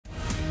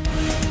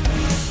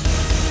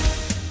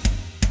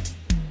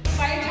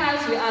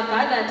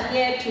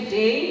here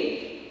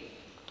today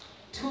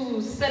to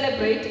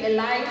celebrate a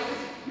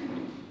life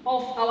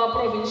of our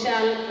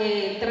provincial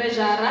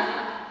treasurer,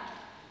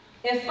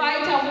 a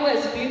fighter who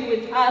has been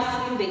with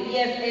us in the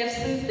EFF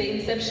since the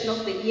inception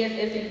of the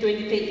EFF in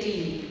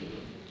 2013.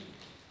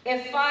 A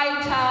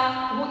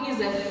fighter who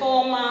is a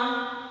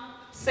former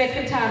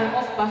secretary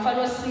of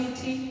Buffalo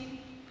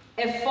City,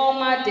 a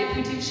former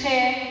deputy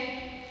chair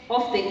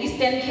of the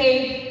Eastern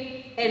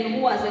Cape, and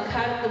who was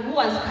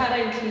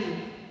currently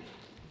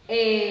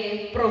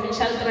a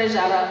provincial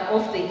treasurer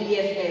of the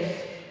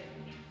EFF.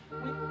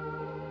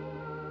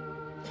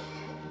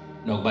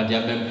 Nokuba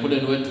ndihambe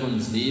emfuleni wethu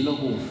nzilo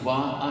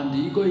kufa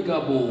andikho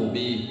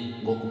ikabubi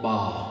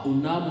ngokuba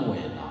unam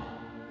wena.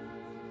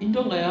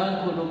 Intonga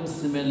yakho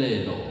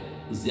nomsimelelo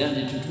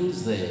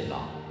ziyandithuthuzela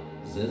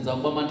zenza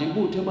ukuba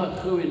mandibuthe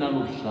emarheweni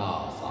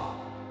aluhlaza.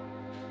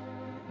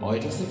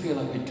 Mawethu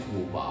sifikela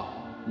kwithuba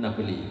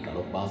nakwilixa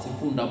lokuba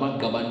sifunda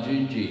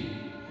amagqabantshintshi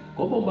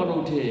ngobomi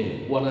banothe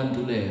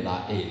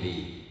walandulela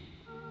eli.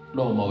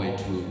 Lo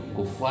mawethu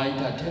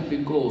ngufighter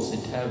Thembinkosi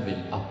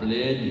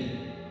Apleni.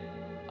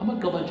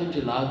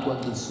 Amagqabantshintshi la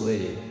acwangciswe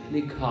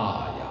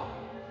likhaya.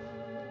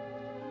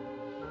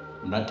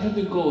 Mna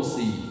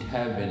Thembinkosi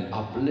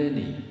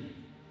Apleni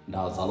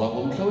ndazalwa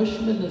ngomhla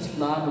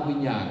we-15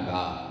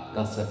 kwinyanga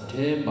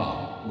kaSeptemba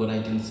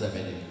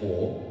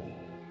ngo-1974.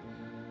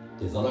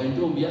 Ndizalwa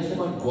yintombi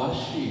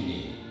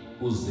yasemagqwashini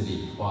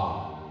uZwelitsha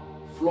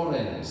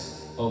Florence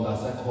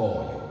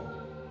ongasekhoyo,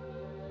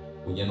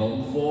 kunye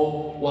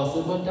nomfo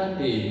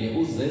waseMatandeni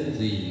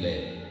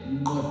uZenzile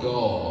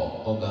Mqodolo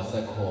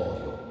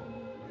ongasekhoyo.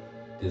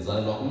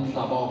 Ndizalwa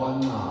kumhlaba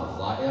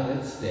wakwaNcaza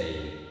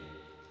eRedstone.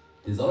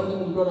 Ndizalwa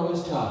ndingumntwana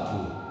wesithathu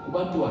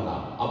kubantwana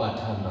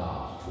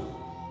abathandathu.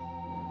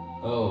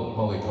 Oh,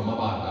 mawethu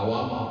amabanga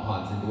wam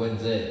aphantsi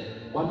ndiwenze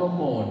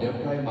kwaNomonde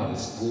Primary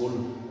School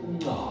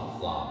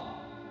kuNcaza.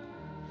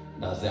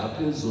 Ndaze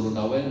aphezulu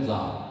ndawenza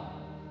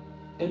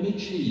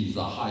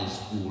eMitshiza High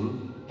School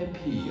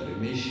ePhiri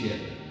Mission.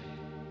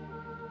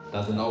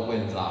 Ndaze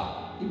ndawukwenza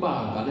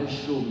ibanga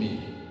le-10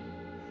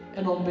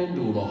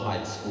 eNompendulo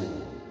High School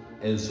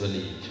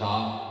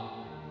eZwelitsha.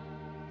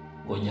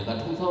 Ngonyaka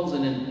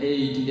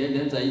 2008 ndiye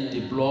ndenza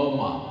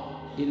idiploma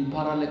in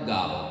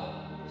paralegal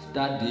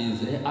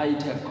studies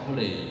e-iTech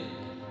College.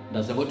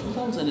 Ndaze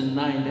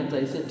ngo-2009 ndenza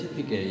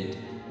icertificate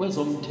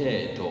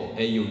kwezomthetho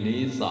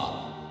eUNISA.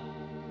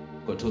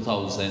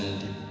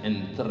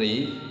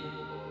 Ngo-2003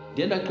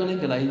 ndiye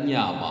ndaqelengela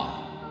inyama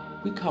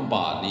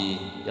kwikhampani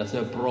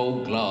yasePro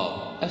Glove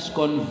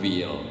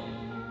eSconville.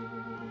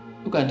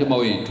 Ukanti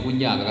mawethu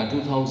unyaka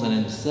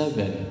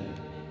ka-2007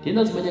 ndiye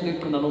ndazimanya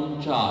ngeqhina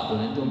lomtshato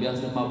nentombi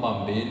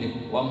yasemabambeni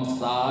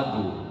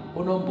kwaMsadu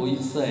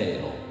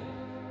uNombuyiselo.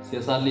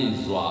 Siye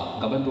salizwa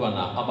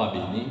ngabantwana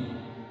ababini,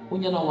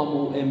 unyana wam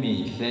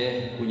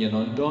uEmihle kunye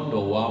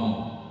nontondo wam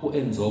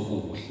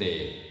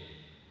uEnzokuhle.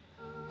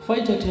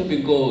 Fighter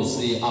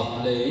Thembinkosi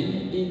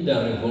Apleni in the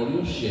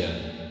revolution.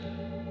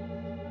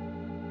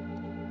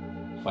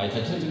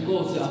 Fighter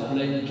Thembinkosi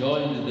Apleni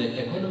joined the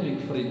economic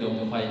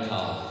freedom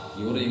fighters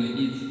during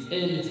its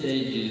early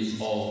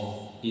stages of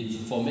its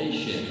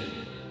formation.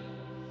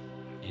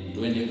 In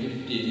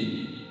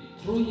 2015,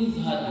 through his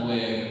hard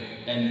work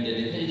and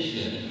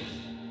dedication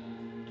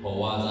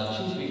towards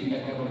achieving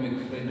economic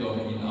freedom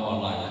in our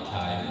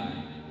lifetime,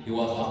 he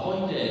was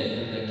appointed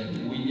as the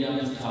King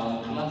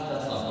Williamstown Cluster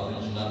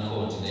Sub-Regional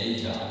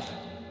Coordinator.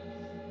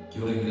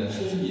 During the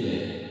same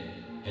year,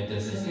 at the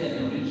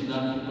Second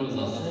Regional People's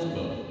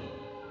Assembly,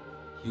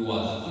 he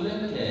was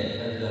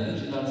elected as the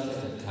Regional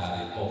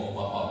Secretary of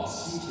Buffalo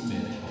City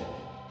Metro.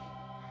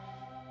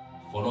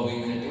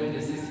 Following the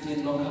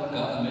 2016 local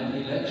government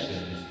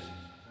elections,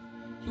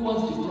 he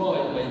was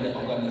deployed by the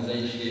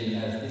organization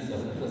as its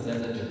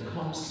representative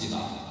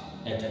councillor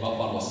at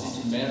Buffalo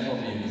City Metro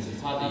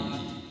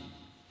Municipality,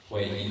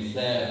 where he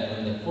served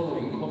on the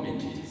following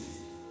committees: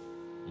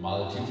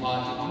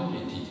 Multi-Party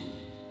Committee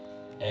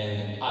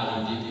and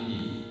IDP.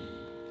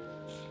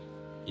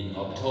 In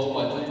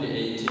October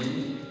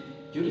 2018,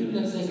 during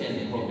the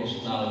second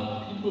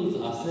Provincial People's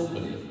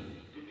Assembly,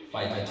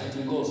 Fighter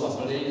Thembinkosi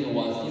Apleni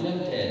was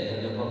elected as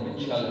the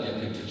provincial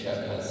deputy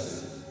chairperson.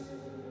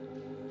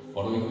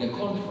 Following the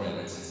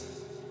conference,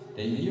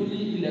 the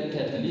newly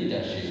elected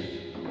leadership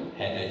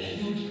had a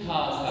huge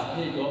task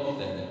ahead of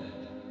them,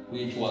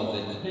 which was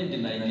the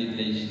 2019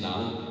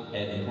 national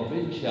and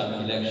provincial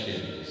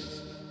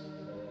elections,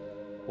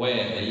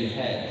 where they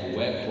had to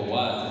work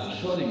towards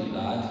ensuring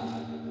that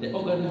the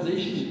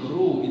organization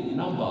grew in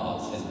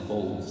numbers and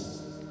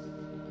votes.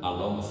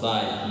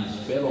 Alongside his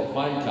fellow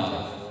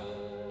fighters,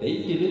 they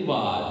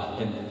delivered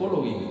and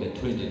following the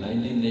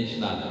 2019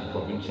 national and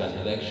provincial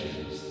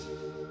elections.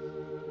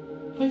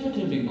 Fighter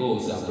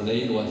Thembinkosi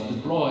Apleni was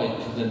deployed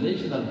to the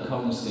National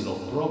Council of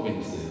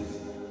Provinces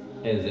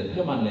as a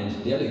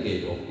permanent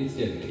delegate of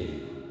Eastern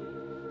Cape.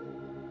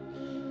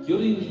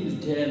 During his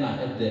tenure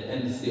at the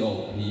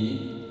NCOP,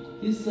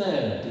 he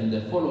served in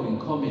the following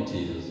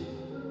committees: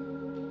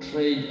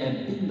 Trade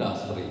and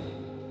Industry,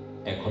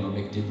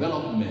 Economic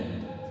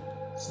Development,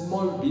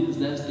 Small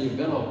Business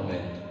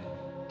Development,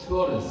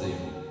 tourism,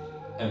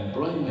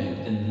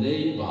 employment and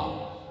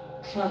labor,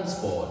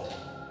 transport,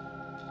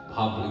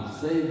 public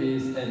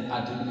service and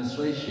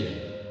administration,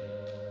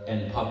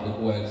 and public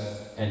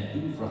works and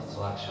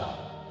infrastructure.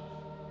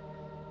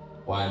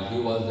 While he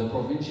was the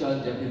provincial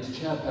deputy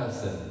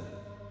chairperson,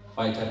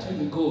 Fighter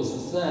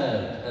Thembinkosi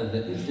served as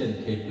the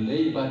Eastern Cape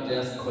Labour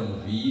Desk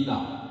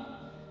convener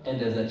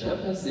and as the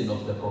chairperson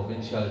of the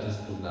Provincial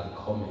Disciplinary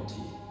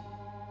Committee.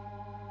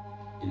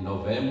 In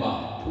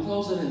November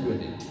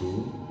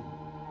 2022,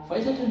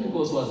 Fighter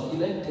Thembinkosi was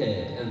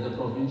elected as the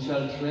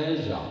provincial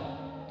treasurer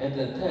at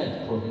the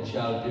 3rd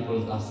Provincial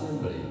People's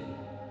Assembly.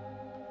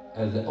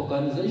 As the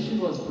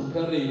organization was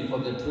preparing for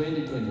the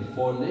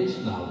 2024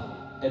 national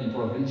and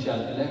provincial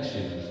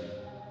elections,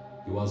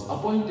 he was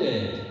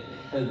appointed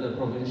as the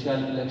provincial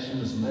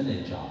elections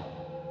manager.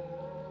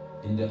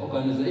 In the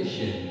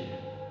organization,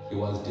 he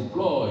was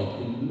deployed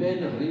in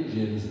many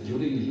regions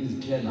during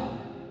his tenure,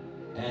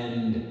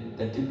 and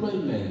the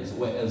deployments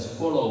were as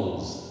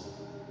follows: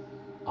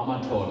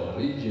 Amatole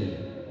region,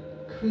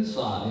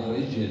 Krisani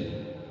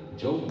region,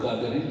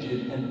 Jogabe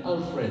region, and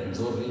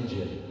Alfredo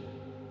region.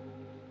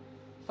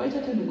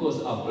 Fighter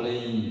Thembinkosi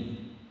Apleni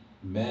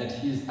met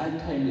his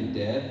untimely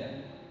death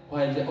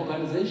while the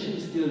organization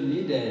still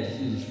needed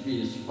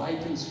his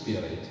fighting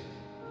spirit.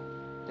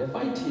 The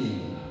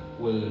fighting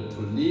will to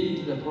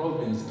lead the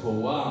province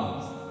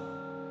towards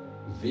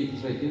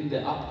victory in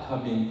the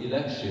upcoming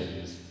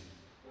elections.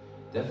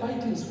 The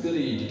fighting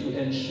spirit to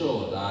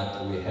ensure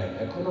that we have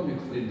economic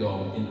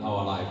freedom in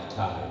our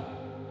lifetime.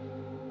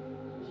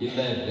 He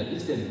led the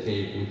Eastern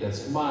Cape with a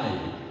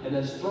smile and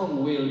a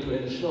strong will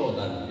to ensure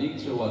that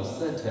victory was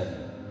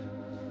certain.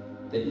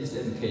 The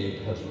Eastern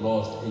Cape has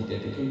lost a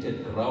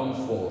dedicated ground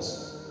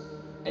force,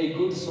 a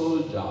good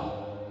soldier,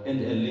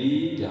 and a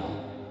leader.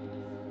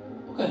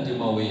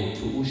 Ukandima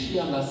wethu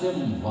ushiya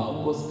ngasemva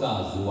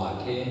unkosikazi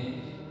wakhe,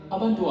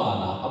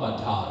 abantwana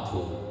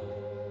abathathu,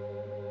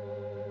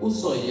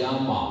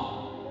 uSoyama,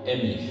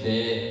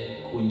 emihle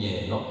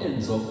kunye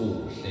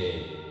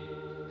noEnzokuhle,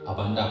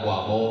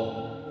 abantakwabo,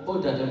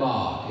 oodade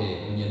bakhe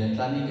kunye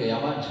nentlanike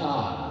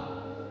yabatshana.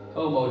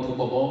 Awubawethu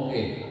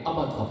bonke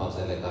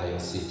abachaphazelekayo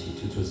sithi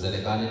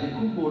thuthuzelekani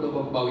nikhumbule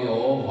okokuba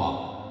uyehova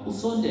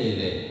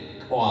usondele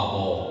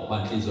kwabo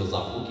bantliziyo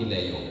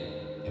zaphukileyo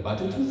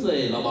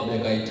ebathuthuzela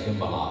ababeka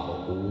ithemba labo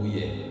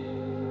kuye.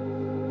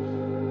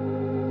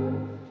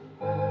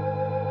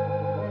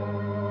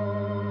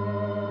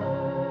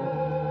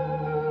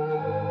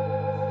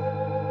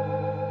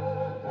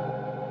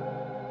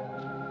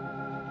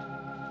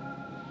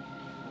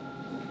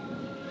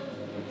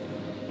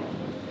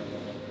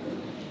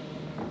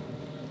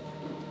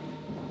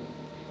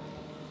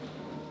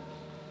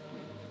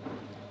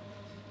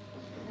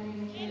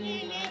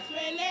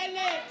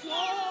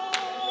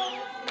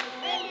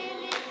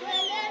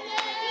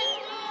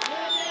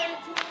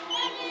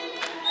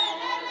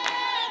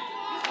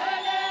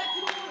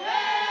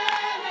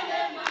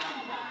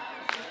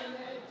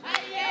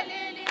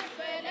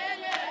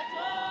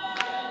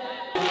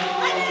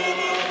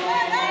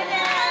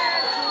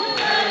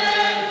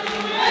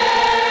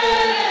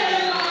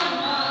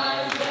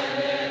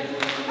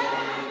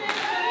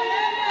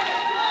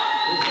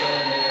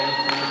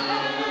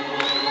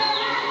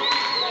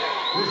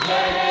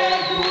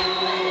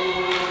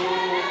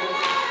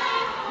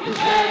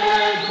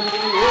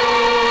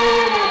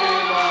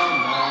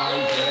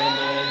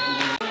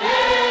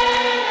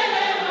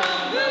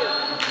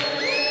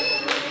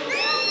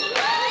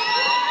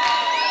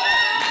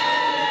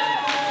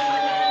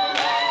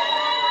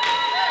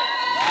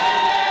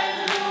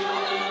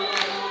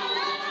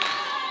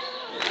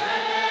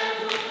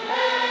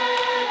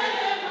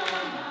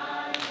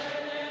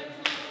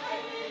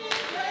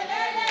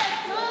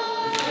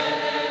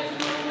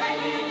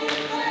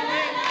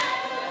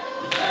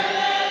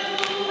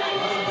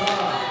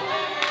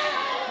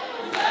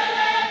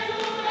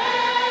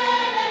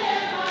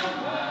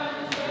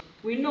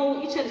 We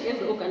know each and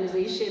every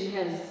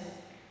organization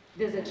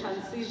there's a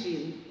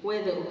transition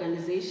where the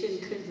organization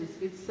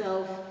cleanses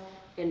itself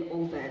and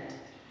all that.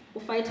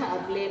 Fighter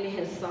Apleni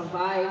has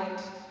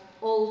survived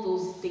all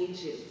those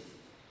stages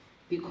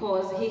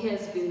because he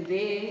has been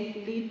there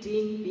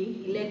leading,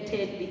 being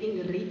elected,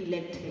 being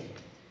re-elected.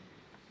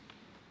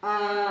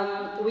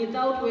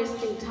 Without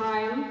wasting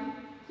time,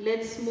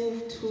 let's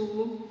move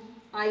to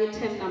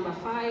item number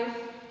 5,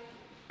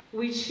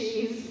 which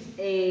is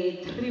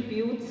a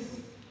tribute.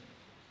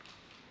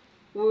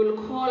 We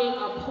will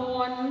call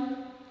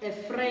upon a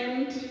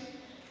friend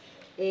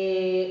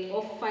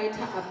of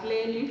Fighter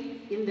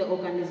Apleni in the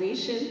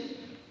organization,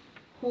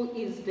 who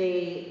is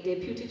the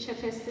deputy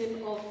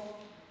chairperson of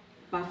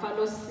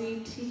Buffalo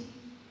City,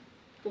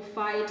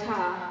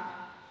 Fighter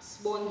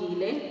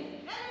Sibongile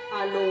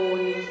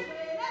Aloni.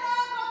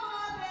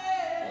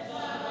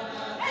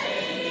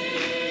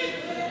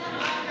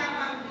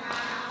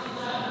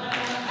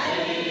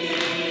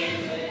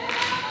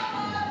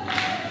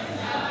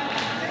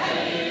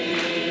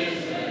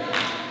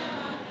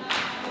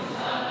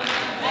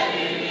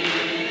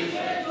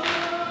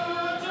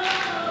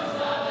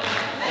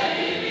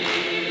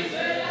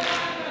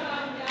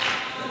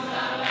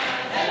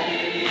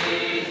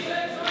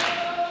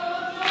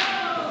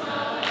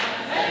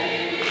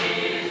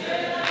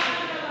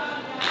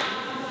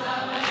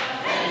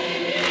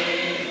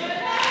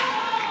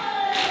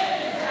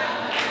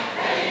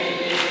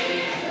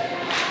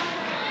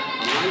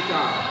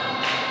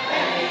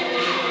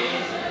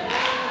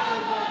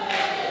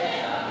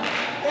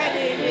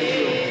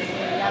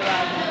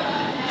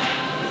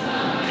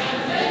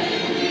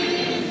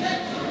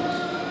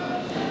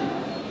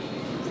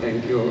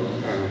 Thank you.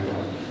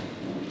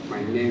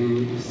 My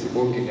name is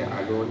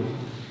Apleni.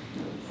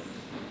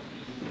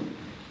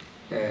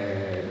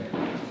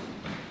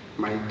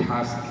 My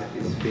task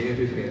is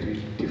very, very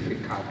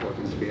difficult, or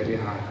it's very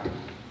hard,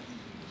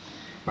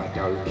 but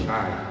I'll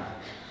try.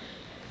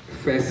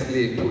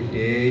 Firstly,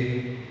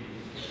 today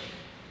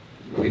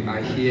we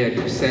are here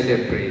to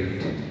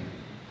celebrate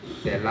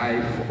the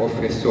life of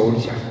a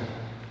soldier,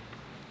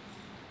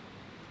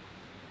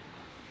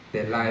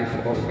 the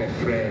life of a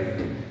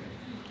friend,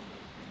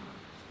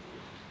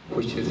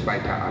 which is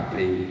Fighter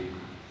Apleni.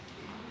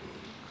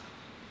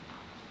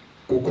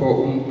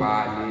 Kukho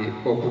umbhali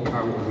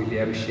okuthiwa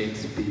nguWilliam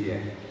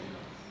Shakespeare.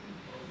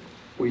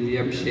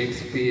 William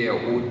Shakespeare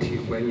uthi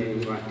kwenye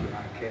incwadi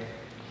yakhe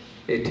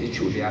ethi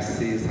Julius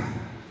Caesar,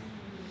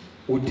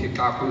 uthi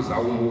xa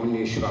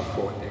kuzawumonishwa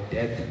for the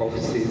death of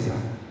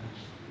Caesar,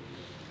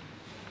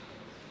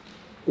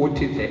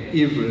 uthi the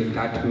evil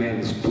that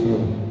men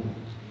do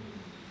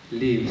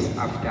lives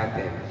after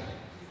them,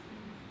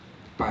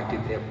 but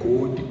the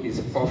good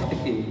is oft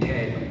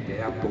interred with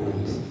their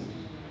bones.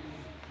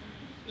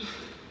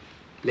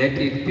 Let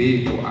it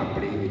be to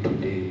Apleni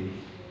today.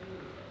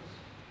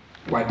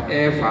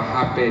 Whatever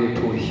happened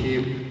to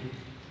him,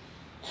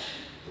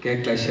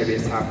 but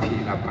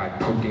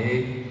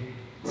today,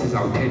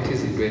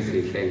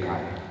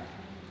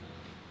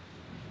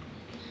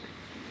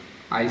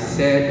 I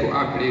said to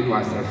Apleni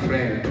was a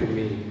friend to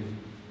me.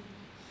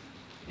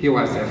 He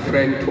was a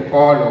friend to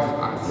all of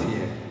us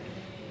here.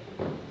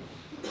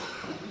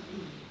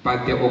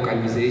 But the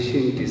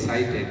organization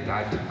decided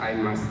that I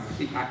must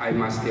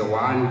be the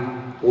one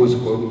who's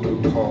going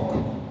to talk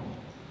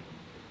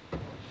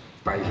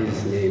by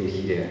his name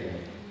here.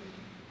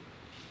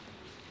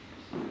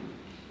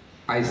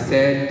 I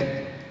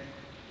said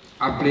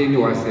Apleni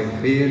was a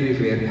very,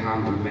 very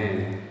humble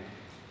man.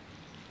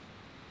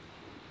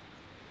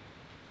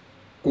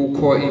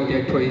 Kukho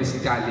intetho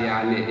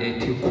yesiTaliyane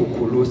ethi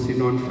khukulusi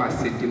non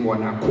faciti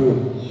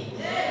monacum.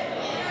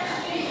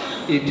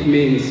 It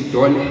means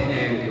don't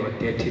hang your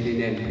dirty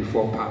linen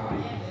before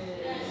public.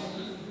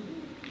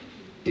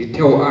 Dithe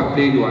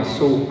Apleni was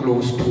so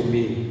close to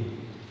me,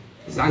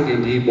 zange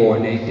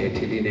ndiyibone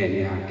idirty linen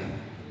yakhe.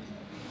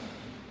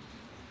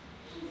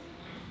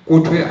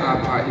 Kuthiwe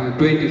apha in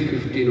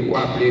 2015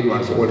 Apleni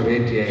was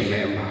already a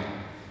member.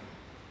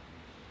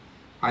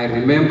 I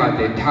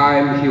remember the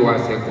time he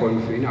was a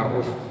convener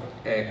of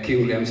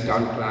King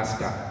Lamstown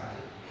cluster.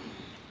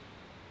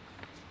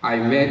 I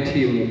met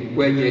him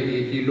kwenye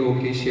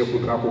ilokishi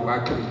ekuthiwa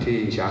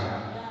kukaXhithinja.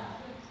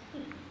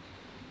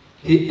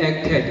 He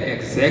acted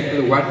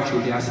exactly what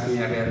Julius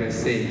Nyerere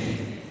says.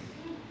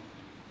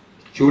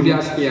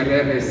 Julius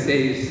Nyerere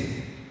says,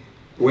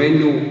 when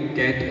you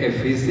get a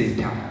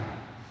visitor,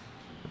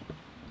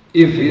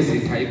 if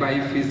a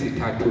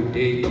visitor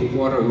today,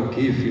 tomorrow you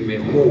give him a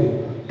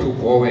hoe to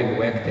go and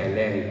work the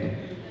land.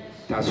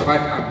 That's what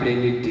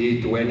Apleni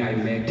did when I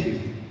met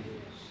him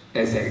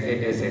as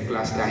a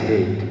cluster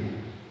head.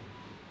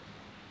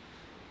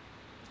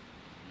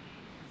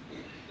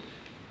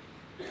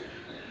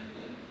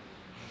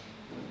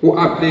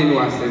 Apleni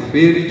was a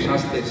very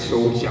trusted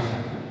soldier.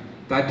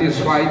 That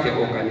is why the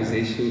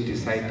organization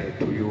decided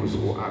to use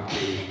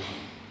Apleni.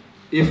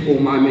 If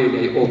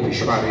umamele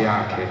obituary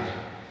yakhe,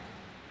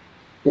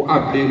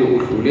 Apleni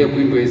udlule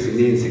kwinto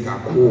ezininzi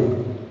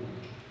kakhulu.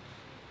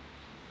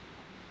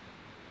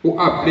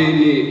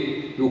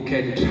 Apleni, you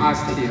can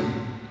trust him.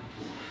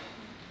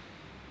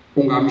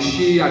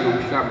 Ungamshiya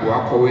nomhlambi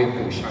wakho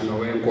wegusha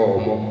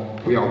nowenkomo,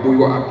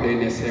 uyabuya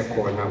Apleni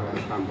esekhona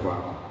umhlambi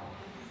wakho.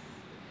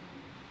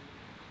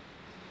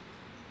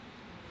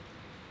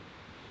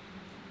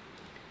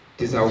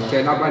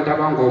 Ndizawucela abantu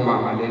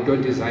abangomama le nto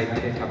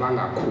ndizayithetha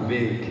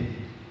bangakhubeki.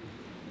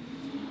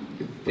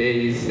 There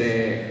is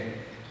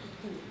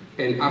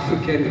an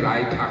African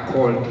writer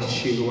called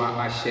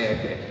Chinua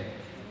Achebe.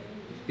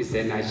 He's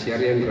a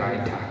Nigerian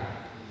writer.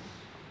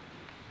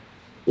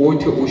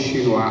 Uthi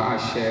uChinua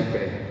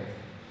Achebe,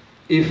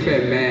 if a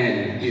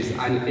man is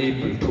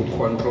unable to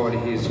control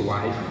his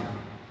wife,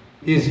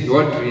 he's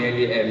not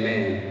really a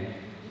man,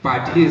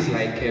 but he's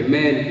like a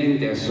man in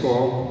the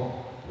song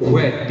who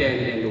had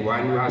 10 and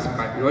 1 years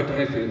but not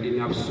having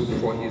enough soup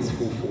for his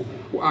fufu.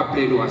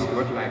 Apleni was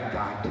not like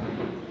that.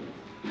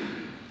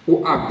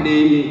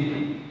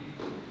 Apleni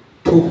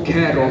took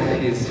care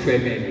of his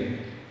family.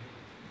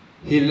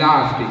 He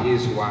loved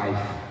his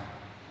wife.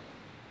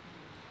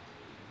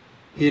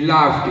 He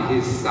loved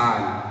his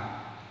son.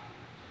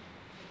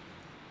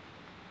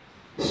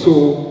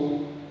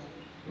 So,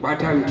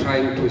 what I'm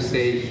trying to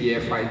say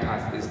here,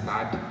 fighters, is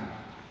that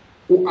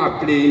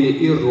Apleni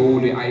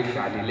irole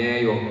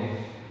ayidlalileyo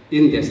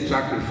in the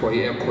struggle for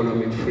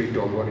economic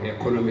freedom or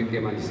economic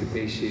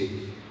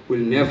emancipation will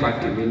never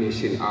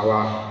diminish in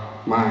our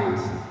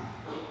minds.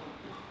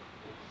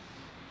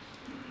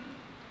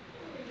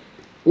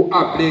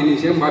 Apleni,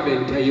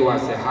 he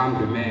was a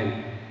humble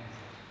man.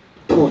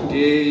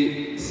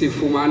 Today,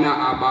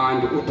 sifumana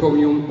abantu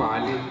uthomnye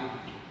umbhali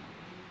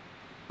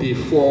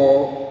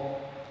before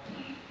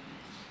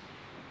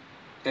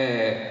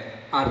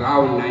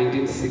around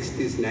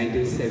 1960s,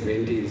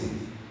 1970s.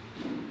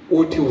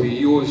 What we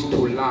used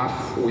to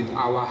laugh with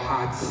our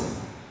hearts,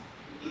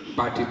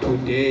 but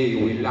today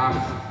we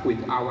laugh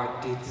with our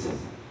deeds.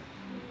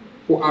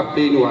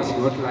 Apleni was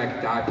not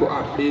like that.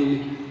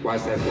 Apleni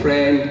was a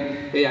friend,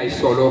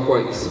 eyayisoloko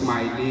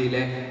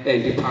ismilile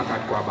and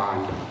iphakathi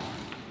kwabantu.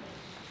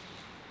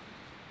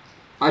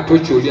 Athi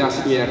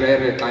Julius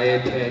Nyerere xa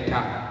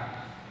ethetha,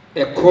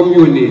 a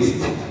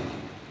communist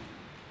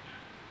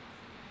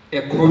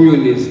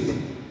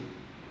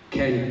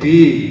can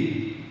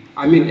be,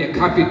 a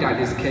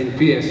capitalist can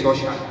be a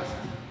socialist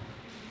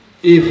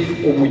if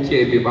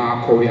ubutyebi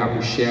bakho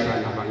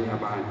uyabushare nabanye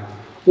abantu.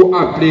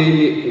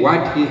 Apleni,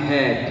 what he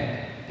had,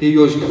 he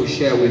used to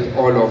share with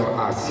all of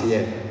us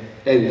here,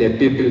 and the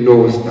people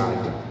knows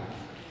that.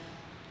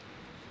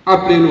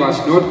 Apleni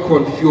was not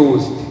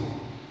confused.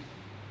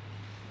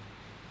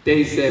 There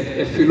is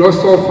a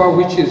philosopher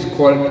which is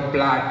called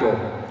Plato.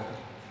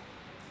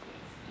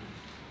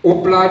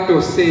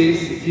 Plato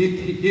says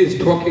he is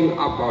talking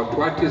about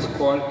what is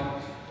called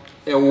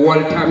a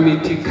Walter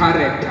Mitty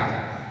character.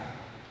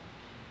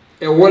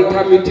 A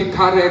Walter Mitty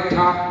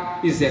character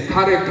is a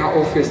character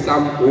of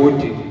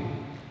somebody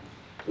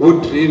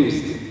who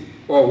dreams,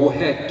 or who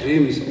had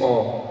dreams,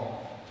 or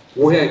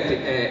who had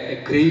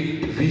a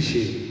great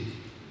vision,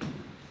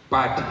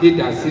 but he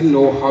doesn't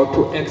know how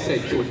to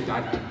execute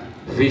that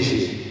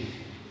vision.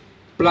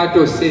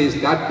 Plato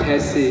says that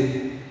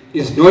person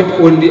is not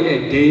only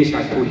a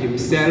danger to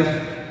himself,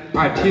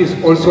 but he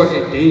is also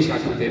a danger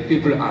to the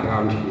people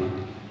around him.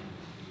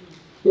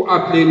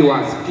 Apleni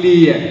was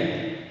clear.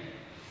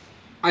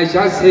 I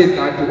just said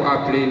that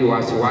Apleni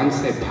was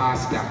once a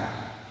pastor.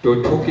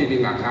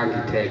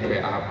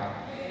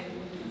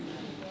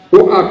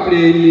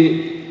 Apleni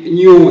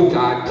knew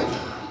that.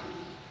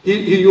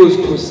 He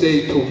used to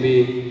say to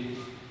me,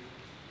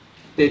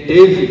 the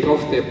David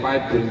of the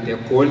Bible, the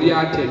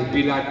Goliath and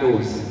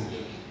Pilatus,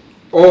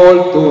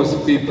 all those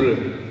people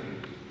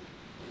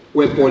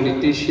were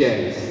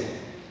politicians,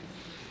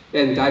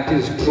 and that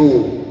is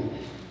true.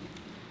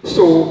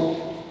 So,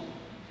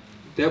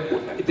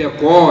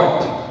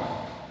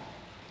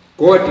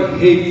 God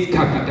hates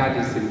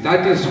capitalism.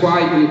 That is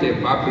why in the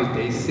Bible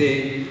they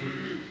say,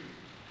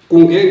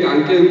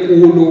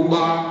 kungengankenkulu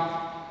ba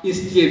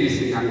isityebi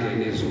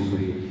singangena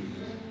ezulwini.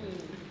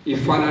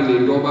 Ifana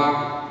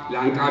nentoba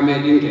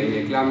lankamela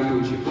ingene kulaa mntu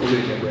nje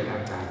iphumele kwelaa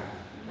cala.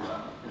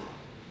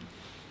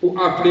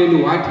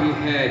 Apleni, what he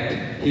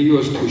had, he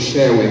used to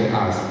share with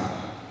us.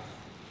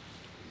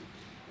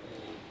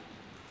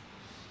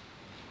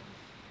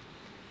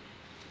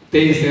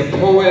 There is a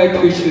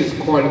poet which is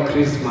called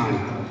Chris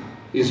Mann.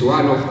 Is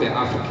one of the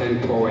African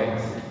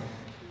poets.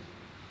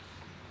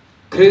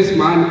 Chris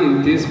Mann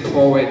in this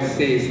poet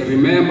says,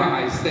 remember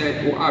I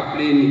said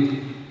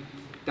Apleni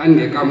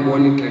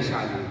ndandingekamboni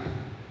ixesha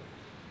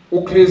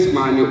lethu. Chris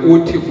Mann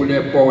uthi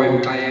kule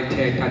poem xa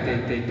ethetha,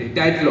 the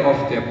title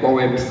of the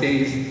poem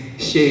says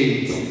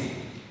Shades.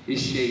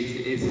 Shades,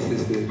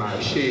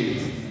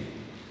 Shades.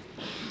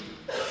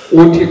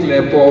 Uthi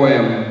kule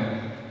poem,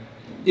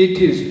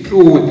 it is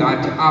true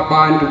that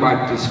abantu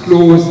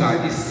disclose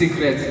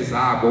secrets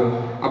zabo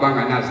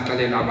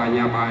abanganazixelela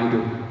abanye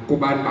abantu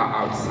kubantu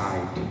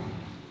outside.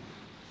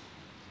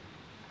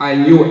 I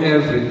knew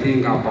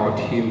everything about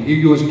him. He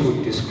used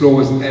to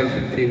disclose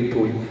everything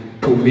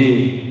to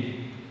me.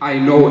 I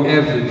know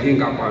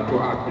everything about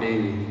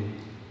Apleni.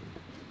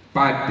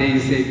 But there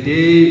is a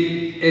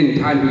day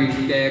even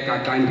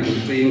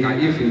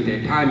the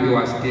time he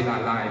was still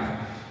alive,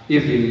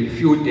 even a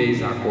few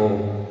days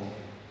ago,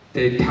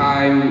 the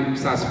time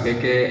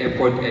Sasbeke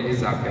Airport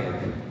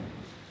Elizabeth,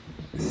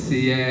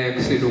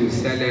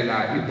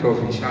 silungiselela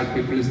i-Provincial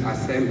People's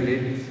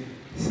Assembly,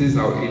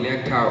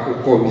 sizawuelecta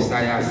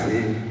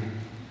ukomisayasi.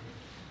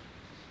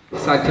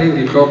 Sathenga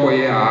inhloko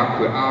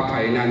yehagu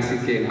apha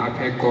eNantsikeni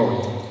apha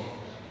eQonce.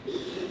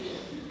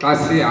 Xa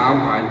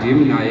sihamba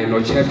ndim naye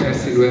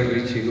no-chairperson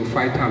we-region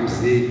uFighter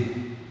Mzini.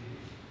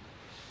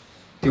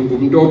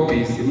 Ndingumntu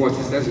obhizi mos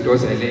isezinto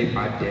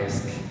ze-labor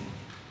desk.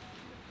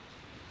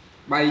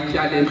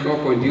 Bayityala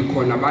entloko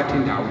ndikhona bathi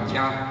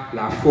ndawutya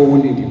laa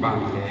fowuni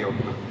ndibambileyo.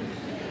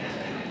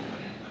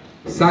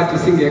 Sathi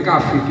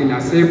singekafiki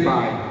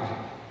naseBhayi,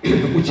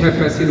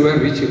 uchairperson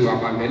we-region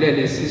wabambelela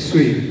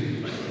esiswini.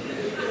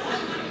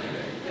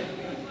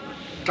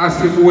 Xa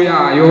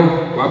sibuyayo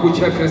waba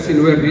uchairperson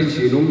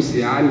we-region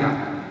uMziyanda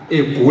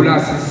egula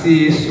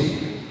sisisu,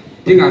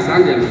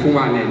 ndingazange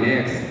ndifumane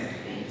next.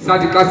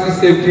 Sathi xa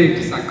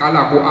sisephethi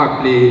saqala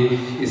ku-Apleni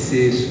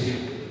isisu.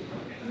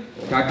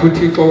 Ndathi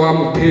uThixo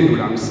wam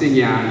uphendula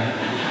msinyane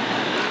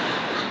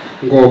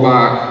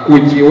ngoba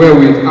kutyiwe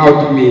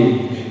without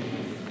me.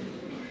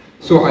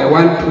 So I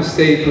want to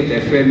say to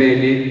the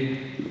family,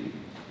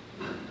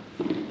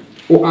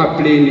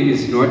 Apleni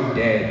is not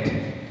dead.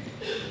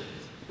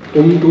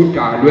 Umuntu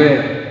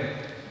udalwe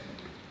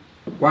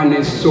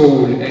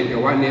wane-soul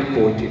and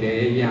wane-body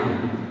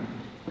leyenyama.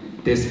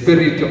 The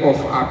spirit of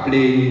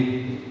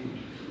Apleni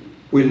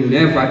will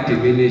never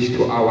diminish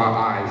to our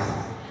eyes.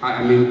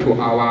 To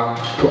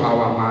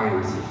our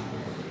minds.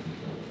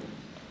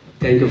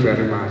 Thank you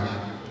very much.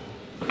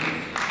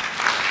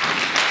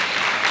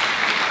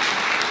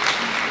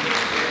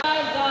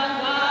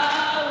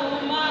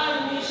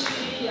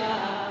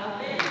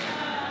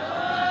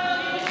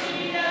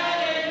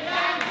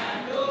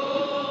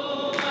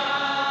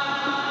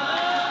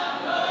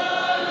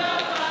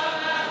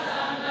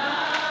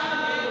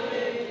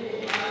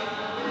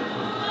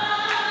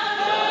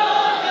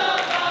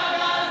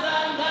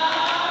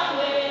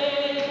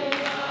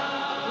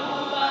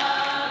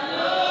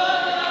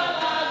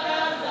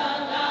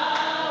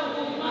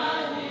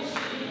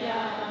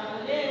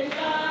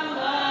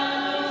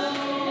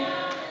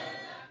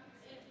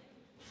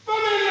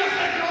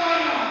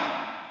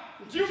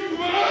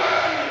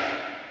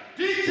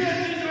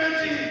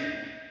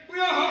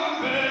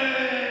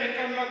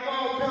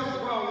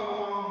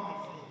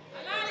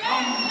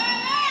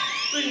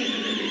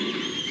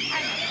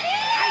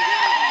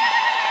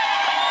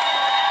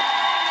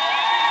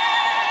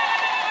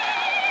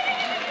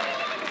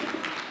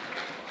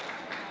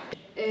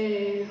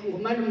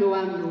 Umalume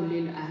wami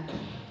uleli apha.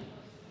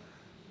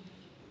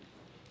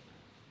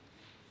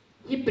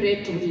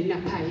 Ibreadwinner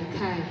apha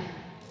ekhaya.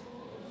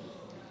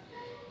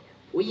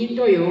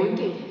 Uyinto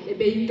yonke,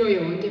 ebeyinto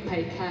yonke apha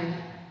ekhaya.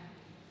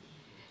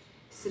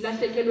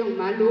 Silahlekelwe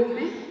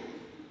ngumalume,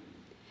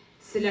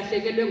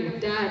 silahlekelwe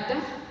ngutata,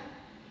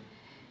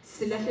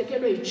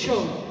 silahlekelwe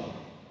yichomi.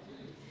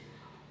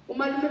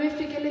 Umalume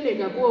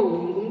befikeleleka kuwo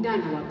wonke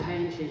umntana wapha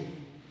endlini.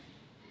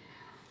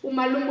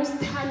 Umalume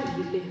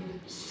usithandile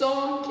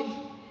sonke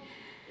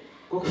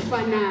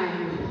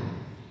ngokufanayo.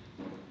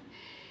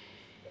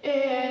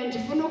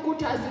 Ndifuna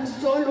ukuthi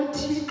azimsole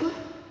uThixo.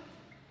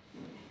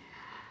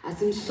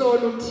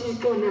 Azimsole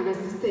uThixo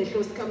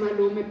nangasisehlo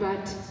sikamalume,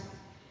 but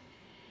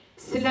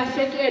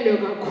silahlekelwe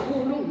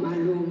kakhulu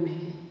ngumalume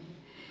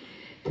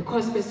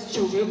because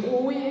besijonge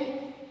kuye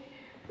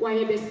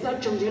kwaye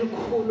besisajonge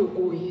elikhulu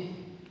kuye.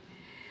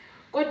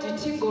 Kodwa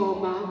ithi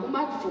ingoma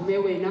uma kuvume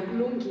wena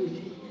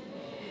kulungile.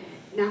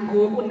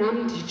 Nangoku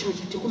nam nditsho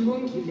ndithi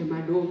kulungile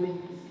malume.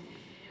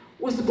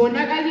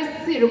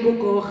 Uzibonakalisile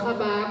ubugorha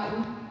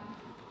bakho.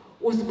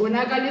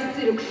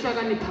 Uzibonakalisile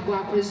ukuhlakanipha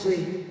kwakho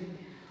ezweni.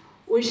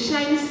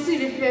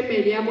 Uyishayinisile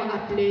ifamily yakho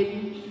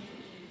Apleni.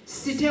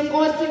 Sithe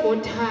Nkosi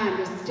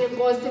ngothando, sithe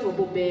Nkosi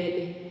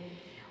ngobubele.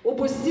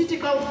 Ubusithi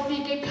xa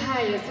ufika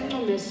ekhaya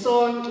sincume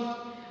sonke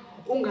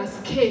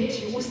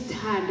ungasikhethi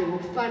usithande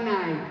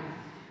ngokufanayo.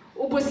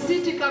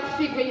 Ubusithi xa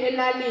kufika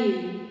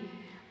elalini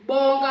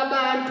bonke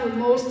abantu,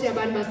 most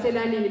yabantu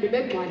baselalini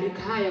bebegcwala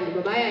ekhaya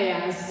ngoba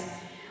bayayazi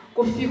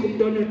kufika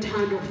umuntu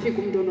onothando, kufika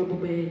umuntu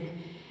onobubele.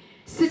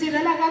 Sithi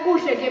lala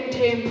kakuhle ke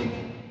Mthembu.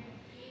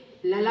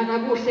 Lala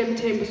kakuhle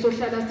Mthembu,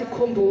 sohlala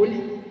sikhumbule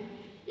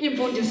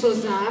imfundiso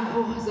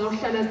zakho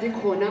zawuhlala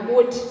zikhona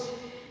kuthi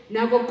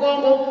nako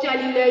konke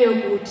okutyalileyo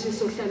kuthi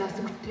sohlala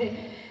sikuthe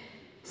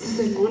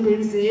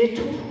sisengqondweni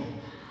zethu.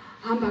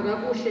 Hamba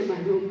kakuhle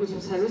malume,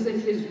 uzosala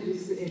usenhliziyweni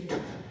zethu.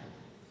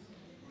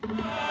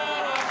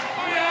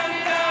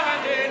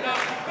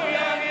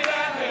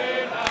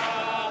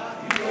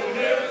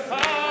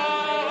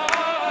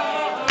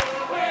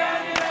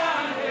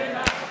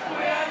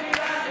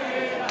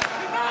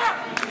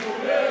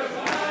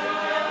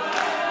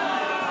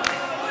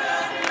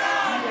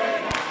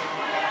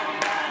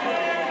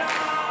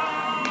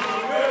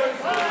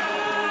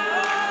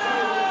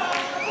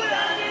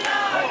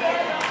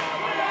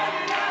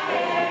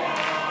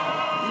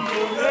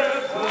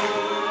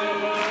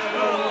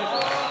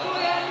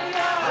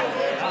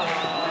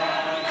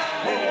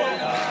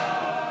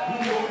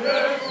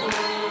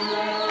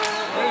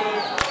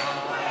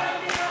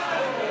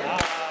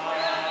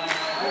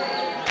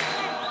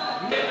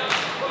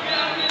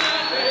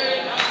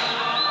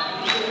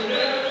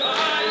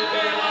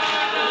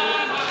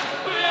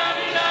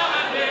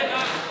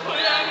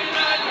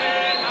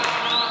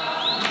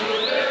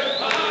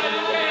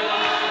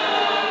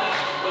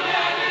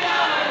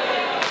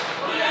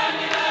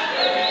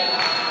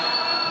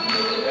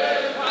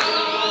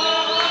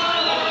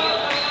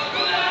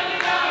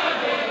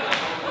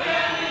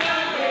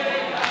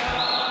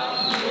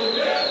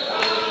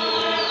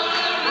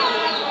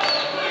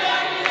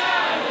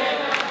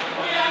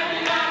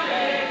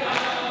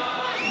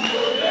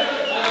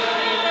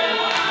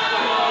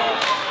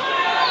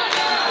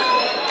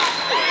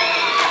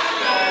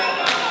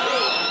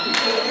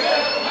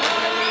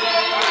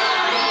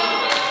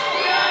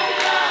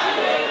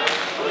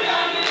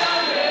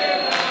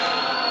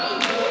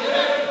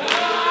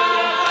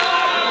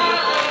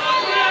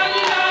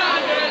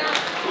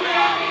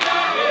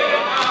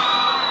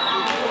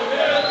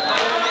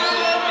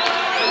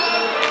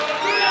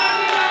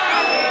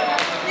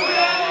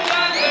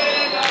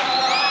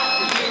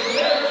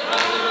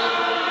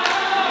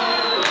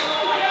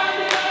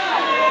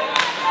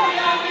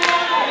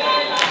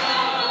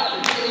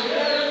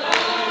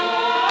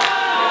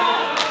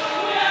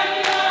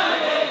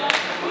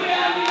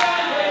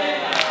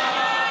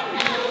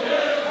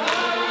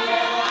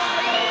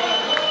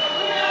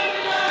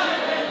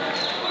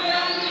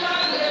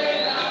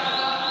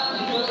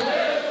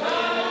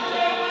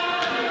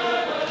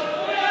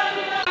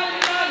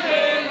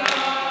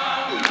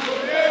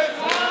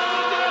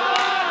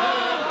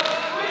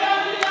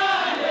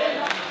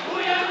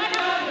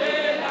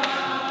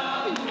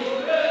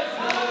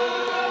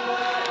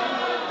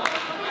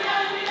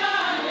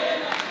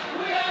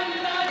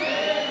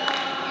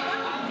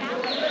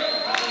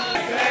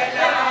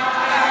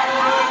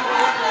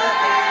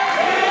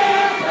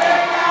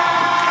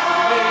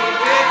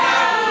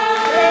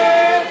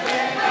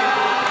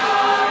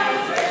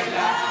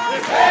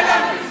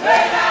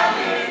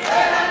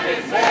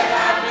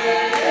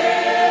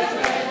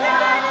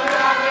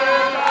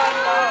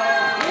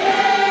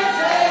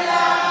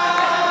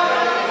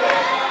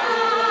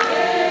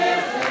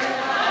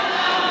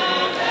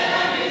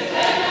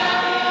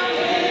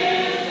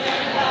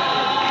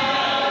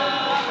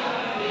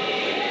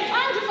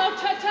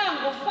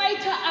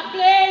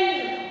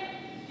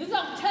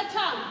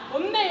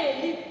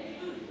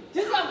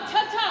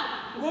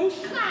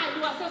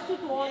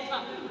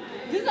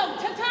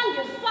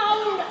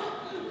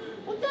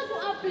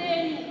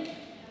 Apleni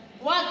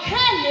wakhe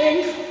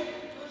lendlu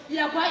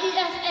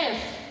yakwa-EFF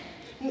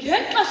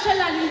ngexesha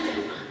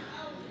elalindima.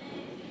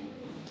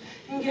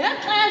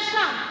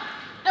 Ngexesha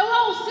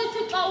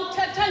ewawusithi xa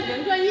uthetha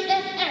ngento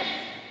yi-EFF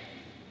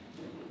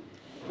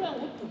kuthiwa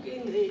nguduke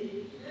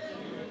engceni,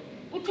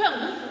 kuthiwa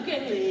nguvuke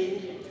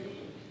engceni.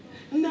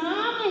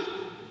 Nam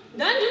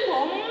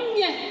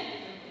ndandingomnye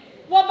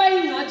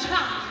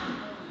wabayingcatshayo.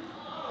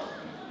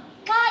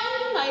 Xa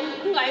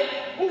into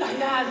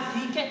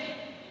ungayazi ke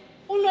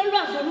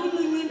unolwazi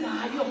oluncinci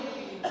ngayo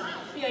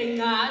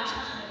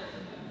uyayingatsha.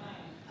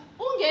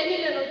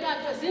 Ungenile lo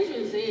tata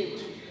ezindlwini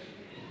zethu.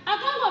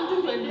 Akangomntu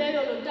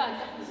undwendweyo lo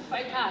tata,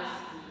 zifayithazi.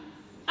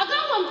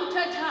 Akangomntu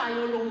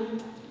uthethayo lo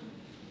mntu.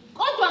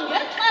 Kodwa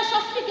ngexesha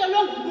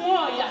ofikelwe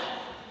ngumoya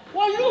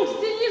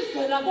wolungisa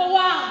ilizwe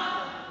lakowabo,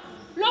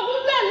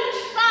 lokulwela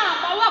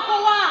umhlaba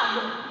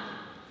wakowabo,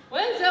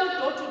 wenze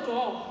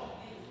udoor-to-door.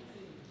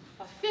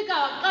 Wafika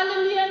waqala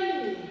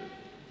emyeni.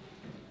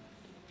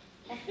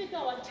 Wafika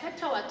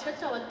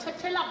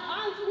wathethela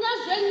phantsi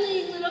unyazwe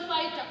encinci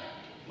lofayita.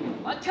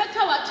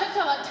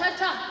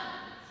 Wathetha.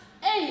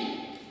 Eyi,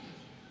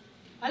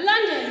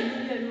 walandela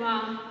umyeni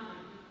wam.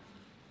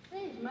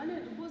 Eyi, ndimane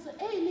ndibuza,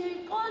 eyi,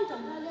 niyayiqonda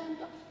nale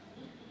nto?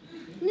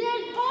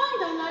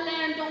 Niyayiqonda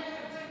nale nto?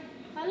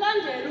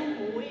 Walandela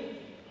umbuyi,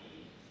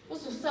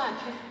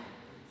 uzusakhe.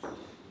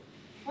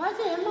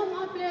 Wathi,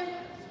 mama Apleni,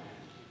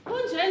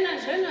 kunjena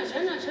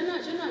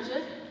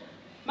nje.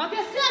 Make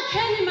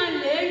siyakheni mani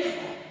lendlu.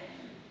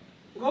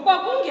 Ngoba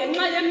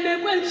kungenxa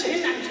yemeko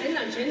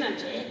enjena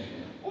nje.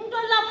 Umuntu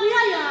olapho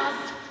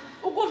uyayazi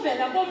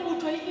ukuvela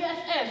kombutho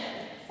i-EFF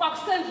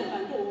kwakusenzeka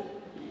ntoni.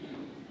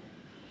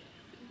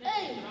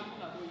 Eyi,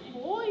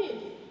 nguye.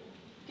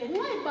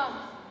 Ngenxa yoba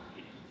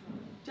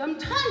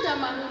ndiyamthanda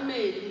mani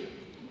uMeli.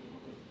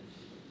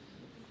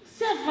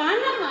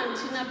 Siyavana mani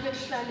thina apha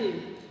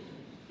ekuhlaleni.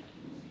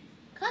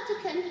 Khathi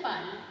khe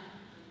ndibhale.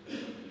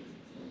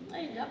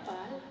 Eyi,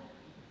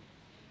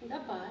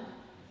 ndabhala.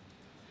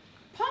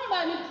 Phambi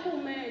uba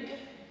niphume ke,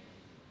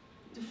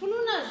 ndifuna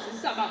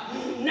unazisa uba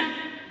mna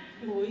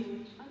nguye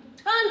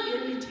andithandi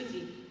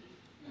emithingini.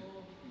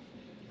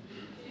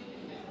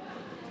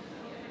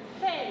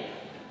 Hey,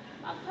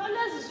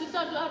 akhawulezisa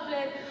utata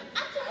uApleni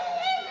athi,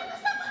 hey,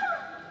 nakasakhala,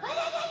 hayi,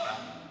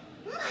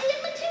 ungayi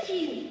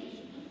emithingini.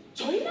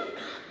 Joyina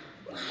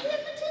ungayi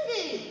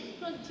emithingini.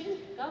 Ndithini?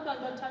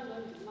 Ngabantu bathandwa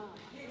ndimama.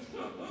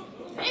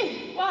 Eyi,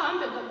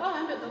 kwahambeka.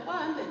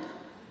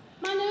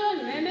 Mane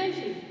yondimema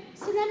endlini.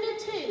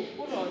 Sinemithingi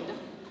uRonda.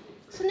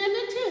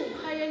 Sinemithingi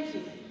phaya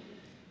endlini.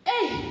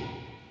 Eyi,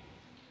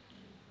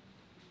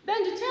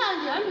 bendithe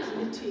andihambi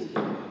izimithingi.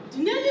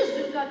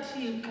 Ndinelizwi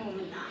likaThixo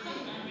mna.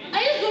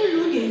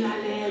 Ayizulungela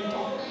le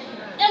nto.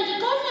 Xa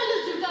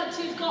unelizwi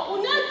likaThixo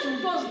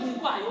unejuto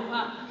ozinikwayo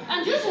phaa.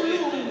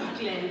 Andizulunga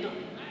kule nto.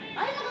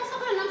 Hayi,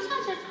 nakasakhala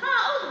namhlanje qha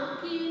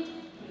uzukuphinda.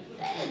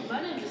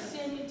 Ndimane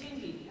ndisiya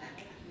emithingini.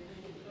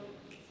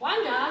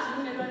 Wandazi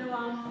ummelwane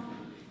wam.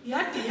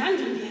 Yade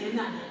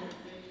yandingena le nto.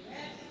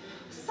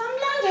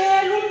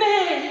 Samlandela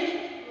uMeli.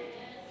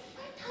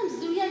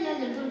 Sometimes uyaya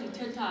le nto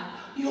ndithethayo.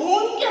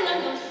 Yonke le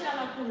nto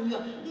sihlala kuyo.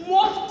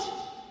 Most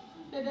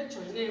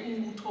bebejoyine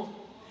umbutho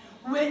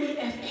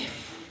we-EFF.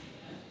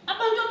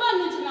 Abantu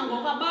abaninzi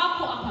nangoku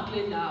abakho apha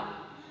kule ndawo.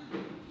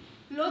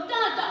 Lo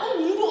tata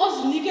ungumntu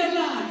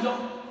ozinikelayo.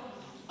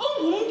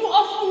 Ungumntu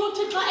ofuna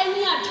uthi xa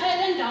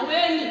enyathele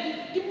endaweni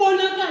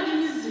ibonakala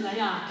imizila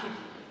yakhe.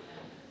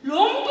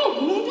 Lo mntu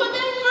ngumntu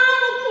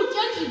ebencama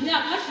ukutya endlini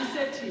yakhe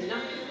adlise thina.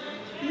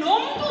 Lo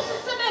mntu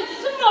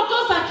sisebenzisa iimoto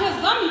zakhe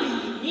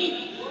zambini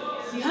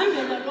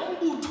zihambela lo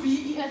mbutho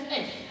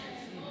yi-EFF.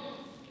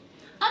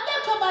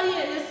 Abekho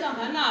abayele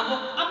esihamba nabo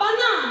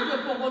abananto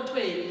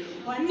epokothweni.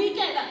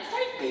 Wanikela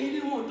sayigqile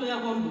imoto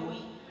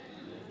yakwambuyi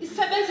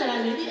isebenzela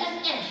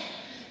le-EFF.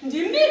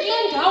 Ndimi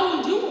kule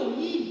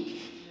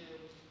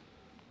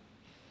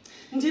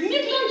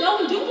ndawo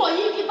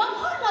ndingoyiki.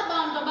 Bakhona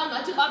abantu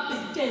abangathi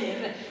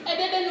babhetere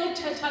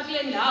ebebenothetha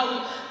kule ndawo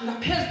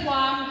ngaphezu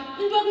kwami.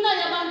 Into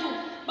yokunayo abantu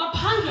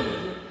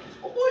baphangele.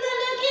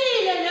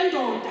 Ubulelekile le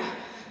ndoda.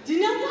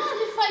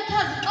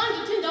 Ndine-qualifiers xa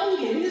ndithi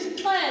ndawungena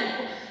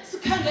isixeko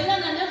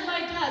sikhangelana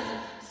nee-fighters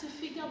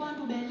sifike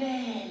abantu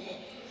belele.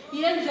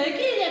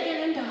 Yenzekile ke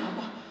le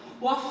ndaba.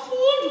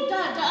 Wafunda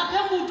utata apha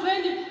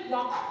embuthweni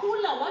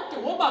wakhula wade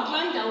woba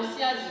kulaa ndawo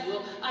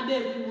siyaziyo abe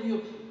kuyo.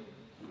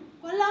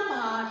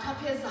 Walambatha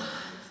apha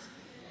ezantsi.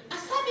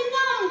 Asabi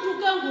namntu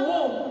ke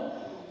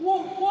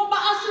ngoku woba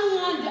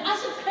asinqande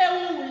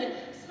asiqhewule.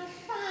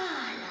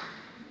 Sahlala.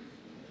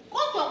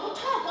 Kodwa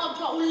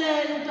kuthiwa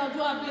ulele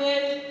utata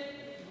uApleni.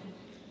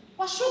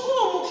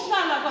 Washukuma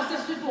ukuhlala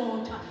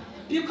kwasesibotha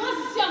because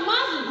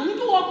siyamazi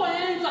ngumntu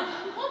wokwenza.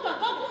 Kodwa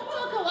xa kumntu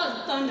wakhe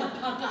wazicanda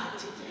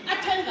phakathi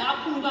athe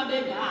ngapho umntu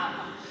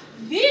abengapha.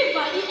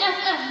 Viva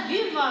EFF,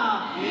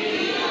 viva!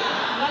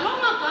 Ngaloo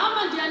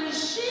magama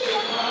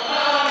ndiyanishiya.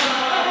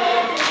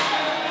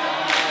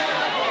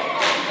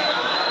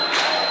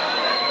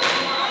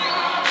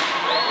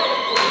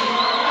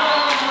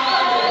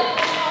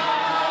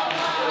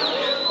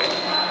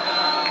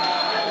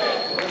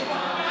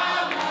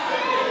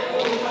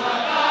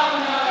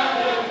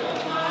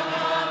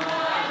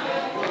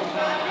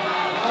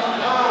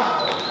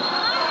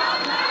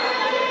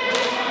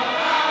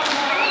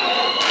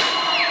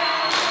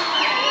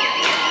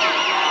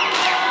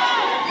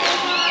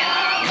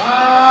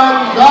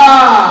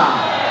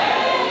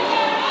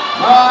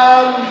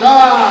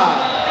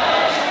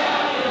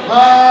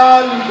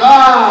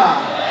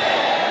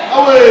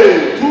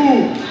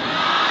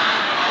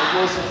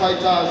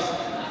 fighters,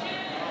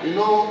 you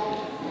know,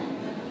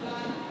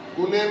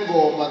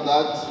 kunengoma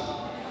that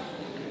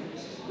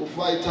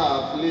ufighter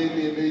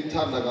Apleni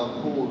beyithanda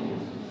kakhulu.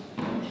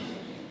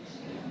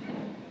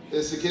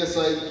 Esikhe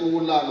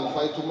sayicula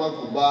nofighter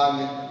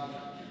uMagubane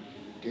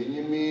ngenye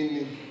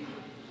imini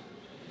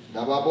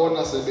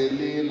ndababona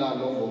sebelila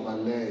lo ngoma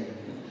leyo.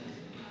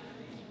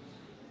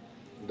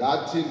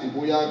 Ndathi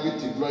ndibuya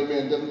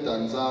kwi-deployment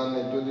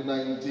eMdantsane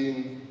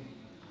 2019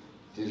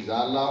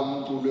 ndidlala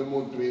umculo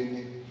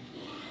emotweni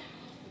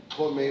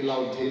xhome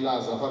i-loud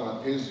tailors apha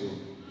ngaphezulu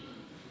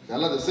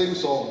dlala the same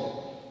song.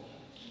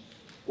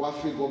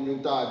 Kwafika omnye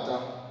utata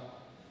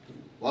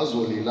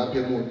wazolila apha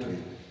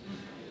emotweni,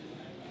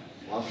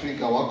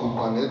 wafika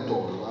waguqa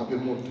ngedolo apha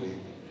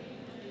emotweni.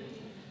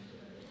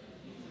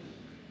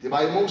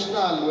 Ndiba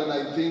emotional when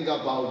I think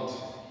about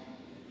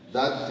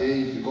that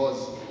day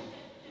because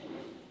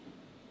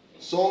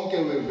sonke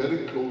were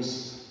very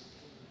close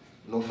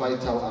no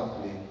fighter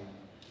Apleni.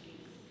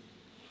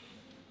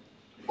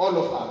 All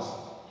of us,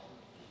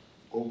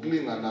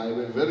 Ogling and I,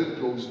 were very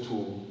close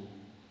to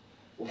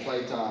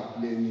fighter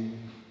Apleni.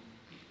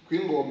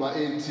 Kwingoma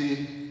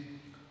ethi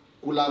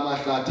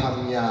kulamahlata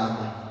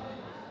mnyama.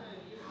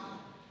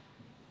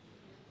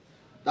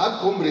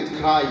 That comrade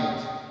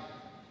cried.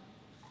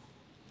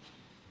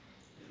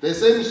 The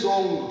same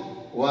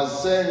song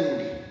was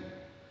sang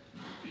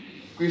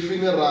kwi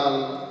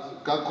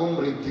funeral ka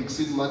comrade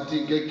Dixon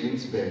Matike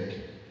Ginsberg.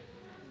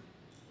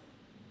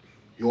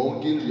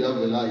 Yonke indlu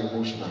yavela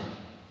emotional.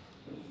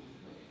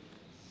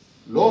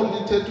 Lord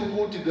lithetha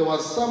ukuthi there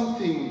was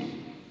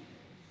something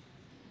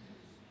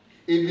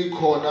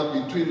ibikhona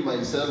between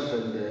myself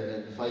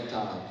and fighter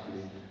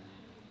Apleni.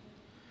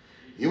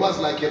 He was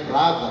like a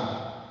brother.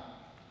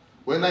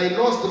 When I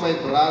lost my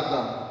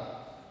brother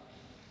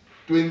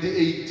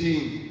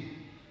 2018,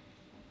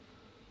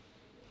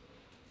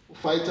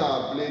 fighter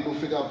Apleni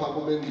ufika pha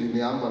kum endlini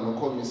ihamba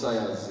nokhomisa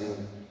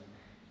yazini.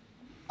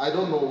 I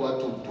don't know what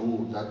to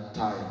do that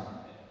time.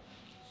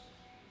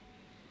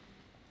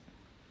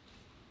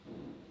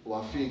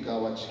 Wafika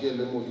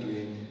wajikela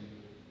emotweni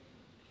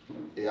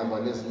ehamba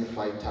nezinye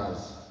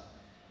fighters.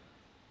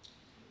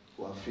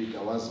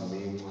 Wafika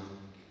waziminca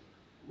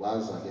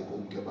waza ke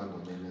kumke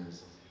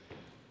bandomeleza.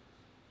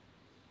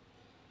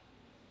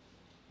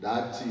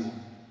 Ndathi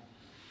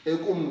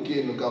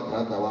ekumkeni ka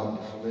brother wami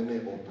ufumene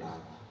o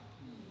brother.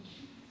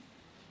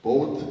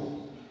 Both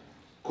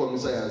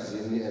Komisa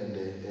Yazini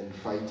and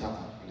fighter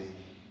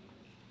Apleni.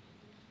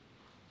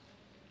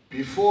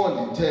 Before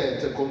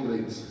ndithethe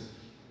comrades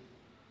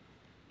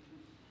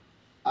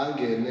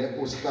angene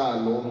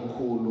usihlalo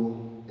omkhulu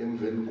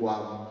emveni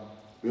kwami,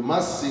 we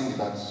must sing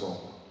that song.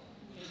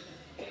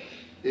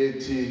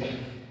 Ethi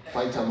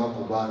fighter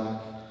Magubane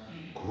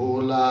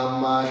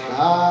kulamahlata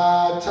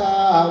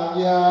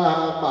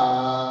mnyama.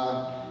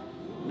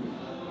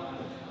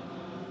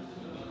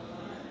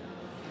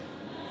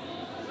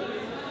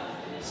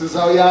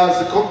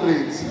 Sizawuyazi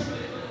comrades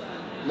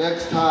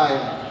next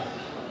time.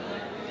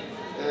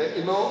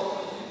 You know,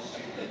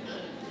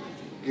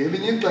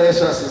 ngelinye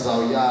ixesha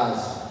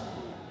sizawuyazi.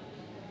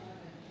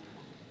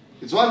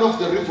 It's one of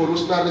the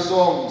revolutionary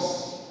songs.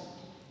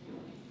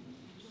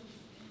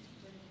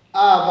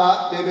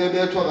 Aba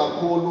bebebethwa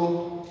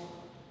kakhulu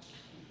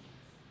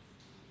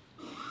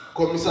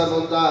Komisa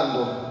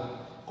Nontando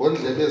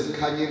ngondlebe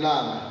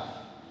ezikhanyilanga.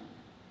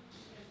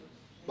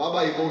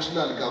 Baba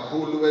emotional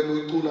kakhulu wena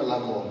uyicula la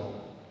ngoma.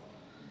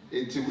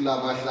 Ethi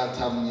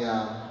kulamahlata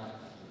mnyama.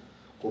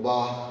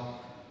 Kuba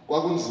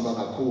kwakunzima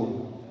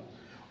kakhulu.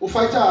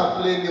 Ufighter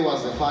Apleni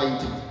was a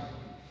fighter.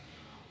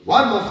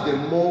 One of the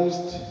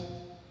most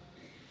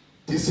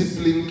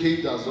disciplined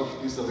cadres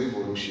of this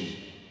revolution.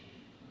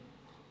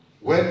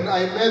 When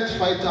I met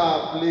fighter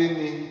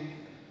Apleni,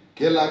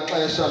 ngela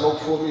xesha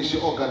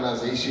lokuformisha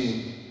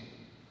organization,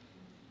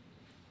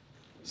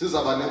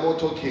 sizaba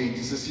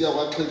nemotorcade sisiya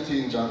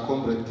kwaXhithinja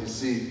comrade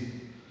DC.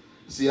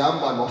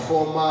 Sihamba no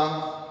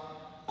former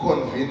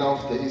convener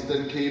of the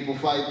Eastern Cape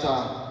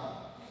fighter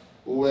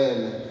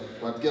uwele,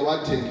 but ke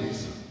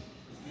wathengisa.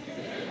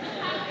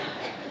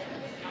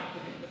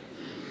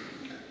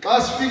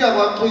 Xa sifika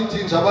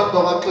kwaXhithinja abantu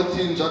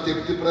bakwaXhithinja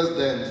deputy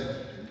president,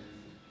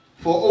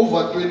 for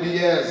over 20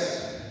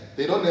 years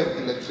they don't have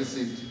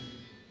electricity.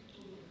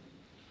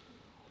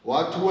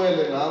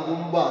 Wathuwele nangu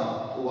umbane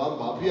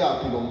uhamba phi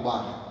yaphi lo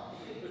mbane.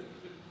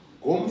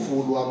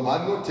 Ngomvulo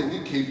hambani nothenga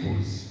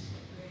ii-cables.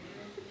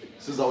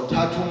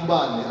 Sizawuthatha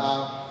umbane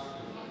apha.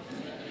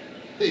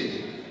 Hey,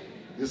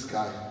 this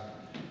guy.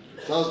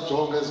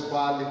 Sasijonga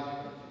esipali.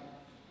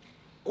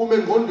 Kume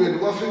ngondweni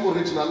kwafika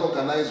original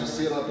organizer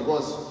uSira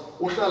because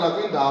uhlala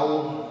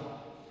kwindawo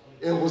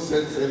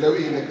engusenzele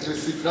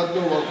i-electricity. That's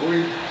why we're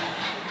going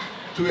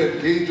to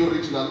engage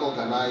original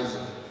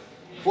organizer.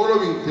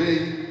 Following day,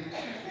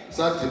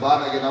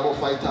 sadibana ke nabo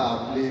fighter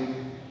Apleni.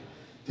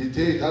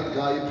 Today that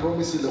guy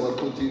promised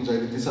kwaXhithinja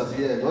and he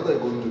disappeared. What are you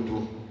going to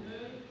do?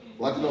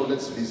 What now?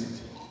 Let's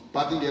visit.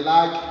 But in the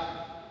like,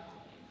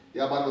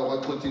 yabantu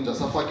kwaXhithinja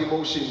safaka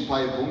emotion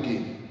pha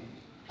ebhungeni,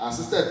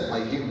 assisted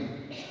by him.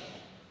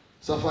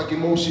 Safaka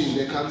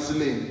emotion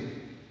counseling.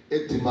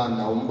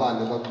 edimanda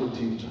umbane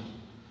kwaXhothinja.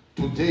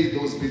 Today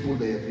those people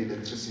they have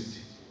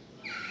electricity.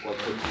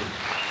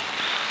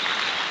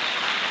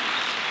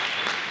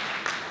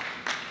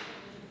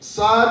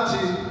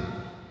 Sathi,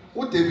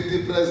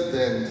 Deputy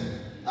President,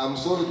 I'm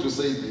sorry to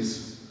say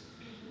this,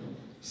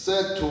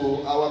 said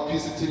to our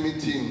PCT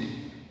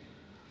meeting,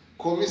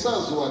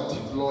 commissars who are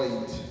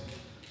deployed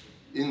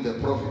in the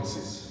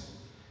provinces,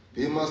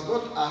 they must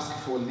not ask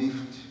for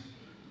lift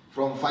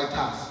from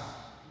fighters.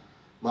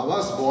 They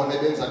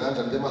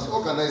must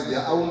organize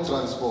their own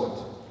transport.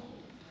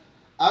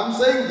 I'm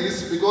saying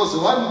this because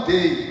one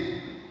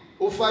day,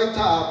 a fighter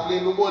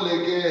Apleni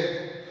uboleke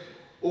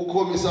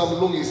ukhomisa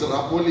mlungisi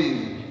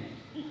Rapolini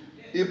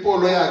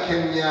ipolo yakhe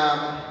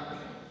emnyama.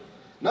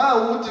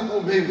 Now uthi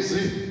kumbe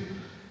mzi,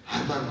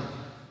 hayi man,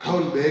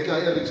 khawulibeka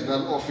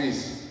e-regional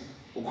office.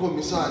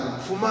 Ukhomisani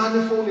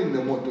mfumane ifoni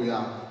nemoto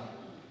yakho.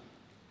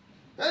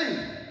 Hey,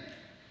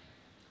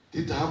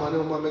 ndithi hamba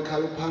nomama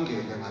ekhaya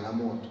uphangele ngala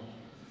moto.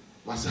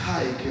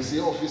 Masihike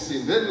siye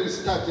office, then we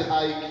start a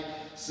hike.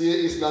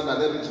 Siye East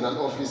London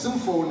regional office,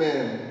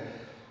 simfonele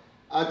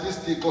athi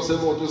isitixo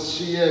semoto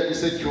sishiye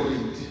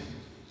kwi-security.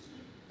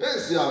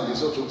 Sihambe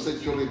sojo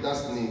kwi-security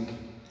asinike,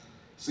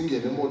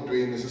 singene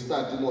emotweni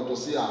sisithathe imoto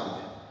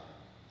sihambe.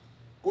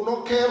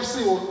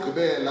 Kuno-KFC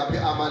wokugqibela lapha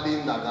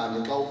e-Amalinda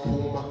kanye xa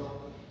uphuma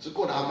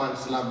siqonda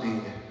amanzi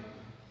silambile.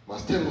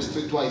 Masithenga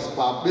u-streetwise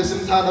pub,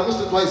 besimthanda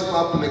ku-streetwise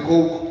pub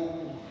necoke.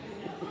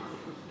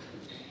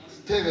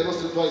 Sithenge lo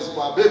streetwise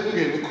pub,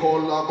 bekungena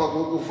i-call lapha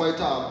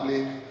ku-Fighter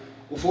Apleni.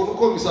 Ufona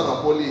ukhomisa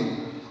Rapolini.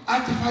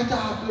 Athi Fighter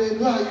Apleni,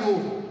 where are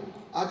you?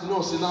 Athi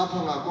no, silapha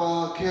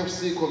ngakwa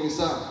KFC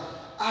commissar.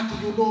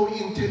 Athi you know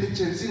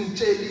intelligence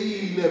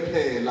ingitshelile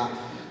phela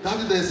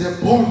that there's a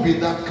bomb in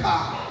that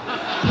car.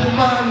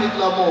 Phumani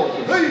kula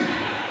moto. Hey.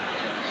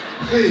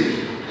 Hey.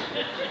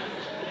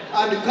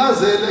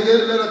 Andikhazele ke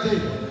lena thi,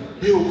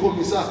 hey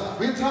ukhomisa.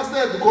 We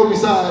trusted the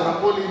commissar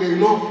Rapolini, you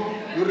know.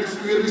 We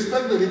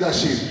respect the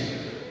leadership.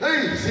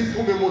 Hey,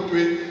 siphume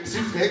emotweni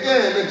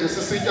sibhekele nje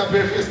sisitya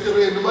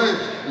phefestireni baye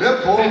le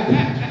bomb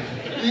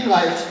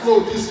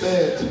inga-explode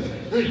isibethe.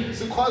 Hey,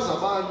 sikhwaza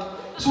abantu,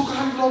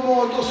 sukani lo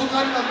moto,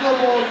 sukani nakulo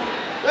moto.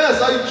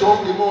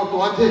 Sayijonga imoto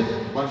wathi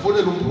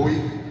bandifonela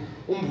umbuyi.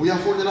 Umbuyi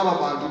afonela aba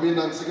bantu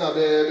benansika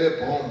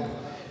bebomb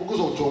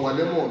ukuzojonga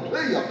le moto.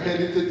 Hey,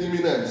 yaphela 30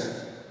 minutes.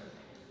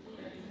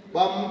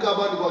 Bamka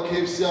abantu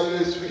kwa-KFC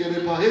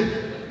abesifikele pha, hey,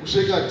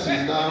 usheka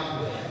thina.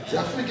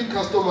 Siyafika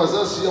i-customers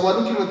asiya, we're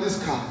looking at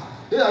this car.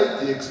 Hey,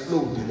 I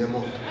explode in the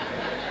motor.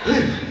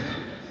 Hey,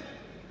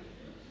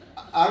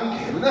 and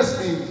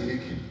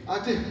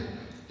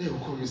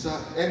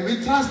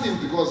we trust him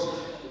because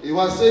he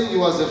was saying he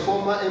was a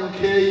former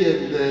MK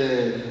and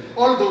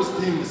all those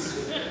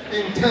things,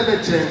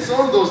 intelligence,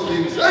 all those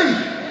things. Hey,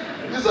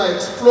 these are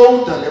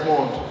explode in the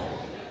motor.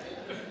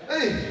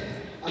 Hey,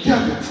 I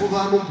can't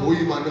phone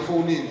the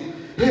phone in.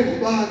 Hey,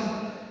 man,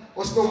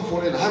 what's not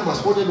phone? I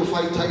must phone to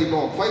Fighter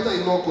Enoch. Fighter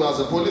Enoch was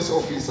a police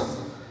officer.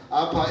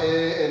 Upper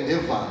and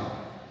Never,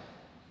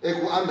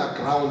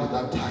 underground at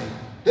that time.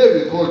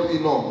 Hey, we called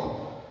Enoch.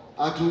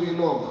 Atu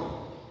Enoch.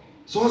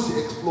 So as he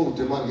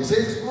exploded, man, he said,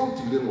 explode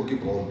till then, okay,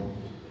 bomb.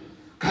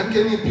 Can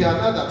you be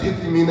another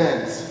 30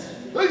 minutes?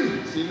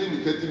 Hey, still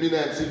in 30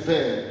 minutes, he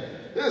fell.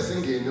 Yes,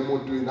 singing the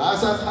motor. I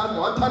said,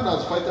 what time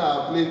does Fighter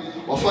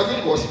Apleni? Or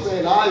fucking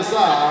gospel, I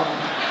saw.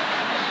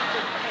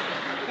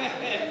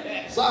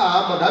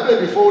 Sam, but I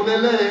bet before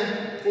Nele,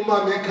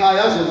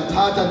 Umamekaya, so the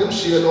Tata, them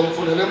shield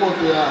for the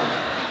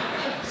motor.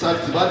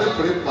 Sadibane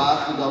break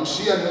back,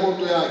 ngamshiya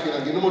nemoto yakhe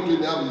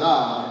ngenemotweni yami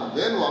la.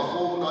 Then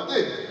wafona,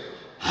 hey,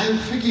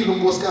 hayifikile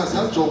unkosikazi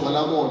sajonga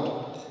la moto.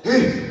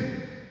 Hey,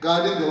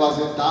 kanti there was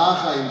a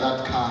daga in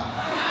that car.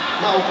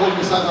 Now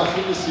ukhomisa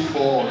akafuni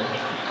sibone.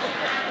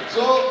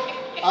 So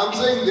I'm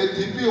saying the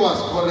DP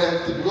was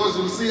correct because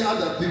you see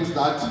other things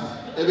that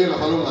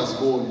ebengafalonga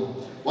sibone.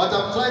 What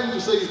I'm trying to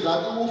say is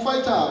that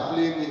uFighter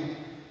Apleni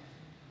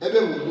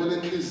ebengumuntu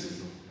enhliziyo.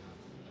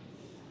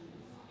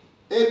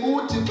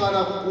 Ekuthi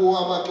xana kukuwo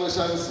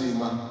amaxesha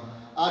nzima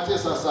athe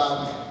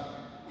sasandla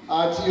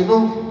athi you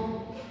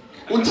know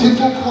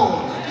uThixo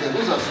ukhona ke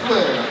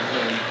uzaswela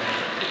ke.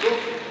 So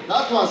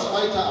that was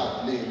Fighter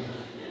Apleni.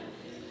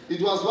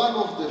 It was one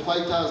of the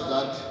fighters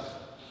that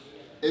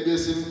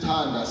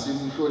ebesimthanda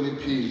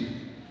simhloniphile.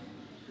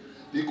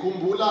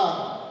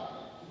 Ndikhumbula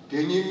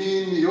ngenye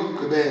imini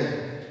yokugqibela,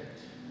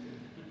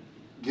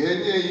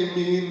 ngenye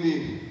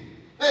imini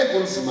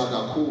ekunzima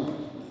kakhulu.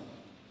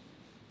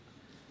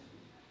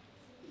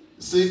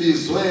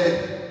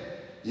 Sibizwe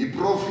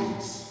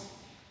yiprovince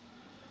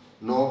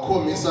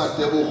nokhomisa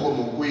Tebogo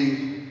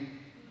Mokwili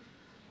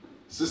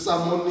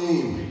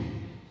sisamoniwe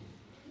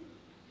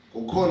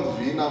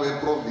uconvener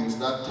weprovince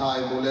that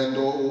time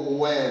ulento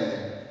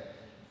uwele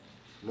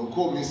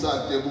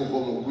nokhomisa Tebogo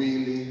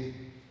Mokwili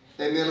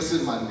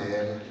eNelson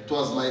Mandela. It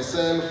was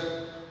myself,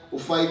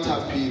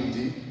 uFighter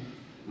Phindi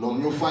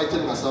nomnye ufighter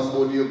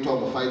engasamboniyo kuthiwa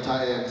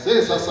nguFighter X.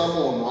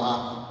 Sesasamonwa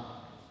apha.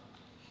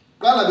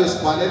 Kala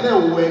besibhalele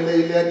uwele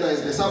ileta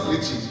is the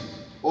Bridget.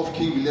 of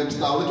King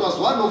Williamstown. It was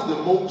one of the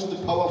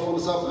most powerful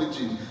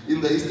sub-regions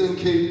in the Eastern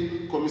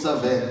Cape, Commissar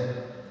Van.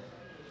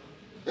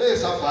 Hey,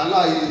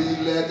 Sabala,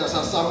 letter,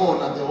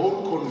 Sasamona, the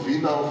whole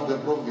convener of the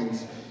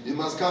province. He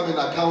must come and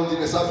account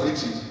in a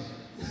sub-region.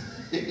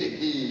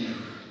 Hey,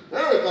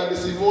 man,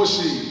 it's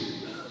emotion.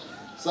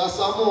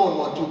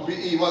 Sasamon,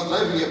 he was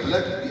driving a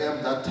black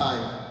BM that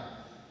time.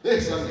 Hey,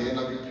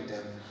 Sangena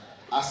BPM.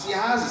 As he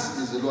has,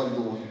 is a lot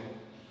doing.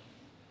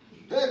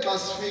 Hey,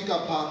 class figure,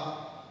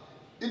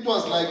 it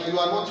was like you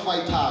are not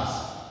fighters.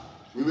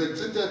 We were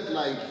treated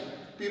like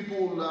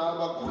people na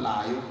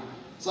bakulayo.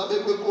 Sabe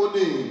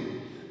kwekoni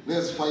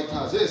nes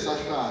fighters. Hey,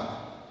 Sashad.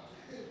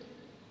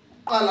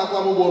 Qala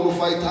kwami ubona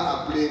fighter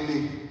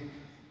Apleni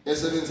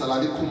esebenza la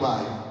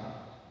likhumayo.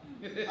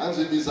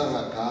 Anzibiza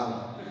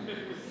ngagama.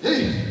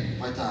 Hey,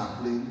 fighter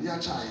Apleni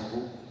iyachaya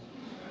ngo.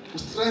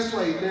 Stress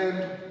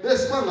wayilendo.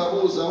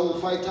 Besibangabuza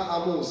ufighter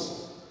Amos.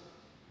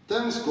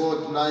 Thanks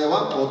God, naye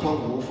wagqothwa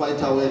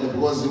ngufighter wena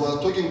because he was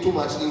talking too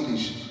much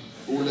English.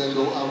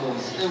 Ulendo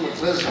Amos,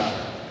 treasure.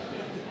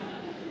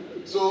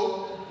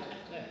 So,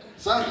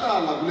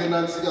 sahlala kule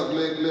nansika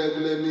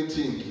kule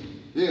meeting.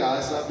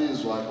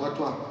 Asabizwa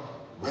kwathiwa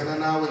wena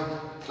nawe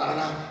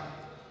hlala.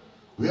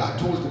 We are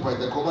told by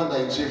the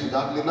commander-in-chief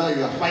that now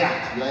you are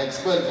fired. You are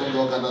expelled from the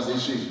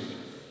organization.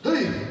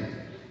 Hey,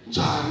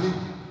 njani?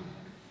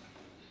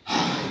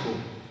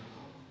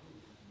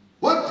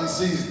 What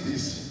disease is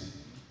this?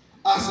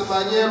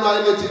 Asimanyelwa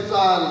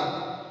eletitala,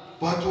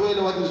 but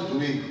when what is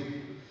doing?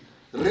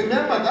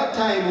 Remember that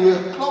time we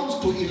were close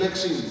to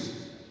elections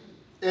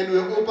and we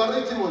were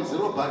operating on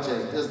zero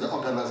budget as the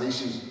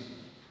organization.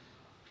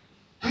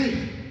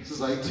 Hey,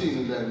 society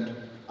in land.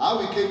 How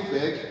we came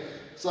back,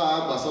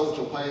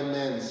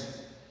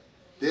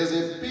 there's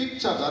a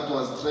picture that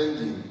was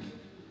trending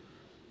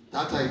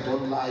that I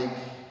don't like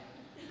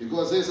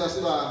because there's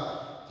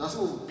that's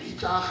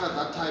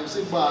that time,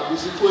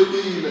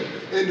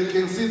 and you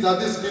can see that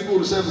these people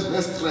have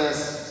less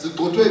stress. They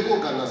go to an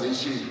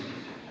organization.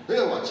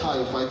 Hey, what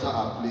child fighter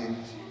are playing?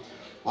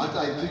 What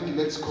I think,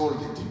 let's call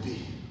the DP.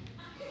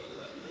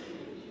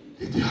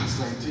 It has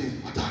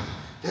 19.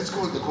 Let's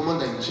call the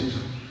commander-in-chief.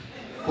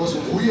 Because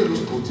we are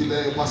lose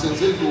Kotile,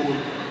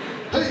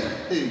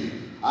 hey,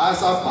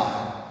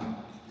 Sabala.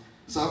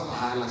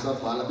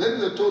 Then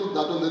they told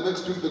that on the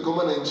next week the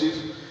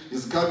commander-in-chief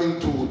is coming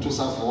to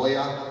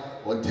Savoya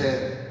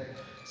Hotel.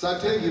 So I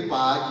tell you,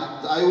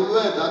 I will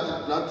wear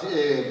that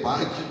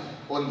bag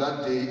on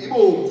that day.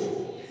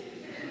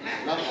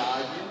 That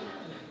bag.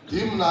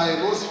 Him na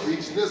no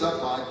speech, there's a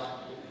bag.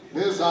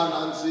 There's an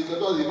answer.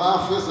 Because the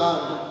math is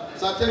on.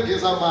 So I tell you,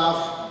 it's a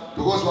math.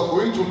 Because we're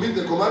going to meet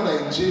the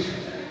commander-in-chief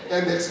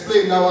and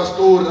explain our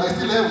story. I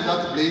still have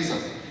that blazer.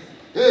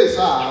 Hey,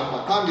 sir,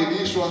 I can't get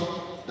issue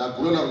that I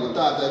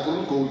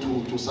couldn't go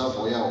to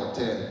Savoya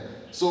Hotel.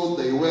 So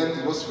they went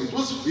to no speech.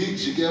 No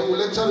speech, he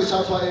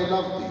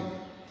loved it.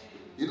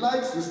 He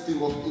likes this thing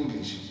of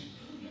English.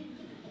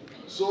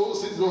 So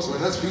since those were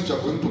that speech, we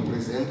are going to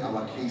present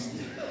our case.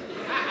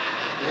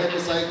 Then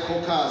as I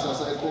caucus,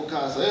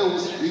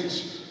 speech,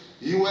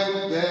 he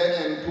went there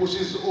and pushed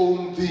his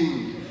own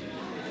thing.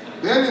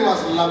 Then he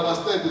was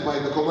lambasted by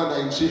the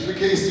commander-in-chief. He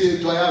can say,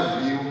 do I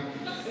have you?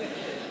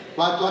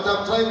 But what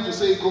I'm trying to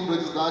say,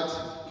 comrades, is that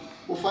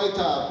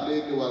Fighter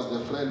Apleni was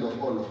the friend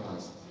of all of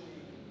us.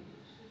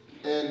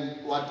 And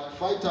what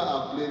Fighter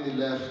Apleni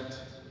left,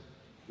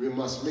 we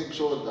must make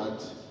sure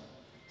that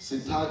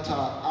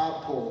Sitata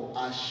Apo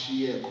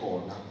Ashie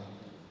Kona.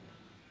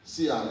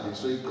 Siyabe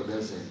so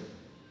igqibeze.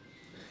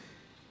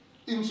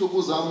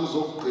 Insuku zami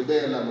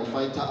zokugqibela no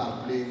Fighter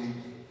Apleni.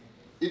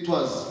 It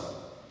was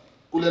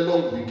kule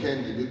long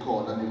weekend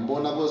ibikhona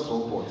nimbona kwezi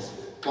robots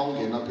xa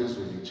ungena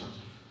phezulu Zwelitsha.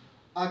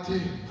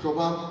 Athi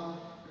hloba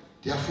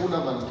ndiyafuna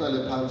manje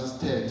sihlale phansi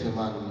sithethe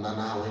manje mina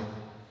nawe.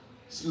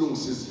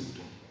 Silungise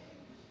izinto.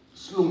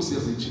 Silungise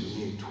region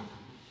yethu.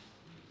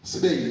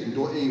 Sibe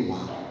yinto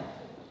eyi-one.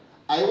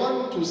 I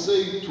want to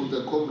say to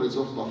the comrades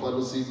of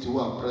Buffalo City who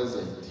are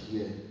present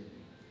here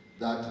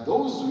that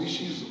those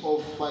wishes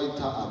of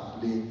Fighter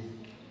Apleni,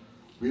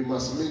 we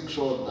must make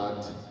sure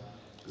that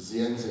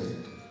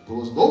ziyenzeka.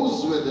 Because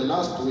those were the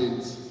last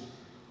words.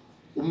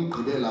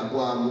 Umgqibela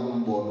kwami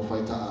umbono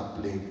Fighter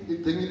Apleni. I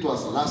think it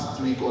was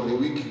last week or a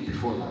week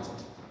before last.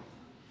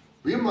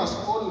 We must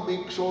all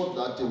make sure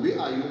that we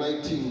are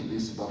uniting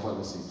this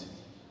Buffalo City.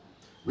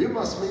 We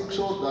must make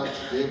sure that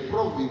the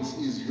province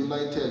is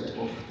united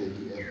of the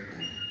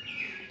EFF.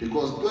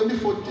 Because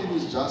 2014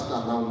 is just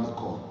around the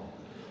corner.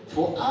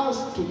 For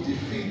us to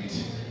defeat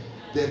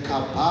the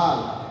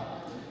cabal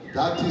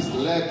that is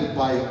led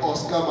by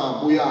Oscar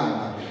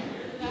Mabuyana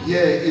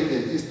here in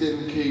the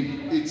Eastern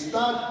Cape, it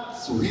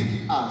starts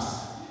with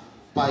us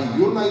by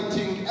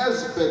uniting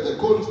as per the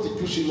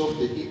constitution of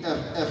the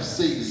EFF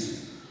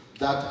says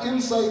that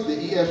inside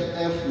the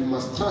EFF we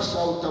must trash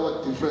out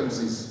our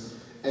differences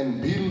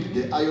and build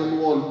the iron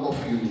wall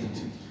of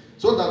unity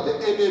so that the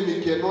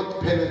enemy cannot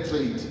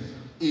penetrate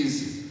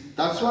easy.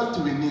 That's what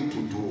we need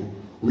to do.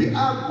 We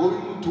are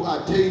going to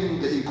attain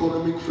the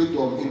economic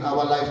freedom in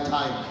our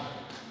lifetime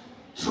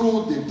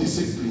through the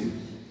discipline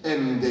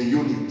and the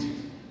unity.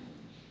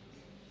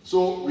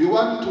 So we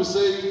want to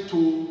say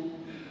to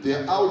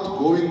the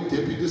outgoing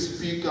Deputy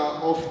Speaker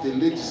of the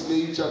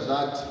Legislature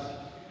that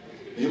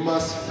he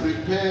must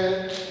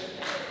prepare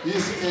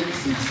his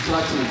exit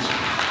strategy.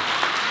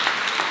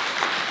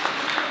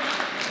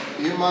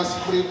 He must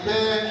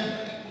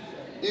prepare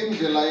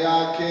indlela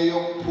yakhe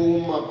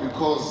yokuphuma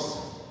because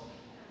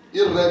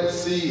the Red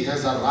Sea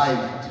has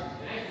arrived.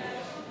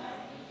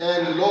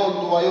 And Lord,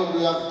 ayonto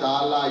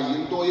yakudala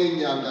yinto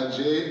yenyanga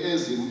nje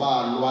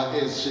ezimbalwa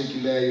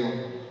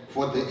ezishiyekileyo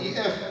for the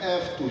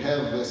EFF to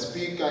have the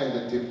Speaker and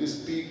the Deputy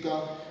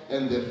Speaker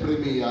and the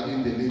Premier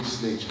in the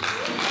legislature.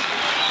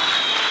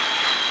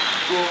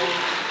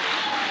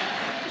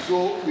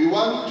 So we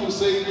want to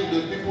say to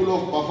the people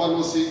of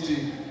Buffalo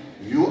City,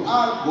 you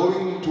are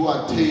going to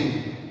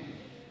attain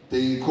the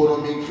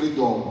economic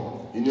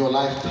freedom in your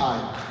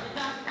lifetime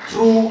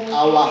through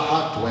our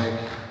hard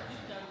work.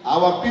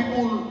 Our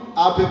people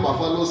up in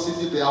Buffalo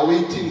City, they are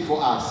waiting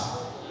for us.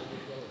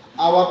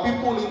 Our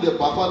people in the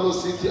Buffalo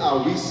City are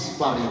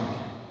whispering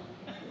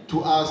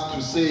to us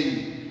to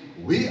say,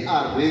 we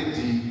are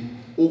ready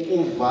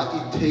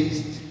to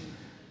taste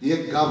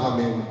the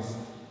government,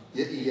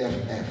 the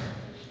EFF.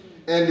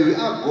 And we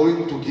are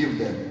going to give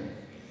them.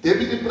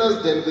 Deputy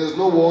President, there's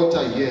no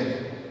water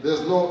here.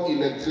 There's no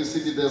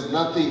electricity. There's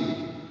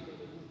nothing.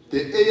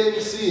 The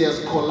ANC has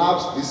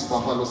collapsed this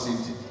Buffalo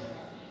City.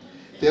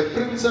 The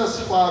Princess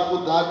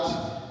Fago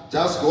that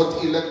just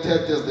got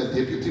elected as the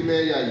Deputy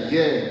Mayor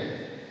here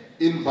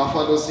in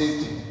Buffalo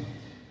City,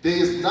 there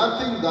is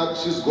nothing that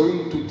she's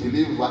going to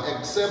deliver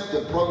except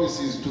the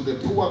promises to the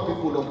poor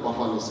people of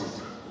Buffalo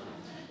City.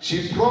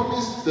 She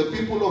promised the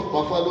people of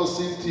Buffalo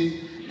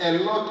City a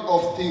lot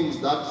of things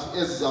that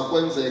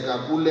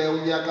ezizakwenzeka kule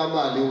unyaka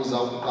mali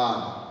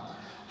uzawuqala.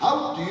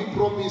 How do you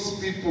promise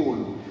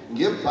people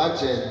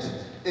nge-budget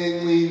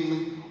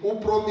encinci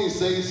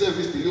upromise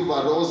i-service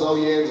delivery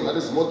ozawuyenza that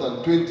is more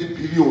than 20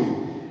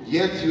 billion,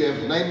 yet you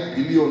have 9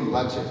 billion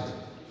budget?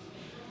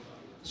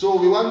 So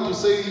we want to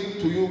say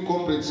to you,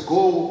 comrades,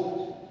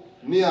 go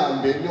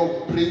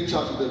nihambe preach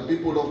to the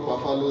people of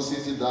Buffalo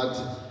City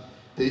that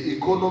the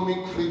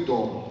economic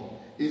freedom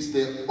is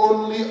the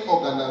only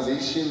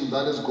organization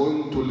that is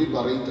going to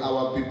liberate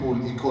our people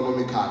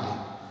economically.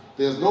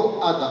 There's no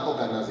other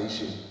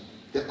organization.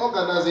 The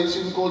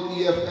organization called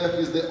EFF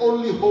is the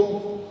only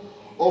hope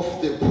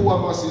of the poor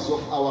masses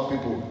of our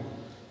people.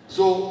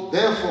 So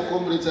therefore,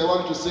 comrades, I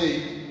want to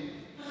say,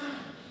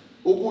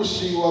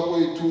 ukushiwa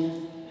kwethu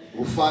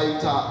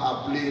uFighter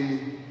Apleni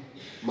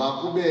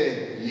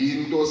makube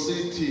yinto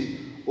sithi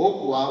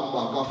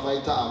okuhamba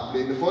kaFighter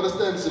Apleni. For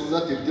instance, mna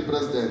Deputy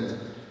President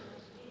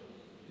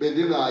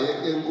bendingaye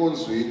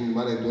enkonzweni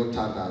manje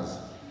ndiyothandaza.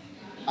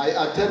 I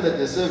attended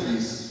the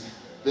service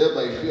there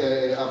by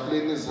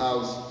Apleni's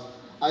house.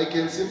 I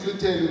can simply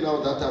tell you now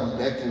that I'm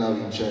back now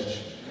in church.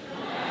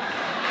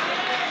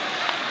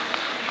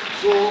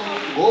 So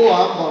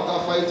ngohamba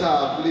kaFighter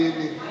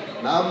Apleni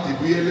nami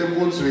ndibuyele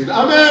enkonzweni.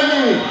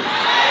 Amen.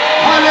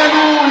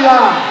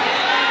 Hallelujah.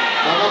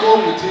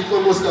 Makabonga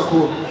uThixo Nkosi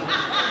kakhulu.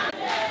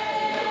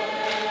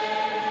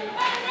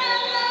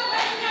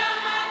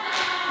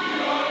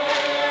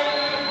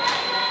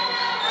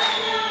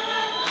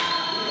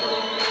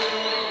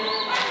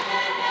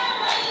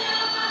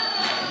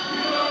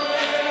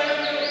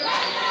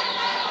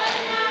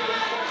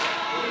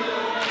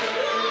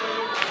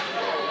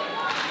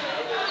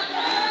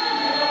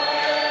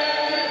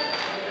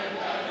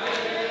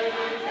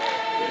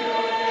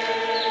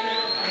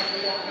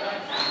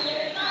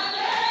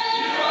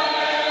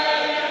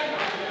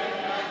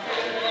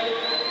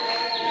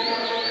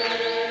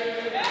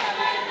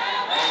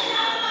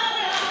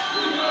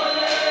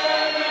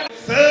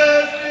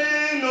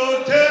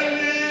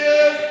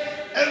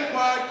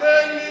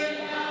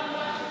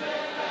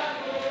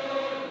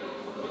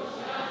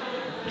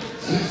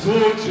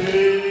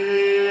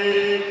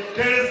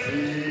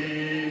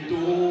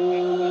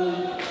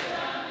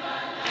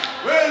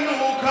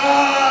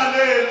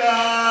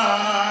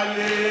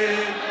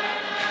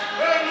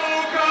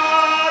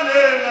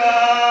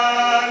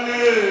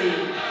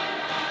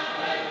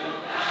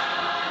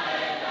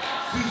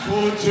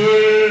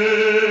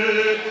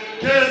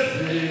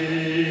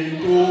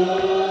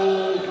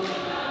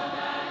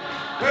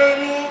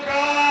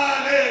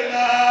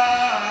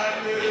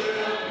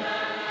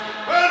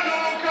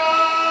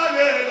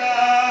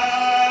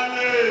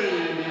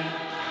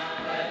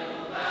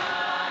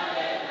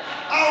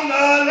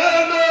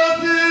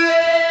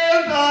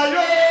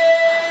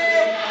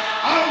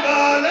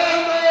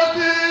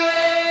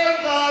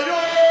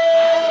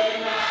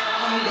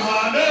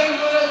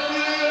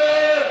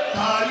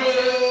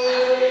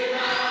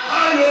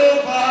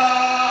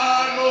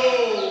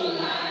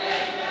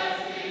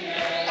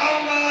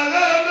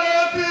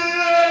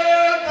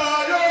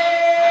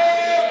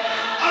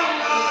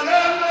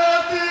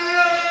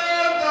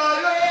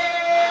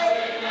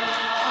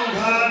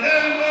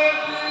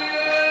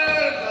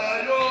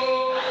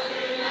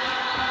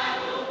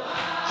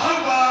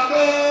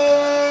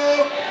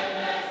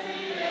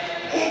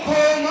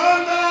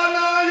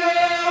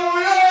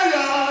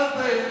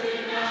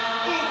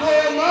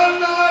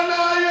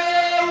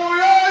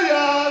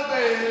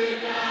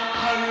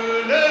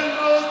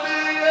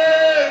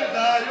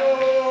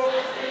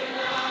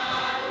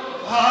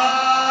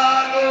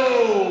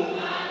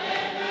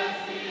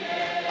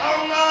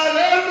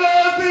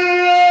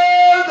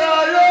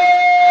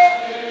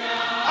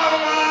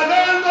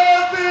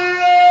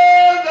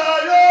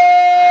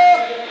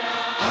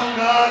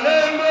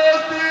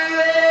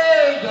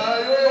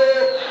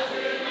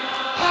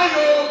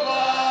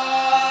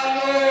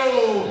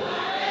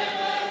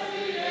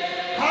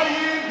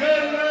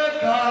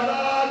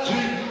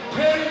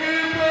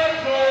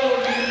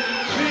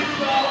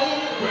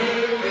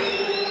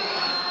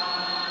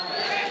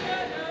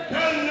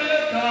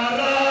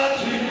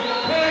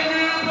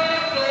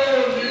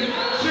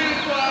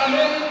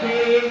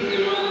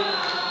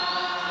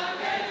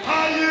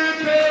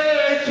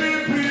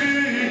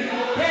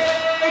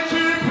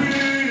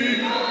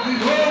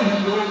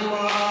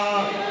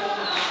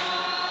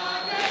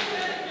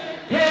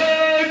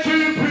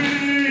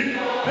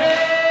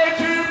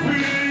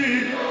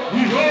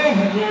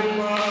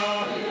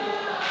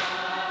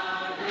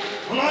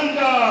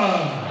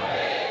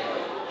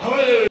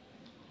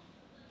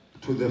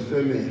 To the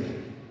family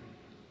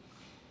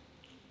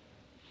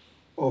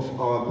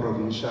of our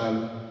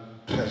provincial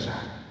treasurer,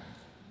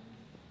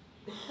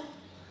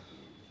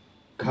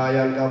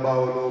 Khaya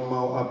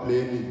Thembinkosi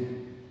Apleni,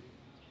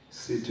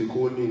 sithi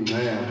kuni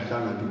ngxeya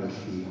mhlanga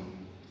ndibehliyo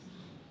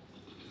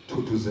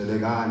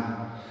thuthuzelekani.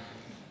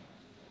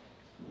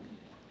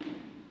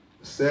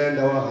 Send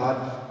our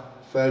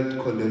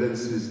heartfelt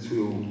condolences to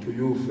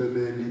you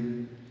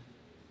family.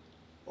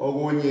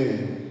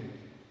 Okunye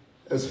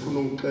esifuna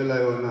ukuxela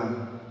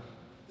yona,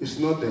 it's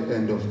not the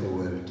end of the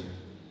world.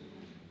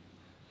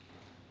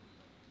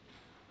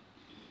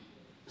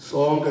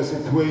 Sonke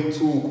siphiwe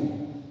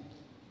insuku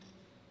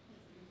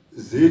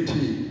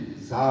zithi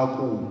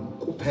zaku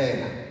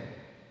kuphela.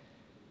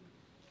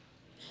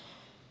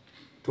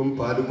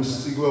 Tumbhali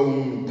kusikwe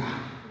umda.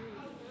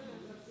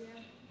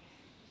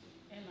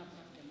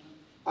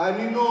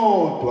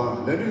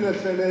 Aninodwa lento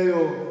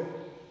ingahleleyo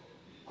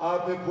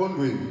apha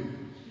ephondweni.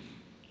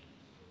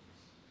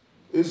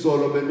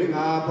 Izolo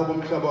bendingapha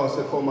kumhlaba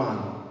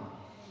waseFomani.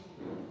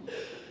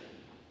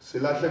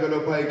 Silahlekelwe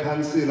pha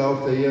iCouncillor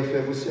of the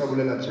EFF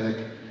uSiyabulela Jack.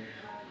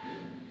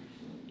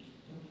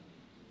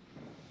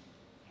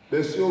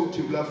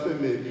 Besiyokuthi kula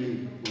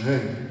family,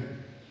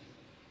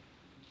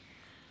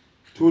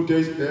 2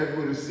 days back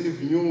we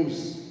received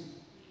news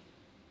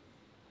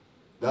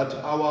that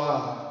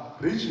our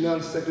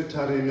regional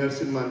secretary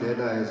Nelson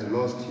Mandela has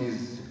lost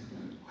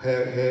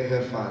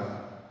her father.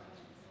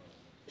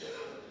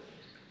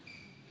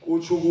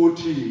 Kutsho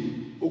ukuthi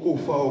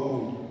ukufa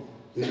oku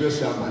into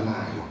esihamba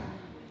nayo.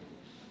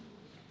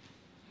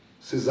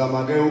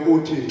 Sizama ke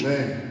ukuthi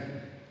ngxe.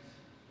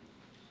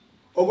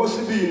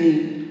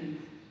 Okwesibini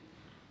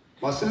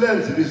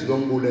masilenze ilizwi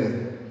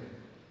lombulelo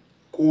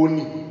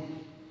kuni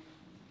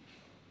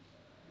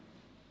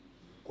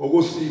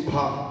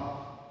ngokusipha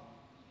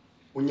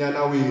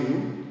unyana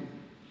wenu,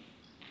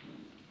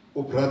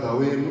 ubrother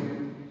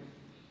wenu,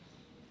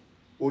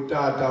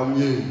 utata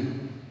umyeni,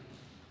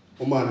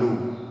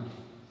 umalume.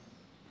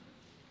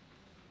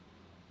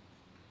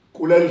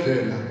 Kule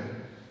ndlela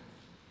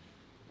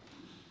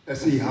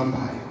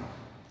esihambayo.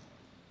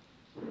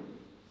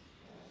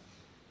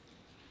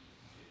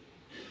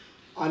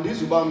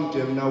 Andizuba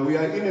mde mna, we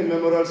are in a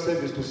memorial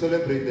service to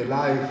celebrate the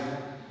life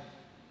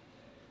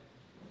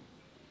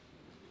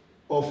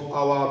of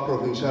our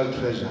provincial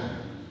treasurer.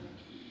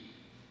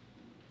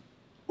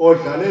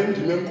 Odlale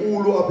indima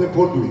enkulu apha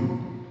ephondweni.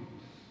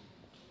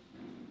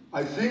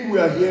 I think we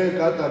are here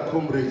gathered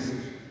comrades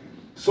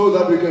so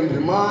that we can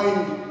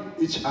remind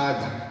each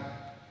other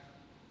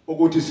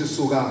ukuthi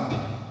sisukaphi,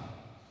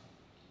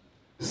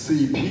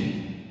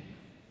 siphi,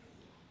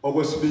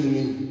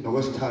 okwesibini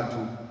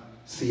nokwesithathu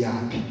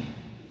siyaphi.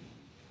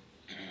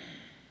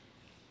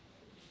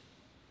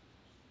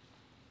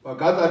 But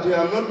gathered here,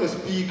 I'm not the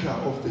speaker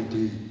of the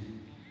day,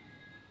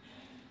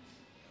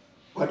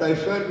 but I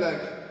felt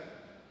like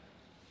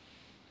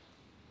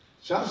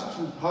just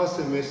to pass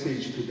a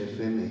message to the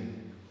family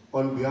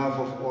on behalf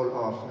of all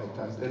our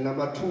fighters. And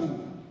number two,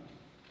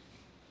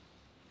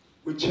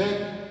 we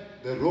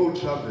check the road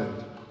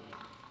traveled.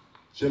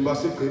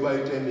 Jembasi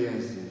Gqiba 10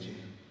 years nje.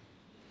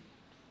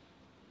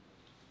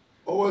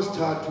 Always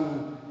start to,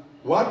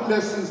 what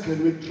lessons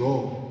can we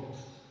draw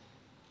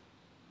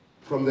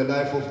from the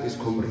life of this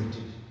comrade?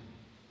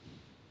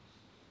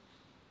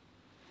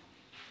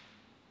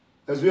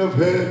 As we have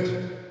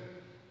heard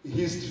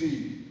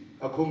history,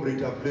 a comrade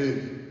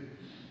Apleni,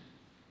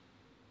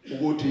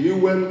 he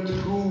went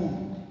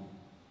through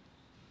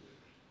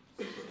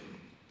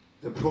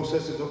the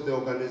processes of the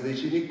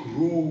organization. He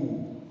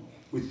grew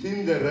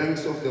within the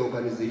ranks of the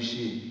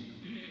organization.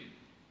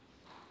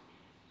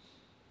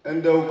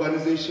 And the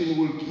organization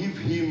will give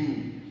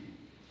him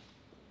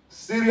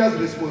serious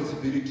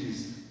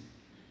responsibilities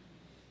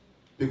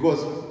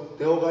because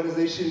the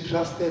organization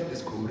trusted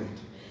this comrade.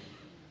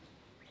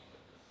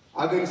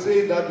 I can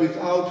say that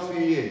without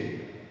fear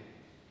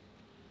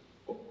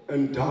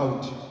and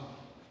doubt.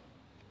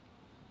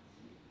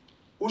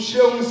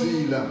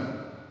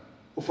 Ushemzila,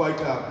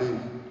 ufighter Apleni,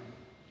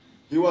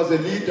 he was a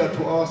leader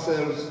to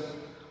ourselves.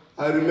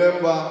 I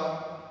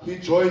remember he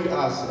joined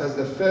us as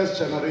the first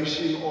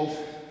generation of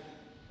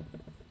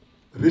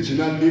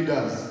regional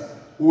leaders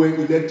who were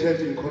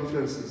elected in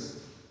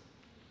conferences.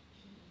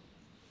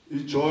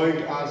 He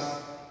joined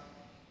us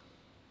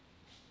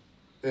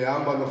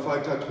ehamba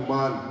no-Fighter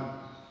Khumalo,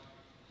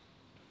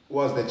 who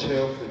was the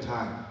chair of the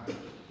time.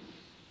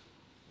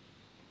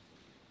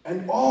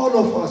 And all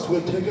of us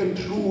were taken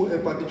through a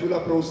particular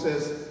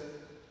process,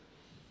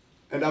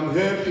 and I'm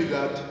happy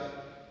that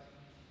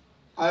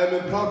I am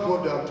a proud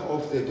product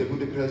of the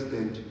Deputy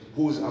President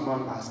who is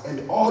among us,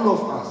 and all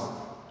of us,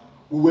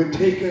 we were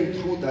taken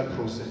through that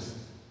process.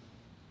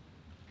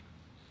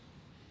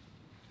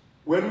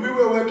 When we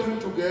were working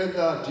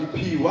together,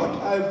 DP, what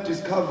I've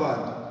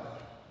discovered,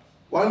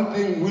 one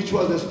thing which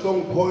was a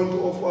strong point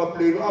of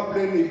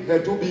Apleni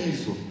had to be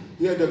so.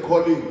 He had a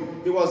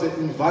calling. He was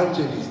an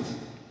evangelist.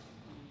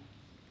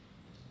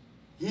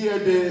 He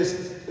had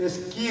a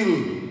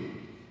skill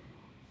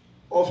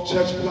of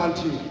church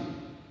planting.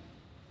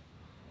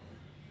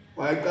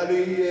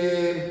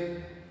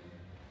 Wayekali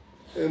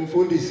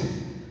emfundisi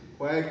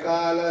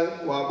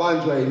wayekala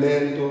wabanjwa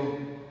yilento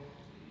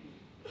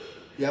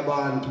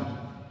yabantu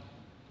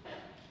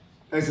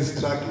as a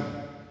struggle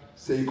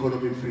say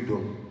economic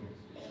freedom.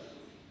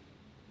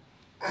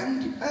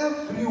 And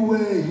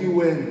everywhere he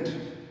went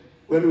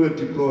when we were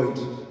deployed,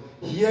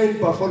 here in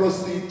Buffalo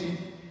City,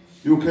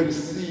 you can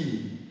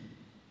see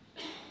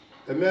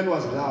the man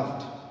was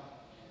loved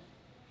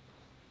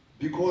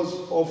because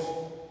of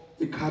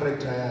a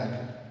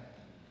character.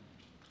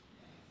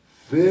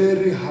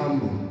 Very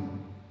humble,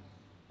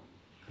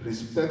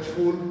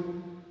 respectful,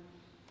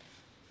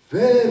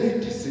 very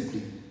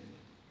disciplined.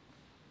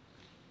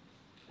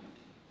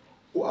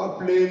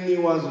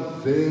 Apleni was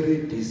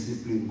very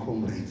disciplined,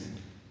 comrades.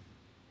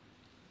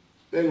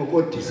 They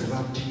were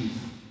disruptive.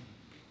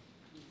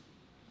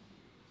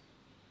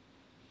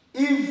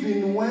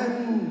 Even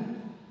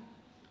when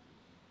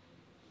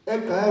a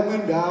guy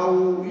went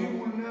down, he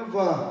would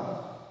never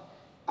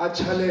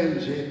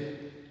challenge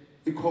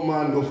the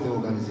command of the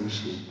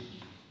organization.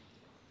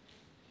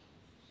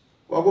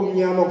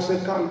 Wakumnyama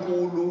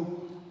kusekankulu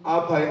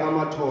apha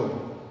eAmatholo.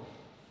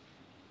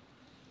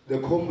 The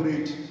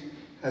comrade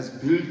has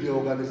built the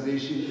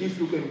organization. If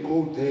you can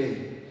go there,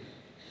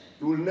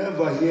 you will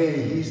never hear a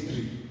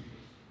history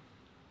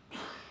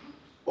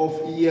of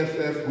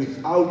EFF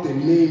without the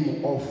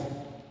name of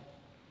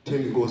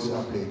Thembinkosi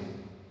Apleni.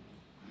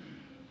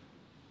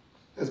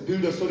 Has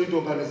built a solid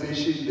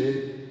organization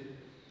there.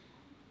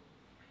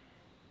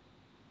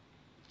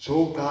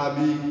 Joe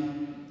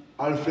Gabi,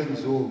 Alfred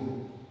Zo.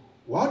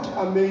 What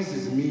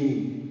amazes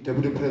me,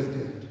 Deputy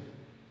President,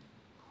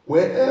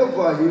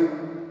 wherever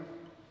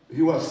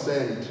he was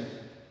sent,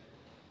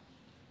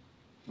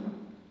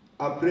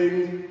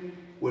 Apleni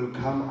will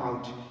come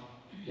out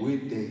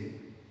with the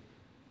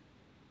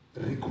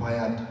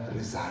required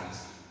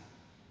results.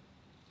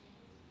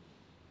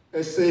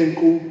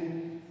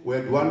 Esenku, we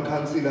had one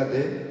councillor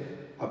there,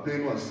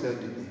 Apleni was sent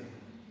there.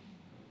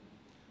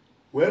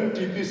 When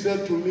DP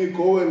said to me,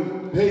 go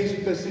and pay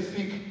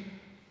specific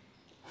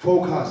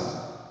focus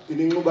in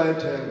Inguba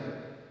term,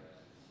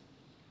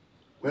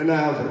 when I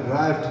have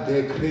arrived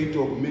there, crate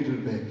of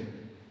Middleburg,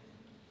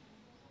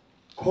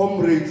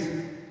 comrades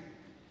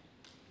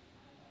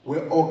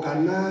were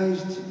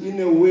organized in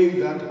a way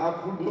that I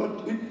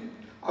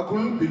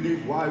couldn't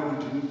believe why we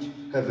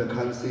didn't have a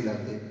councillor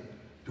there.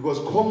 Because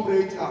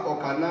comrades are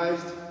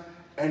organized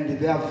and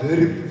they are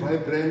very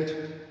vibrant,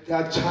 they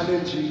are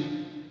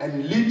challenging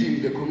and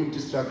leading the community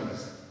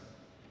struggles.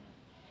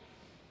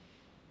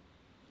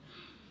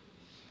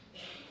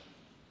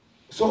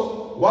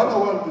 So what I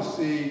want to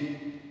say,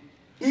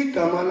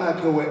 igama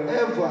lakhe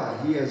wherever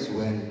he has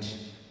went,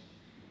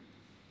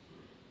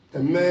 the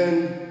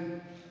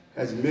man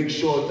has made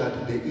sure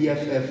that the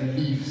EFF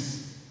lives.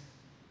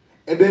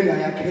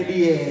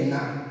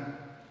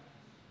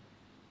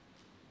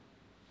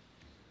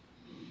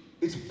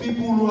 It's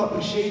people who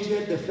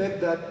appreciated the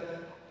fact that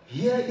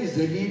here is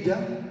a leader.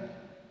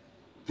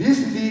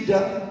 This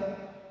leader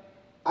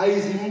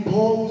is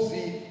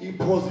imposing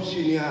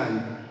position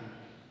here.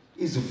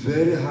 Is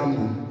very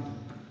humble.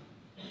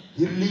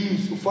 He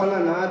lives.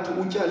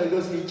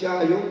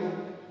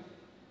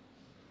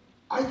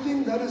 I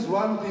think that is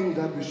one thing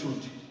that we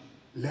should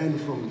learn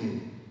from the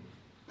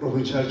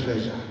provincial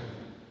treasurer.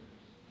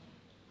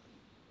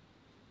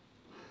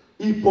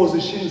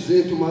 Position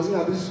zethu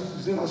mazingabi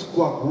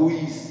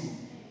zingasigwagwisi.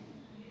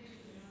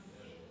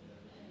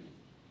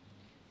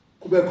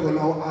 Kube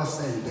khona us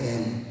and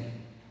them.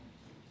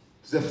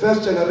 It's the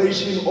first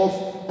generation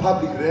of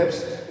public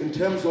reps in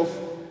terms of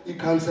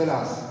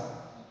councillors.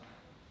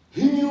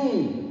 He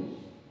knew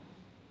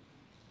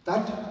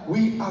that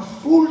we are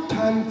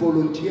full-time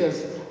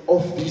volunteers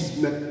of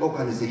this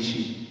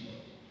organization.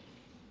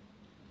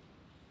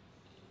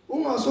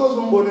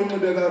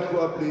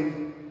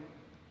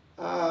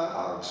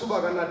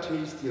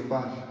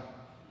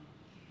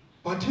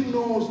 But he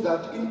knows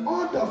that in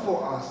order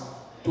for us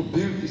to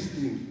build this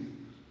thing,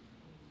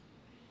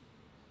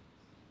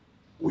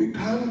 we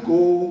can't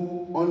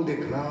go on the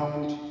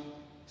ground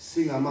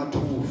sing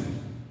amatufi.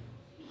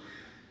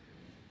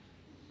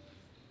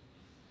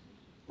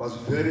 Was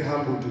very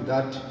humble to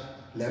that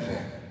level.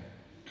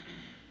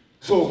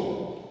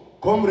 So,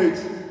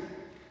 comrades,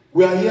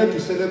 we are here to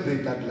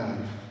celebrate that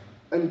life.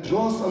 and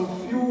draw some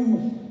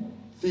few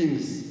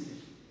things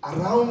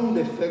around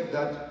the fact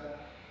that,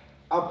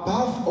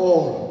 above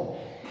all,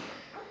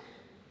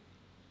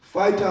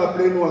 Fighter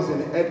Apleni was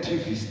an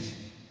activist.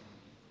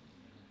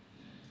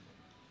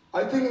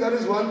 I think that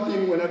is one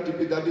thing when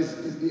that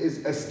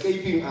is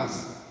escaping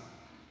us.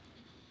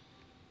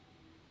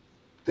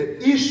 The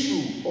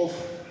issue of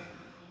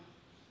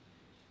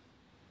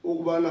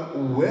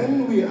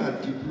when we are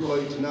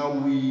deployed now,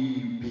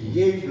 we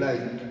behave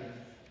like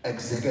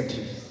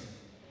executives.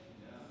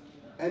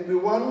 And we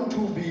want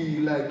to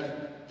be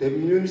like the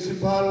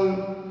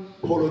municipal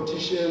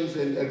politicians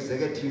and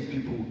executive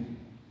people.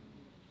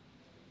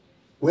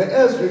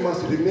 Whereas we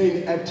must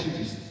remain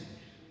activists.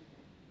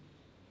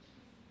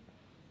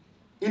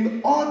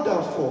 In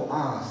order for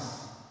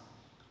us,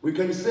 we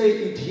can say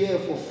it here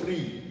for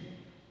free,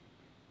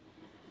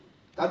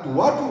 that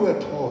what we were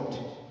taught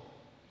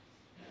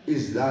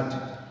is that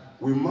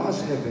we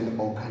must have an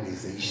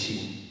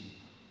organization.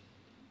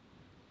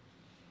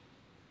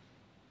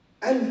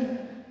 And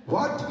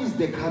what is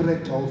the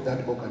character of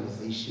that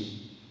organization?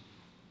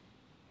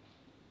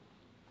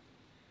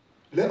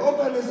 The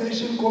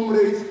organization,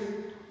 comrades,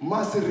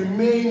 must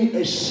remain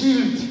a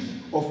shield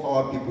of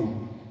our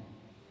people.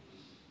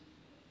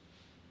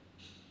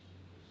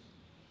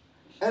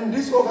 And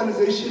this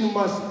organization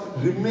must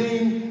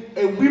remain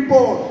a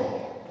weapon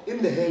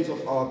in the hands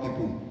of our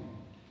people.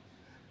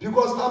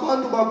 Because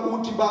abantu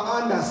bakuthi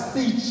are under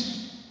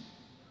siege.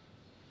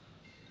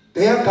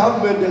 Their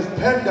government has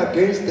turned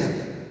against them.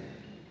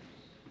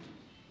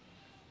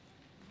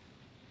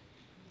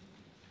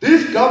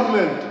 This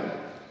government,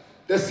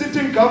 the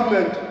sitting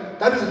government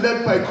that is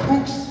led by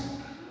crooks,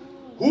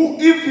 who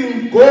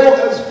even go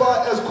as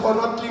far as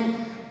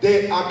corrupting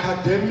the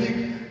academic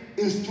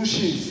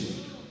institutions.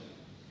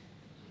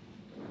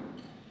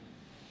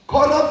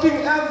 Corrupting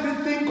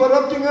everything,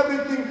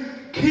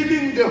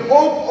 killing the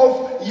hope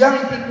of young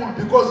people,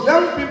 because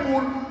young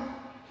people,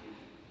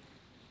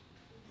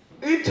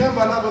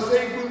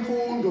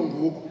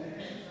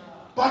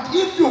 but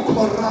if you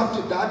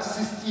corrupt that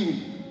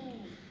system,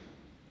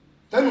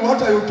 then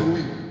what are you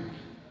doing?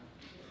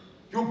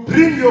 You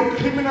bring your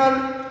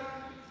criminal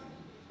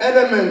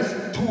elements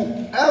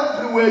to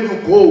everywhere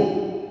you go.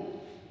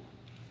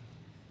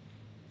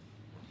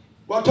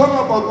 We're talking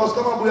about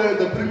Oskamabuya,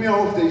 the premier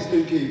of the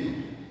Eastern Cape.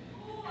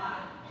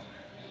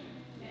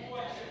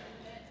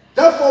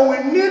 Therefore, we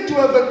need to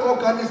have an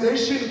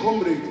organization,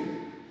 comrade,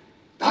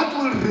 that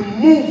will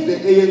remove the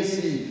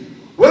ANC.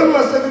 When we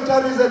were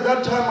secretaries at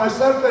that time,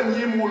 myself and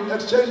him will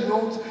exchange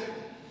notes,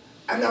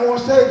 and I will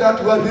say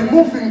that we are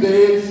removing the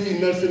ANC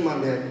in Nelson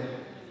Mandela.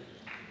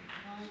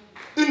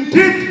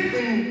 Indeed,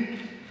 in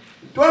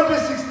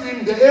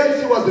 2016, the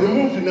ANC was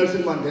removed in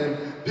Nelson Mandela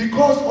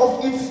because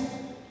of its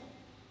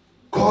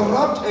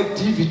corrupt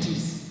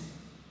activities.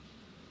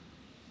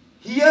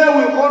 Here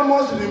we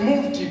almost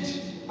removed it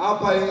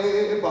up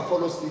in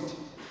Buffalo City.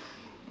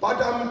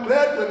 But I'm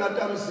glad when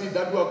I see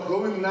that we are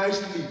growing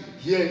nicely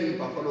here in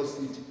Buffalo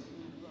City.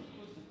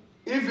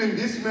 Even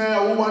this mayor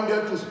who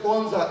wanted to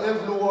sponsor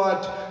every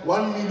ward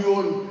 1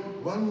 million,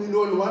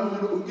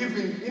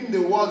 even in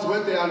the wards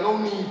where there are no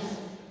needs.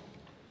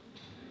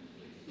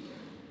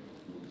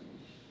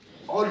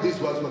 All these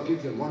wards were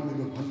given 1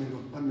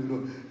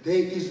 million. There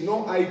is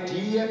no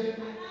idea.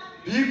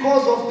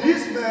 Because of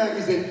this mayor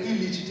is an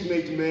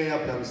illegitimate mayor,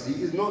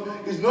 Plamsi. Is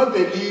not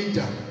the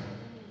leader.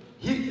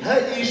 Her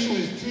issue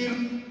is still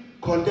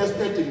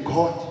contested in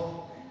court.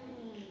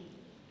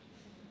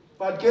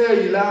 But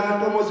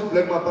almost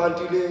black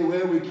party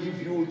where we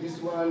give you this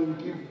one,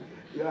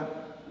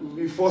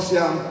 we force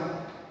him.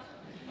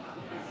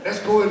 Let's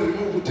go and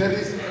remove the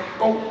terrorists.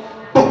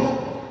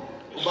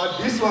 But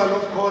this one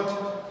of court.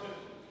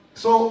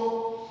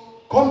 So,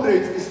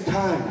 comrades, it's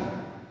time.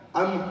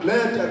 I'm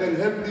glad I can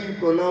help you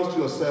pronounce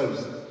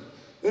yourselves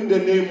in the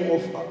name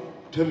of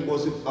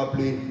Thembinkosi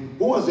Apleni,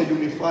 who was a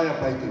unifier,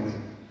 by the way.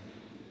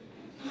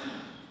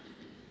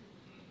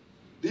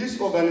 This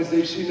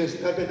organization has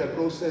started a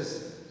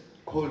process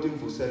called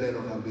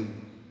Imvuselelo Campaign,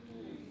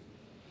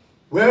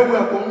 where we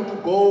are going to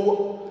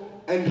go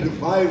and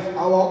revive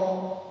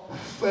our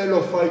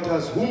fellow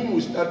fighters whom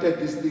we started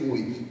this thing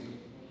with.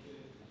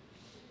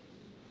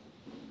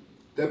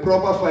 The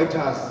proper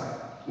fighters,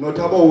 not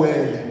about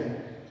well.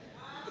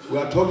 We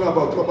are talking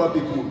about proper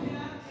people.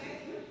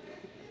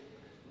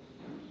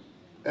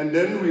 And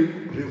then we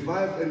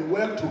revive and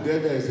work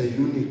together as a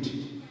unit.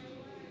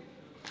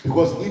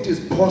 Because it is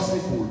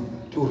possible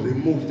to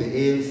remove the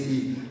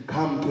ANC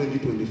come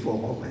 2024,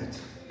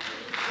 comrades.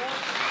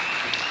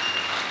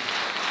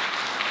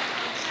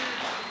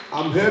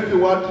 I'm happy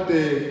what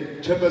the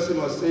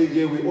chairperson was saying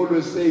here. We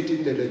always say it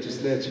in the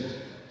legislature.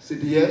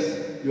 Said,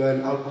 yes, you are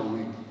an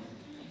outgoing.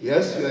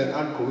 Yes, you are an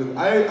outgoing.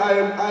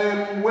 I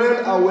am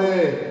well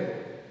aware,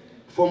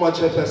 former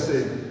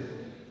chairperson,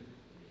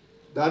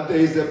 that there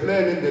is a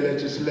plan in the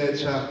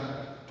legislature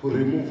to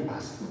remove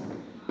us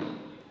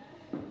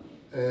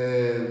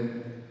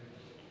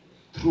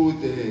through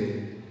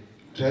the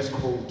dress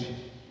code,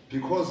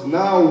 because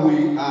now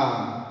we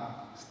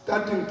are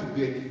starting to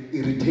be an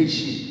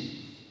irritation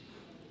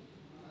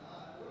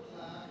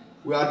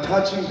We are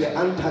touching the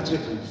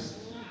untouchables.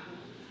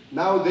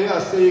 Now they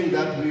are saying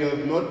that we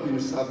have not been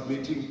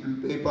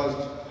submitting papers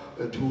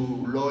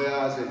to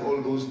lawyers and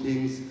all those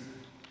things.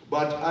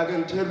 But I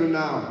can tell you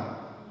now,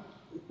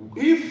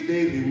 if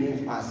they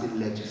remove us in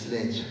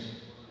legislature,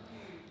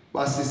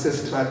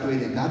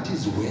 that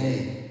is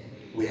where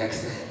we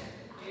excel.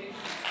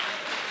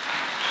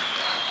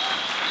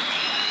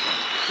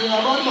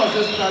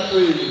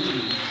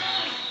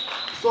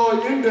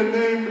 So in the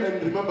name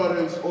and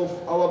remembrance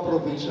of our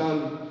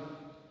provincial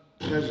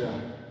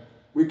treasurer,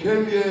 we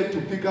came here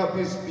to pick up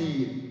his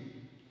spear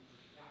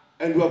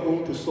and we are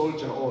going to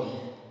soldier on.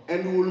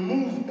 And we will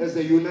move as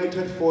a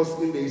united force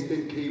in the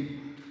Eastern Cape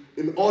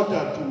in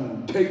order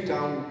to take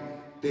down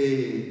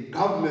the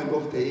government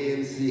of the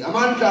ANC.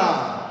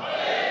 Amanda!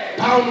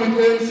 Down with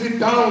ANC,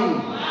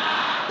 down!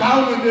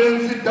 Down with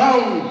ANC,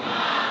 down!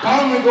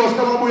 Down with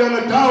Oscar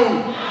Mabuyana,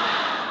 down!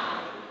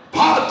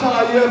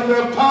 Pata,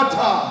 EFF,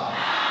 Pata!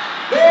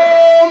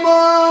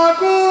 Doma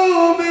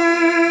Kubi!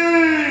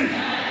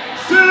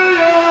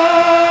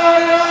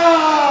 Siaya!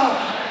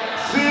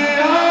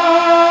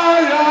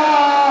 Siaya!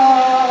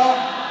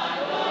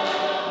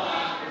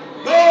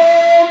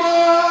 Doma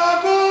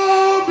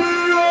Kubi!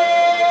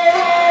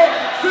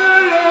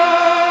 Siaya!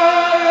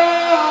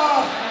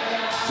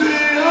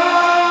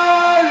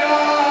 Siaya!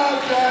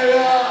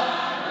 Siaya!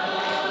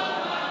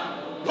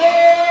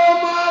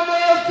 Doma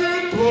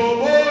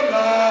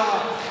Mesitobola!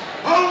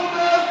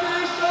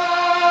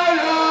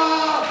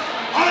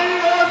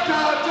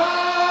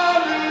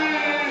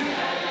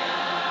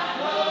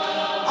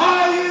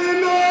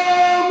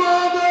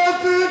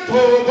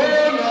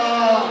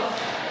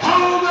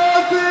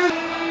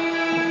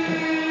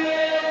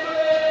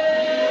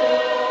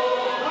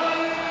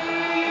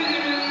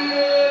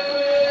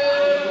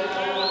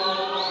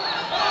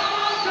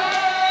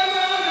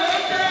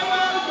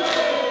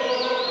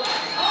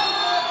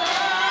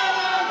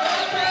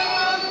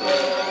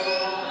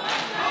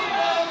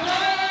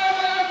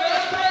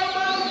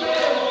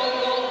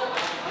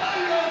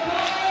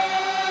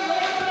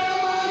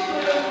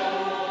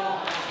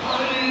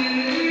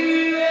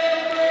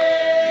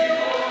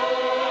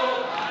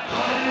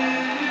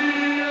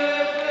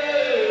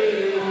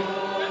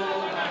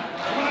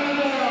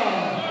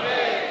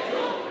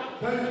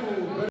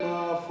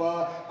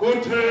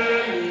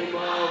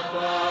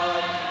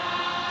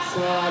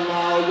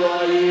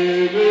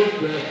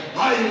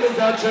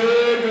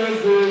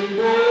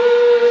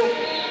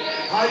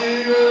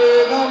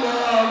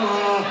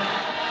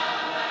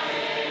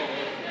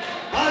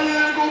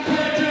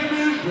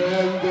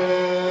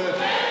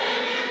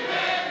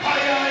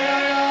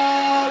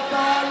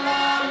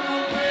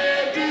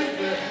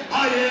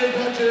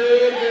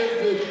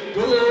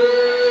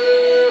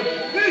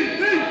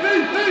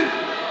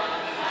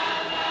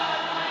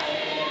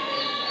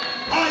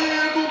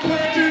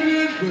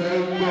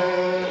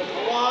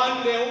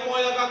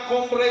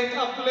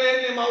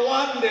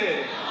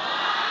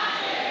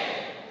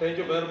 Thank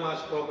you very much,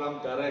 Program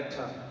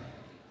Director,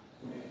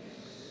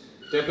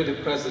 Deputy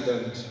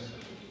President.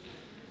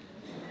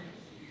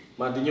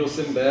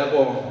 Mandinyusi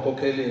Mbeko,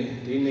 Kokeli,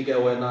 ndinike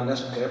wena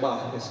nesigqeba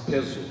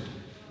esiphezulu.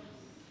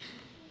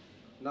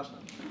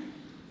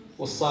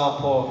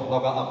 Usapho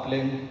lwaka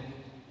Apleni,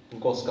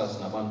 unkosikazi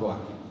nabantwana.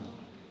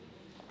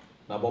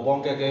 Nabo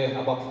bonke ke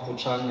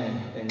abakufutshane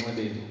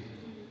enxebeni.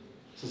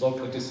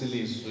 Sizogqithisa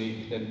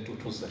ilizwi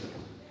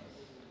lentuthuzelo.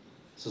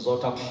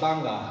 Sizothi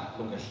akuhlanga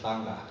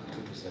lungehlanga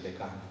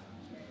lithuthuzelekanga.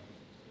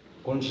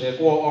 Kunje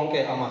kuwo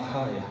onke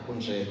amakhaya,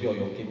 kunje kuyo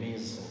yonke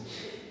imizi.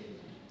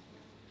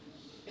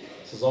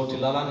 Sizothi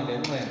lalani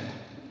ngenxeba.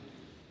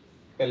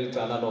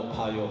 Elicala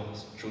lophayo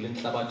sijule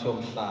inhlabathi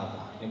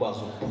yomhlaba nikwazi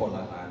ukuphola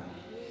ngani.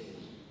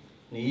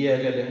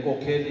 Niyeke le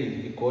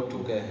nkokheli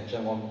igoduke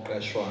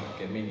njengomqeshwa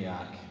ngemini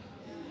yakhe.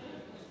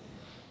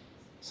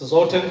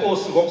 Sizothi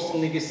enkosi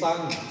ngokusinika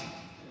isandla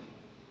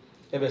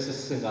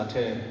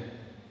ebesisisingathe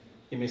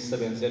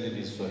imisebenzi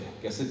yelizwe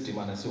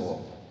ngesidima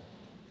nesihombo.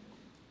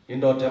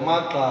 Indoda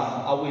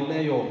emagxa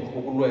awileyo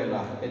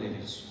ukulwela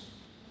elilizwe.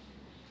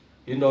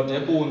 Indoda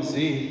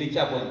ebunzi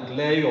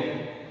lityabukileyo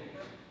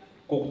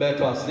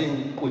kukubethwa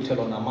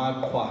ziinqwithelo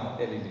namaqhwa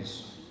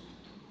elilizwe.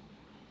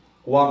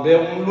 Uhambe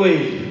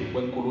umlweli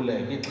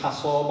wenkululeko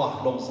ixhasoba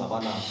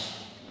lomzabalazo.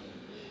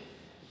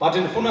 But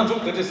ndifuna nje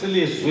ukugqithisa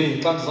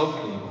ilizwi xa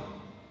ndizawugqiba.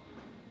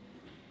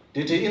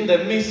 Ndithi in the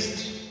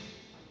midst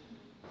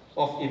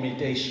of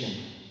imitation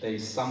there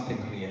is something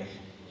real.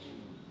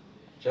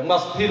 Njengoba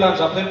siphila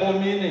nje apha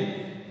ebomini,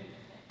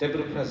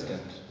 Deputy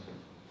President,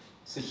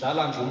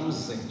 sidlala nje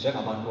umzi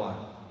njengabantwana.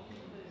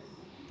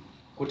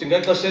 Kuthi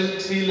ngexesha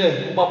elithile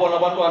ubabona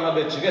abantwana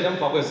bejikela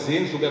emva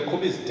kwezindlu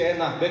beqhuba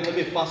izitena benxiba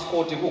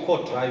ifaskoti, kukho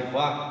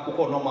driver,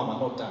 kukho nomama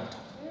notata.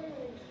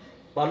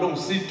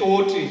 Balungisa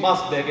itoti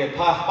basibeke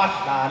pha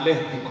badlale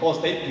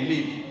because they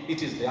believe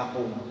it is their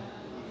home.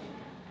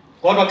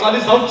 Kodwa xa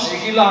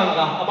lizawujika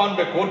ilanga abantu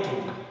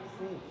begoduka,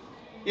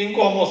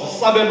 inkomo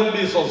zisabela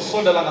ubizo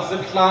zisondela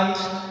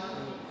ngasebuhlanti,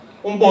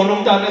 umbona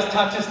umntana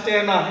esithatha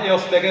isitena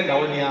eyosibeka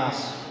endaweni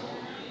yaso,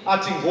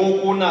 athi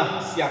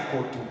ngokuna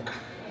siyagoduka.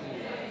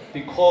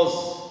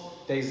 because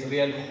there is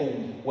real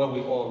home where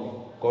we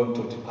all going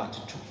to depart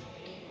to.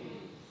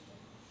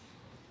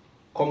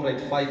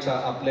 Comrade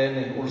Fighter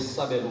Apleni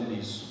ulisabela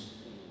ubizo.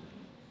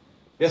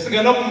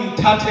 Besingena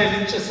kumthathela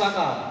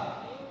intshisakalo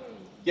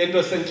yento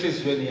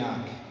esenhlizweni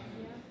yakhe.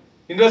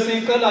 Into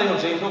esiyicelayo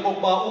nje into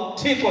kokuba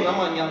uThixo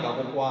namanyanga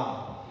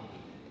kokwawo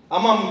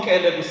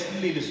amamkele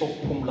kwisilili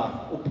sokuphumla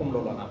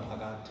uphumlo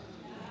lwanaphakade.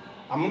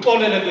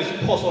 Amxolele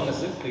kwiziphoso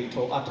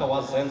nezigqitho athi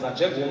wazenza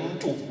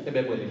njengomntu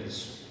ebekweli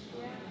lizwe.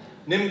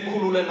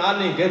 Nimkhulule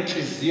nani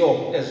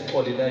ngenhliziyo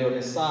ezixolileyo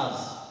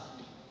nesazi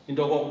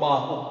into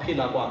kokuba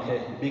ukuphila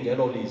kwakhe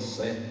bingelo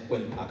lize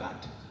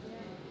kweliphakade.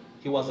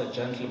 He was a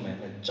gentleman,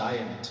 a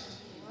giant.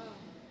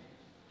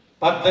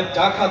 But the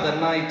darker the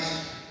night,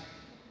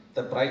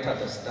 the brighter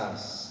the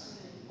stars,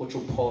 which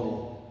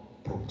Paul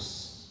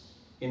Brooks.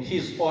 In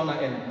his honor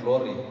and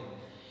glory,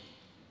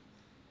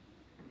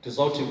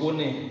 ndizawuthi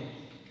kuni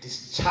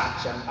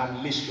discharge and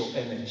unleash your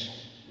energy.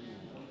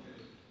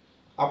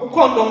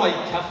 Akukho nto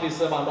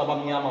mayityhafise abantu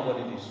abamnyama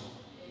kweli lizwe.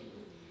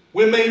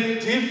 We may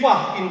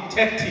differ in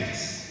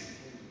tactics,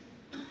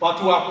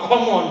 but we are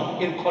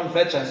common in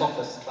convergence of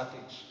the strategy.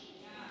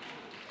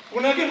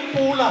 Funeka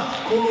impula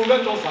zikhulule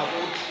nto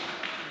zakuthi.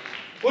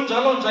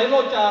 Kunjalo nje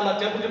ilotyala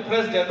Deputy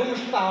President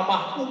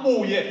umhlaba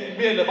ubuye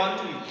buyele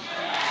ebantwini.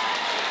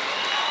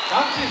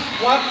 That is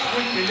what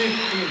we believe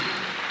in.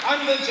 And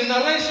the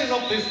generation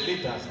of these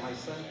leaders, my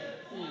son,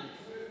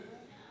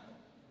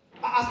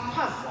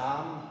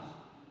 asiphazami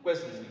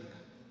kwezincika.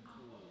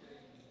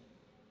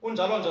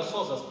 Kunjalo nje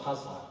soze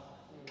siphazame.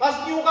 Xa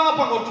sinyuka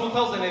apha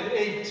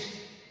ngo-2008,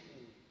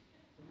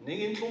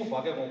 nika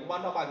intluva ke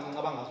ngokubantu abancinci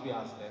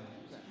abangazuyazi le nto.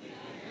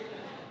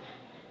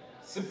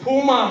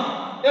 Siphuma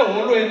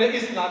eholweni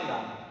e-East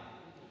London.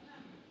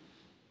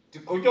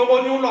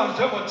 Ndigqutyokonyulwa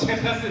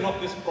njengo-chairperson of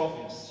this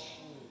province.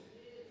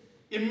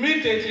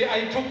 Immediately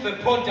I took the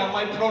podium,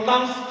 I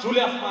pronounced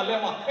Julius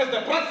Malema as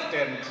the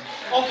president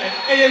of the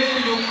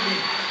ANC Youth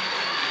League.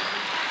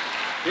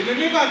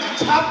 Ndinika nje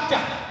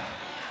chapter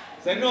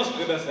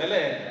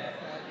zeniyozigqibezelela.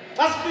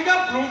 Xa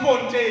sifika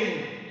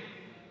Bloemfontein,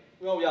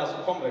 uyazi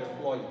uComrade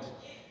Floyd,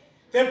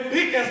 the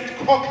biggest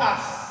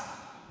caucus.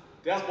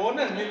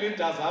 Ndiyazibona ezinye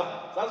iilida zabo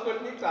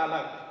zasikwelinye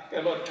icala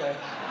ngelo xesha.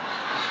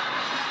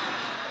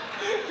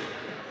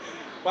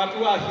 But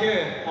we are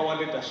here, our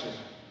leadership.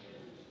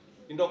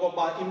 Into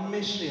kokuba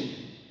mission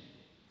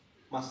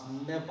must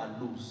never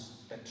lose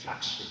the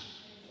traction.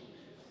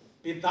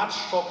 Be that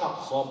shock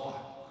absorber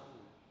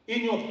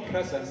in your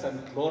presence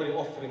and glory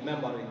of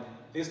remembering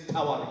this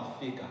towering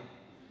figure.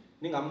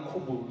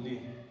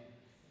 Ningamkhumbuli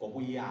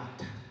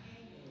ngokuyatha.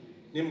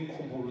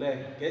 Nimkhumbule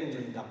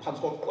ngengcinga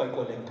phantsi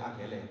koqweqwe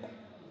lenkangeleko.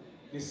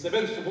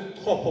 Nisebenzise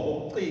ubuchopho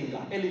bokucinga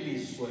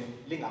elilizwe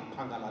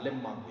lingaphangala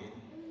lemmangweni.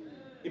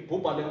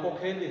 Ibhubha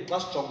lenkokheli xa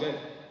sijonge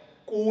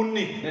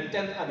kuni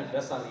ne-10th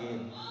anniversary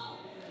yenu.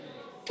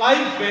 Xa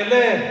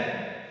ivele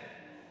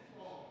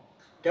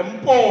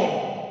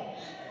ngempondo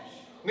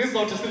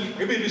nizawuthi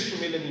siligqibile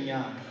ishumi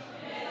leminyaka.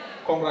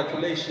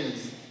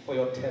 Congratulations for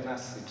your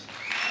tenacity.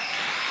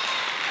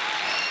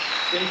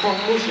 In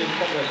conclusion,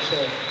 Comrade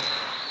Chair,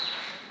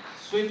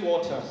 sweet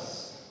waters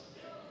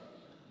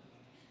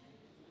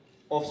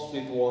of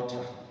sweet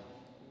water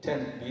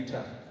turned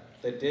bitter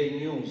the day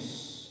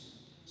news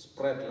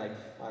spread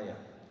like fire.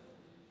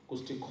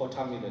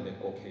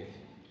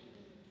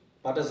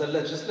 But as a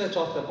legislature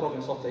of the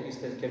province of the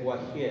Eastern Cape, we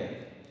are here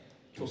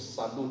to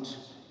salute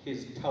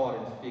his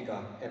towering figure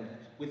and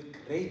with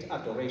great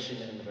adoration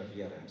and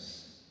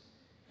reverence.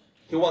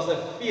 He was a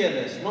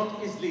fearless,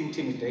 not easily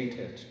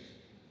intimidated.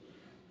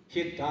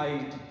 He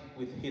died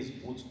with his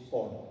boots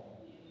on.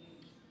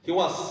 He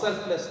was a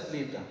selfless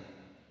leader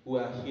we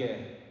are here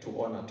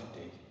to honor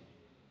today.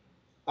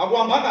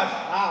 Abantu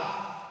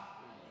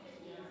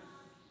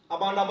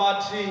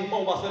abathi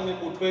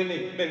bawubasemibuthweni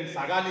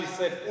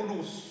benzakalise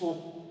ulusu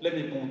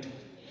lemibutho.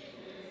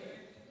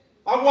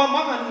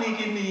 Akuhambanga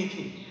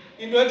niki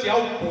into ethi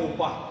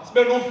yawubhubha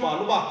sibe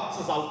novalo uba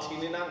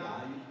sizawuthini na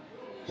ngayo.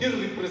 He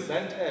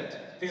represented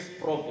this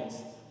province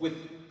with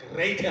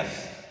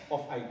greatest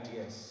of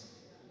ideas.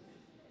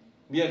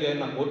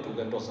 Miyekena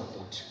ngoduke nto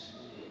zakuthi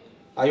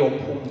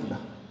ayophumla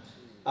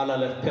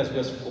alale phezu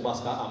kwesifuba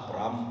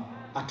sika-Abraham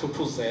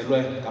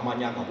athuthuzelwe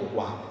ngamanyanga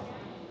kokwabo.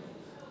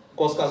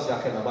 Nkosikazi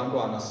yakhe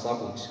nabantwana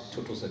sisakuthi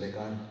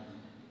thuthuzelekani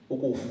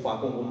ukufa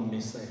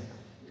kungummiselo.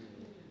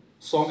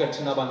 Sonke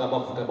thina abantu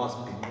abavuke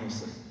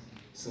basibhinqise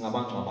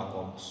singabangcwaba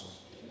ngomso.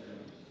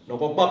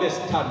 Nokokuba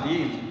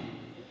besithandile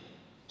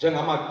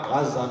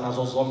njengamagqaza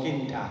nazo zonke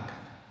iintaka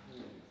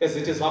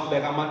ezithi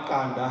zakubeka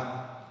amaqanda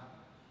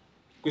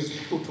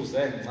kwisihluthu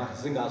zengca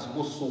zingazi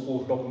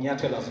kusuku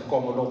lokunyathela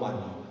zinkomo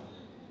lobaniwe.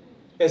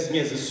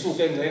 Ezinye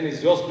zisuke engceni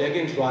ziyozibeka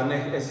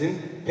indlwane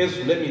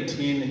eziphezulu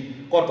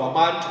emithini kodwa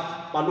abantu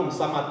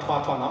balungisa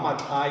amathwathwa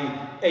namaxhayi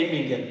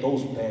aiming at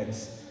those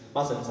birds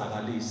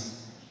bazenzakalise.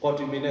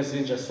 Kodwa imini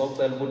ezinje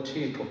socela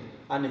uThixo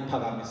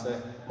aniphakamise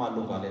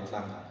malunga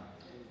lenhlangano.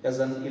 As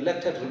an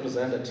elected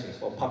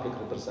representative or public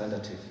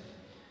representative,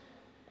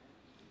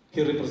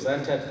 He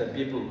represented the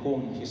people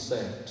whom he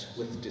served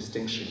with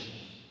distinction.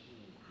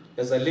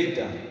 As a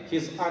leader,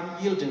 his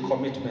unyielding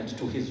commitment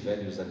to his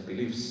values and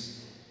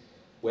beliefs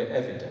were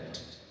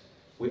evident.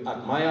 We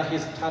admire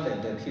his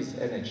talent and his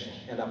energy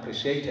and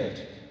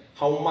appreciated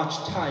how much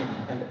time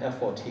and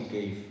effort he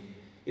gave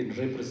in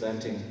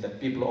representing the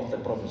people of the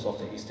province of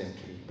the Eastern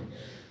Cape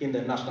in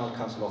the National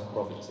Council of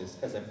Provinces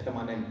as a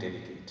permanent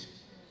delegate.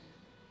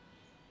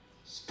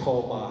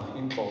 Stoba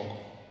inhloko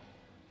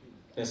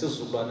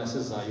nesizulwane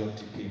sizayo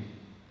DP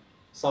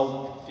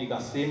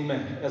sawufika sime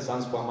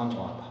ezansi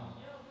kwamangcwaba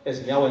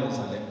ezinyaweni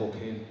zale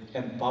nkokheli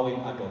and bowing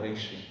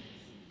adoration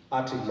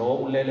athi lo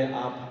ulele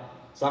apha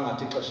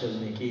zangathi ixesha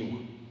elinikiwe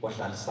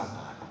wadlalisa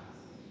ngalo.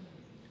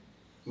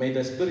 May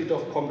the spirit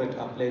of Comrade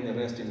Apleni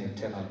rest in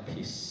eternal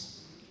peace.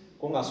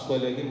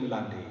 Kungasweleki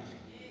imlandeli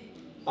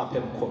apha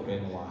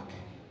emkhombeni wakhe.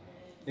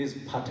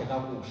 Niziphathe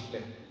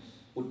kakuhle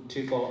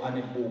uThixo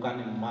anibuka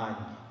nimanye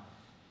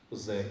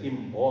uze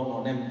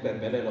imbono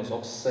nempembelelo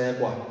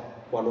zokusekwa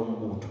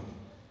kwalombutho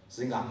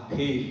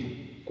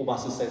zingapheli kuba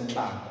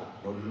sisenhlango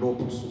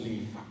nolophu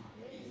suliva.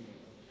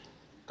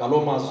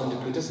 Ngalomazwi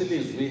ndigqithisa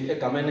ilizwi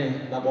egameni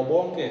labo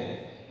bonke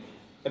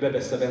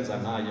ebebesebenza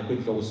naye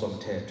kwinhloko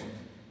somthetho.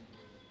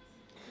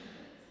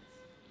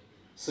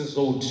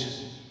 Sizothi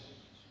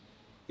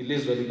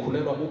ilizwe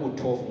likhulelwa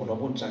bubuthofu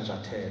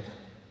nobuntshantshathela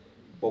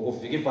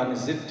bokuvika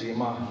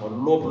izidima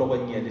nolophu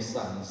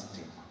lokwenyelisana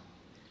izidima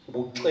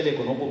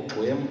ubuxeleko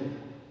nobugxwemu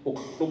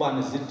ukuhlubana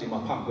izidima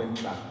phambi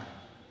kwenhlanga.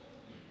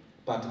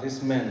 But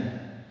this man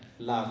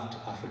loved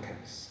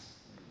Africans.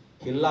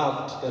 He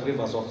loved the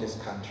rivers of this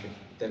country,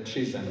 the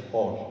trees and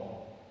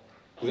all.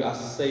 We are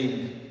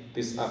saying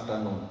this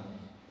afternoon,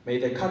 may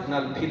the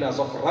cardinal pillars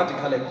of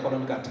radical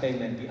economic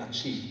attainment be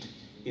achieved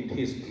in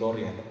his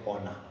glory and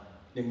honor.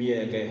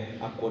 Nimiyeke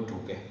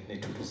agoduke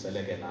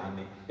nithuthuzeleke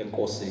nani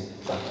enkosi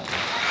zadala.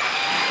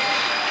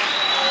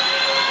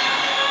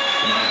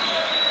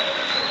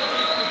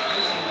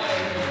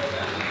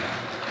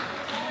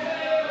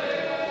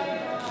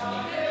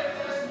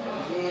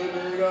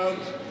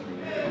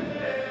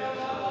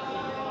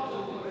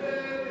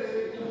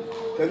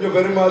 Thank you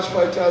very much,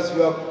 fighters.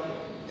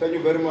 Thank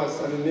you very much.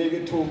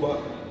 Saniniki thuba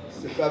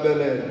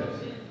sihlabelele.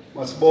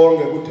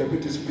 Masibonge ku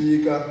Deputy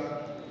Speaker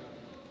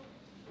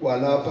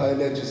walapha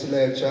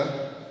legislature.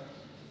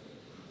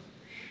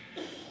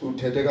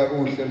 Uthethe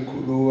kakuhle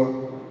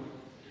mkhuluwa.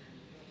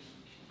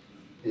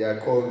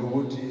 Yaqonda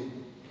ukuthi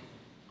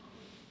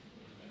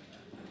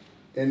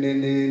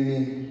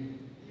eneneni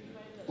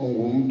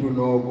ungumuntu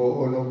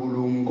nobo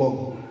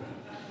onobulumko.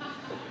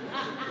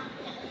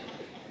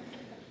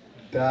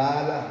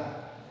 Dala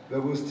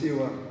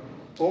bekusithiwa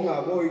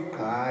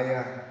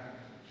ungaboyiqhaya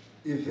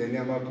iveni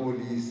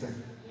yamapolisa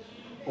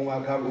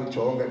ungakhamba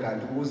ujonge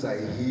kanti kuza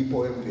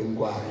ihipo emveni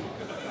kwayo.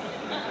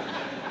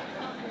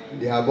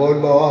 Ndiyabona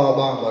uba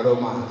wawabamba lo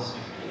mazwi.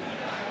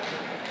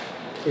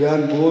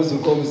 Uyandibuza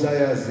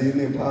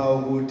ukomsayazini phaa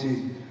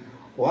ukuthi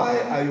why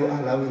are you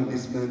allowing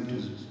this man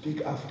to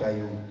speak after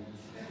you?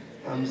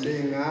 I'm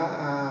saying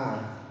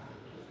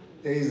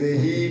there is a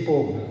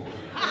hippo.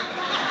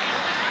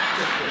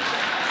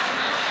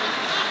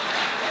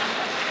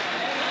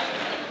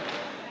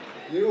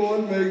 You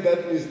won't make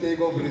that mistake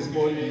of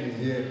responding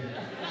here.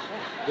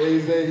 There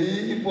is a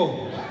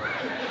hippo.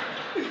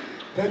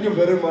 Thank you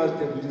very much,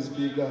 Deputy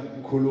Speaker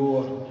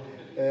Mkhuluwa.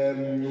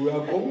 We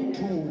are going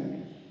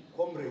to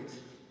comrades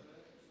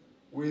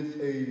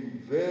with a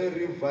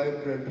very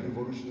vibrant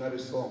revolutionary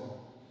song.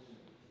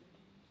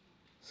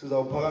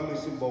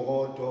 Sizawuphakamisa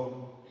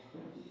imbokodo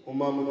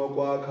umama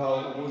unokwakha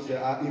ukuze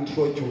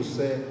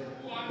introduce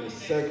the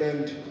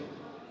second.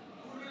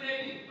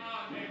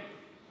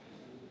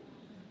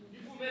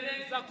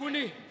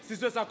 Zakuni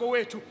sizwe zakho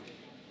wethu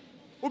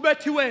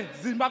ubethiwe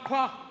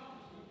zimaqhwa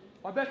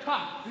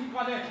wabethwa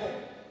zinqabetho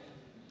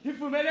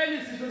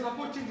ngivumeleni sizwe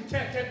zakuthi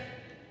ngithethe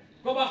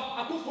ngoba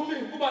akuvumi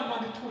ukuba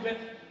mandithule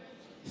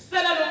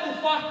sela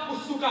lokufa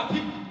usuka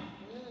phi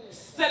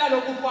sela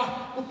lokufa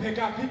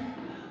ubheka phi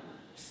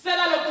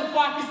sela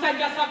lokufa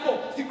isantya sakho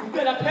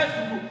sigqukela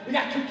phezulu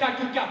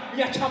uyatyutyutyutya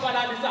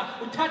uyachabalalisa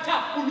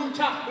uthatha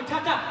ulutsha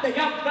uthatha the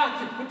young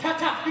bloods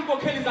uthatha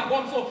inkokheli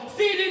zakwamso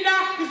silinda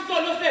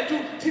isolo sethu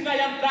thina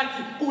young bloods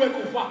kuwe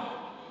kufa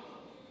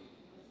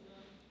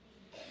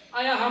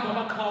ayahamba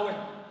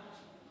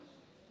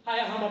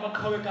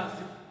amaqhawe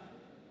kazi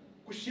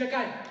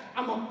kushiyekayo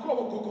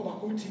amagogogogo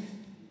bakuthi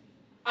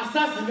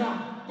asazi na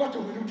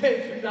kodwa wena uthe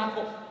izwi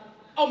lakho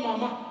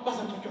omama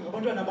bazangcwatywa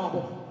ngabantwana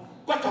babo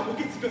kodwa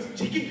ngoku izinto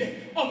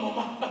zijikile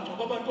omama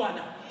bangcwaba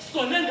abantwana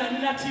sona ngani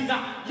nathina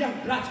young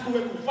bloods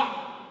kuwe kufa.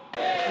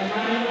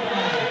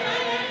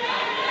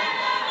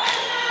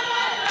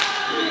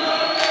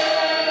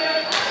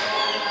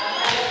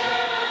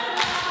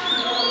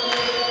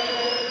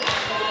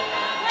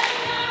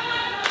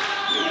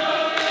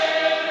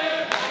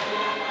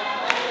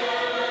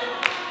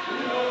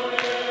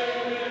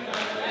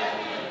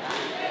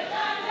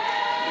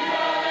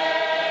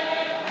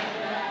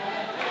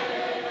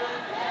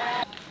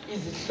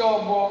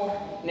 Izihlobo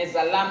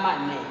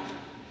nezalamane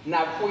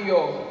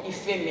nakuyo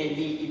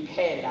ifamily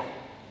iphela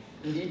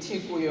ndithi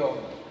kuyo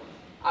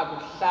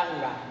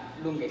akuhlanga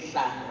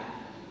lungehlanga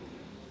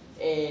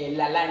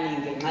lalani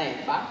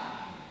ngenxeba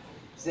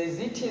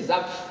zezithi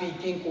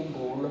zakufika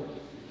inkumbulo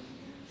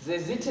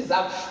zezithi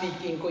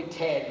zakufika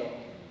inkothelo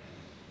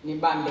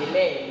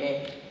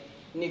nibambelele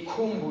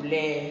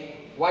nikhumbule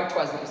what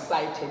was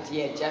recited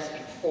here just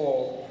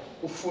before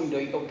ufundo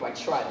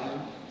obituary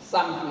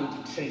Psalm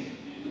 23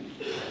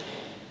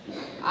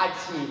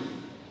 athi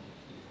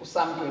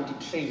uPsalm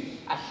 23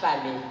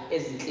 ahlale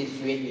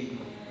ezinhliziyweni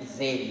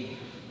zenu.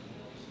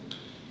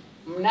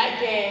 Mna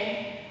ke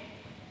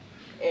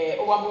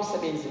owami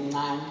umsebenzi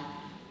mncane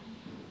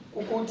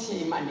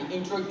ukuthi manje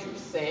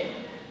introduce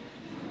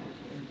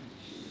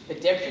the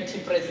deputy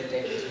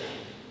president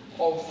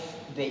of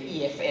the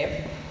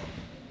EFF,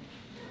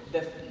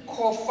 the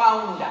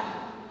co-founder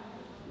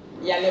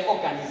yale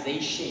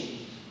organization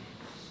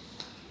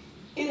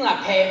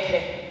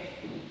ingaphephe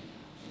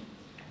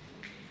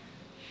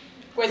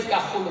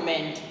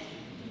kwezikahulumende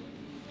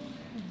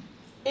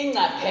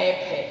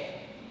ingaphephe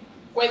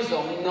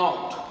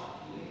kwezomnotho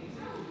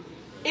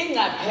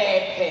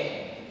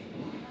ingaphephe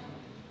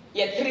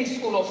ye-3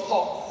 school of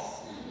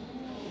thoughts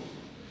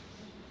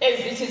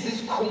ezithi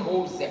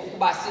zisikhumbuze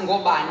ukuba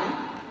singobani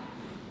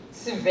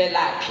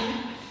sivelaphi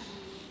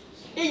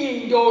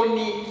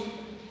iyintoni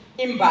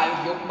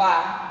imbangi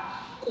yokuba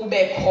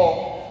kubekho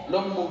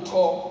lo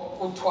mbutho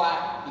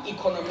kuthiwa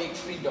i-economic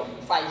freedom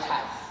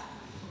fighters.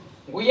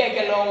 Nguye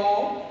ke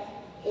lowo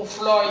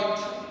uFloyd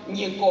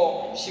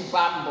Nyiko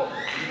Shivambo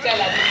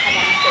ngicela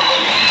sikhalamise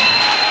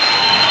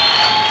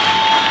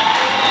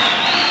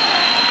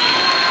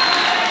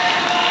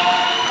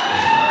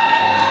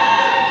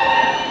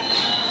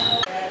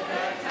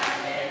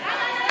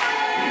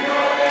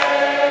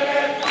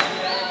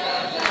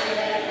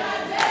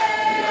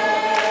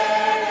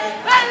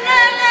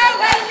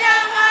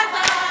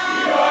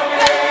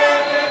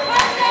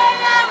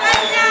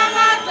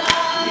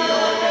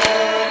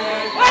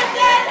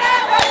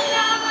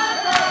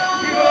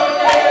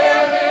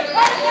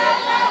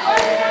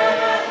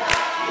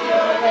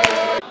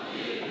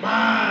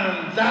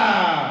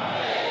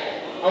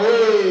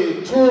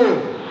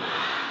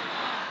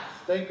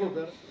Thank you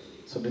very much.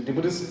 So the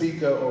Deputy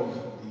Speaker of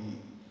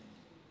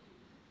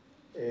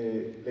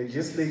the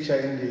legislature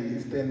in the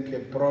Eastern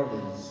Cape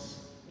Province,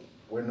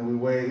 when we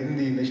were in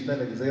the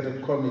National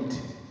Executive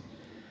Committee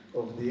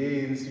of the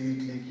ANC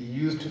Youth League, he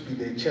used to be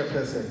the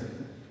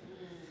chairperson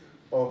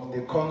of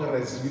the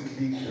Congress Youth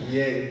League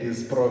here in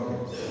this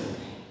province.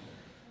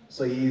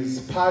 So he is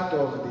part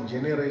of the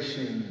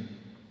generation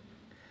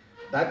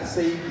that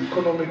saved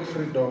economic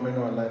freedom in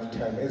our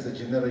lifetime as a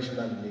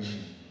generational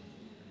nation.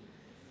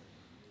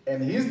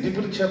 And his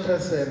deputy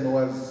chairperson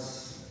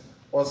was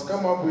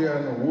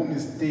Kamabuyan, who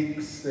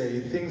mistakes, he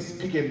thinks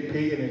Pick and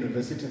Pay and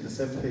university is the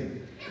same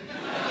thing.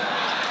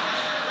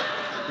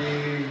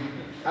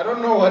 I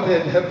don't know what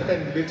had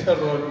happened later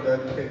on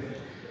that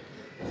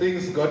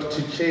things got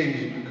to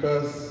change,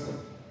 because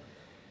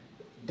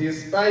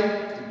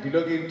despite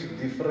belonging to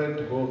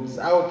different homes,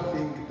 I would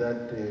think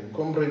that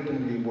Comrade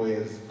Mlibo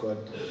has got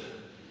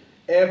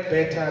a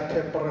better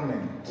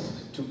temperament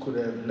to could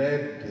have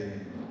led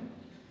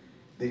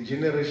the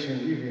generation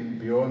even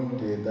beyond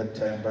that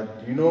time.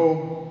 But you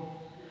know,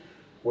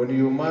 when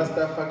you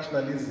master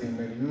factionalism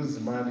and use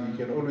money, you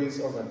can always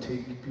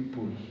overtake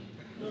people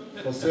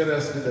for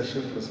serious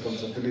leadership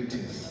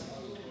responsibilities.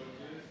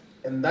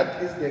 And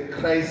that is the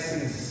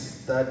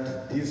crisis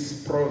that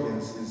this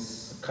province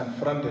is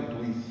confronted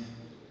with,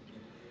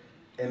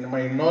 and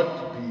might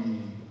not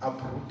be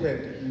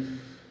uprooted if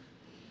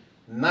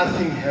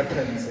nothing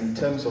happens in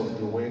terms of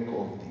the work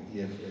of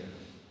the EFF.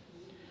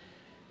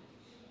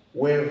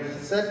 We've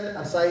set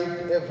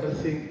aside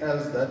everything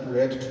else that we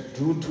had to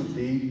do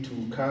today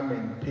to come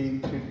and pay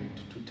tribute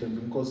to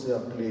Thembinkosi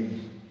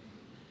Apleni,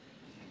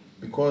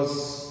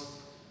 because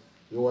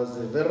he was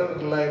a very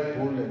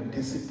reliable and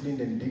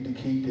disciplined and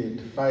dedicated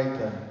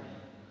fighter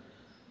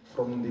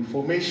from the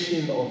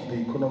formation of the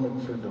economic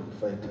freedom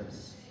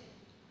fighters.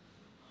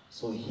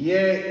 So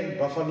here in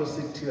Buffalo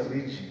City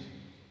region,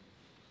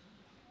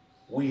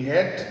 we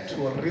had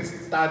to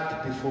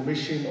restart the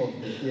formation of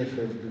the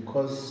EFF,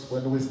 because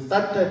when we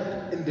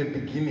started in the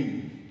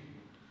beginning,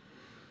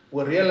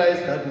 we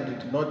realized that we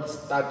did not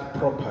start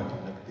properly.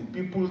 Like the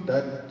people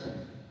that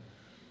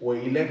were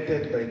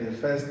elected by the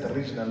first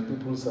Regional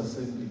People's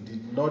Assembly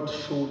did not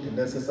show the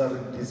necessary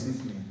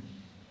discipline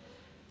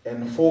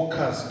and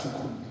focus to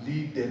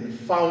lead and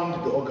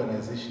found the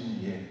organization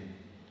here.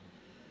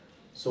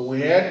 So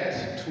we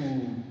had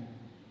to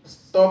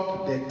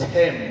stop the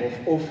term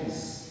of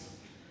office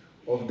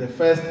of the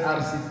first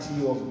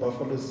RCT of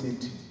Buffalo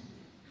City,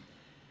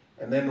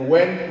 and then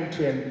went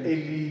into an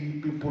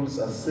early People's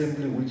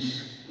Assembly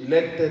which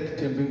elected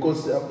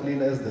Thembinkosi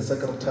Apleni as the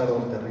Secretary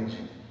of the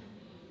region.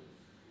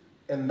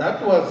 And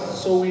that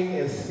was sowing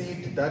a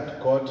seed that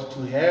got to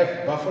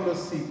have Buffalo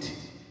City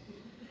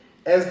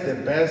as the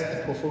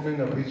best performing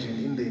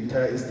region in the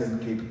entire Eastern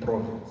Cape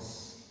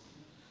Province.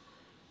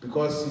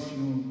 Because if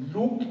you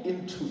look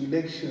into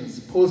elections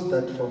post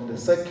that from the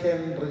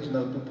 2nd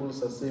Regional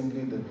People's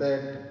Assembly, the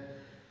 3rd,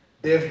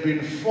 there have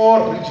been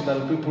 4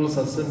 Regional People's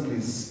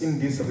Assemblies in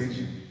this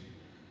region,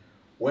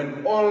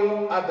 when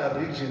all other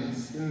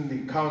regions in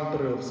the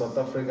country of South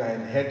Africa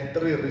had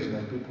 3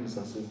 Regional People's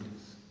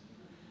Assemblies.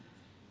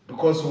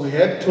 Because we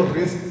had to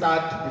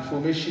restart the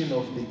formation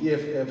of the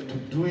EFF to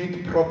do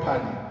it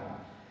properly.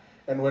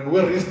 And when we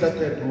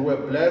restarted, we were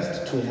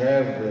blessed to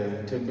have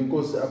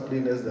Thembinkosi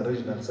Apleni as the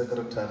regional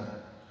secretary,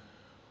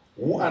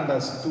 who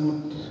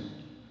understood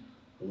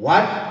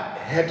what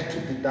had to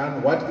be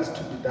done, what is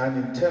to be done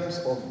in terms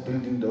of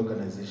building the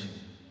organization.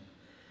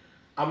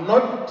 I'm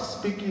not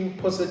speaking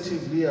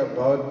positively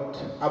about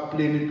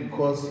Apleni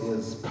because he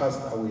has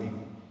passed away.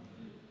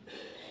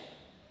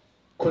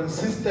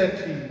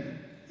 Consistently,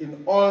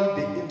 in all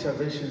the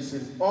interventions,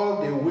 in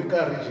all the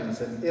weaker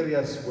regions and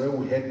areas where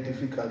we had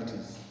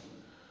difficulties,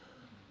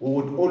 we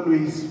would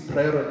always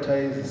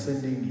prioritize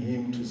sending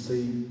him to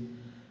say,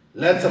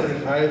 let's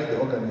revive the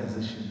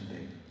organization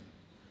there.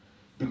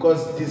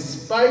 Because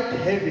despite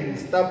having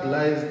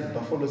stabilized the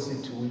Buffalo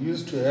City, we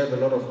used to have a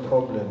lot of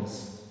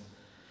problems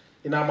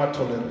in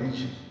Amatole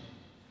region.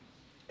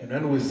 And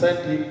when we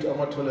sent him to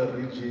Amatole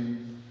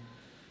region,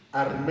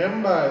 I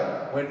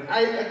remember when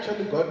I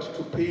actually got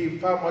to pay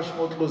far much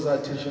more closer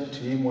attention to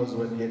him was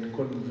when he had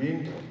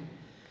convened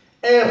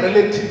a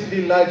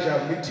relatively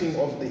larger meeting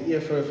of the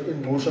EFF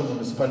in Musha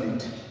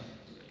municipality,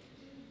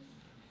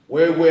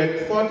 where we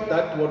had thought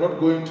that we're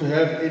not going to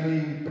have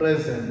any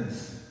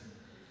presence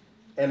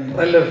and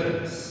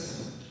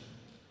relevance.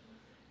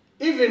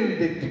 Even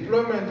the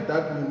deployment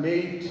that we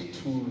made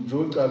to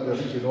Jokabe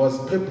region was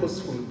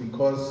purposeful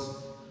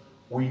because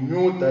we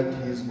knew that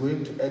he is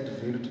going to add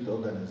value to the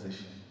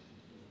organization.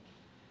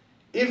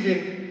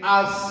 Even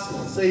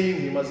us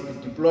saying he must be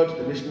deployed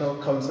to the National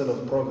Council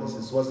of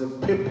Provinces was a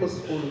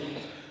purposeful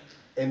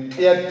and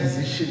clear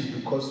decision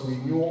because we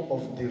knew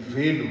of the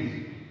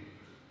value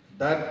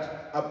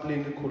that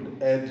Apleni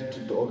could add to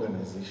the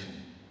organization.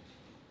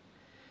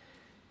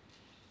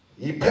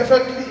 He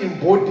perfectly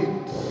embodied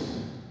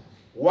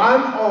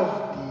one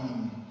of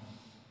the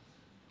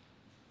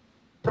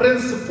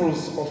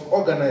principles of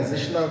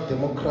organizational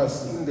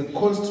democracy in the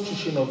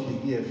constitution of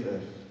the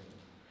EFF.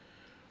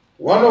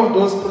 One of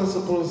those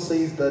principles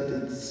says that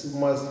it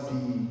must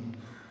be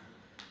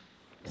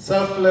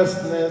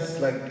selflessness,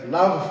 like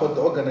love for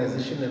the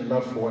organization and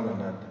love for one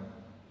another.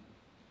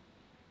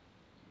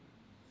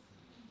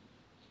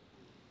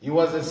 He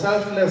was a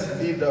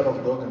selfless leader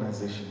of the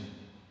organization.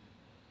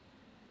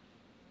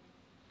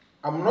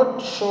 I'm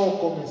not sure,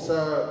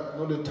 Commissar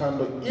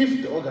Nolutando,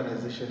 if the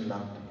organization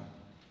loved him.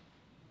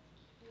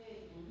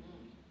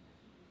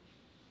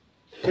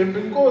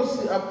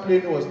 Thembinkosi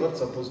Apleni was not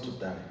supposed to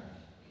die.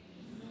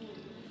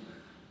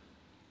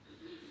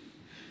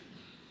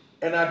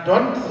 And I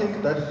don't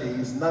think that there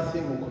is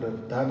nothing we could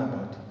have done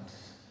about it.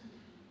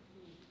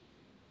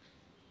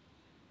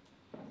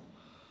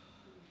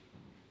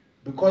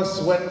 Because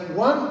when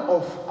one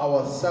of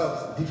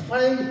ourselves,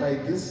 defined by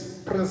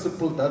this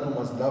principle that we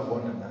must love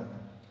one another,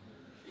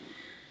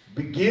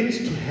 begins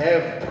to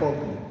have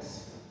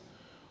problems,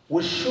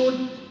 we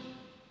should,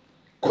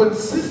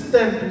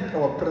 consistent with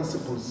our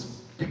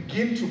principles,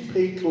 begin to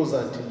pay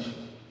closer attention.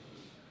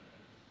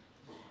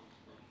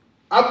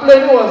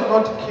 Apleni was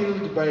not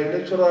killed by a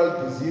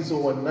natural disease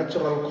or a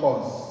natural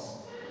cause.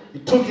 He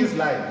took his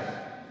life.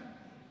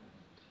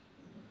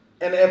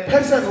 And a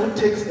person who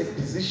takes a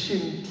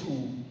decision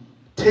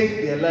to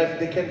take their life,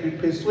 they can be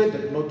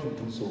persuaded not to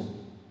do so.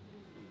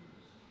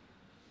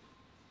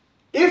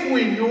 If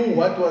we knew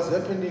what was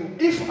happening,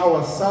 if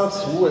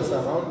ourselves who were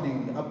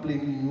surrounding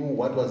Apleni knew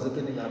what was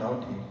happening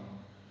around him,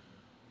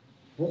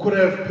 we could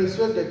have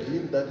persuaded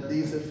him that there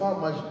is a far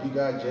much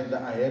bigger agenda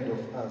ahead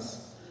of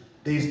us.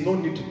 There is no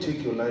need to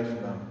take your life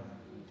now.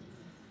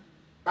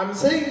 I'm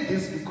saying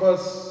this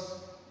because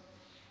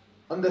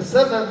on the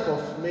 7th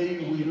of May,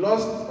 we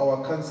lost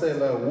our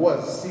councillor who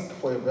was sick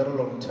for a very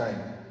long time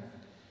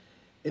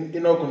in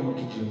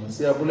Inogumukijima,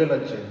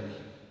 Siabulela Jack.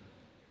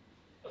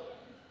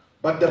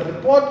 But the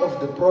report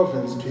of the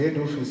province to head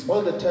office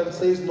all the time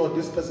says, no,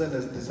 this person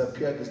has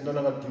disappeared, he's no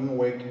longer doing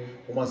work,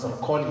 we must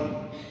recall him.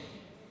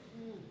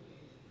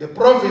 The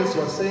province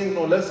was saying,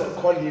 no, let's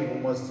recall him,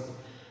 we must.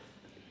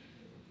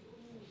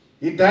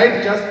 He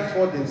died just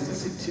before the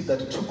CCT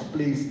that took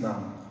place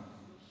now.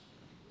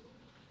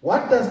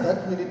 What does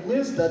that mean? It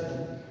means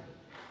that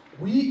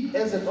we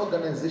as an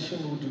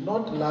organization, we do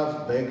not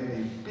love back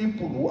the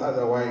people who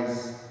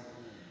otherwise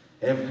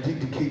have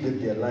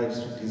dedicated their lives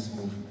to this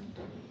movement.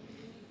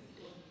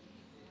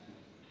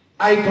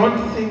 I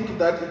don't think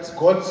that it's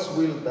God's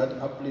will that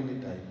Apleni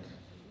died.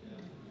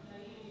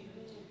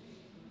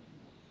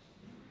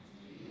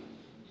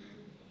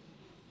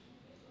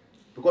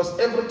 Because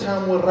every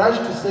time we rush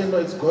to say, no,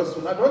 it's God's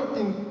will, I don't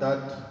think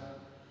that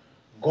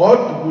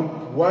God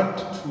would want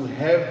to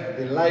have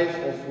the life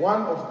of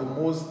one of the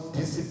most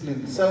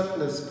disciplined,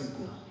 selfless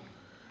people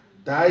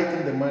die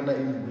in the manner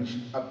in which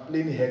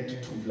Apleni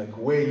had to, like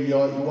where he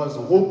was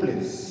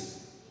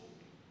hopeless.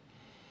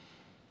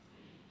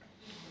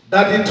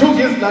 That he took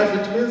his life,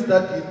 it means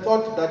that he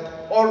thought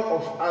that all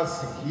of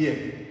us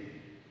here,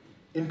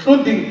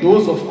 including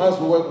those of us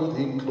who work with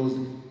him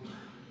closely,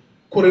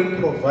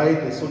 couldn't provide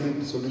a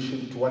solid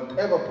solution to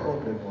whatever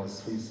problem he was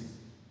facing.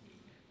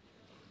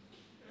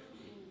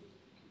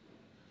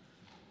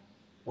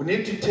 We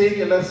need to take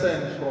a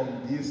lesson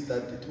from this,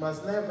 that it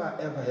must never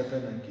ever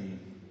happen again.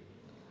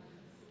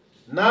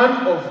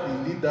 None of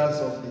the leaders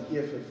of the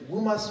EFF,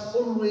 we must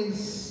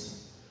always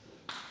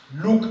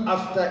look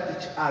after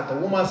each other.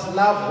 We must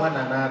love one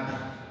another.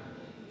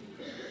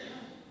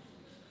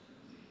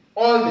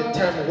 All the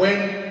time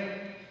when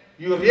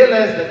you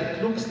realize that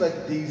it looks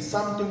like there is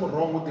something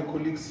wrong with the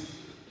colleagues,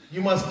 you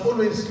must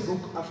always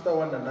look after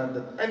one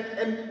another.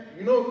 And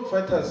you know,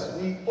 fighters,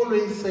 we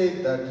always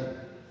say that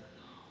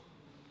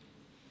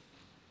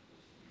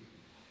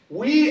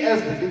we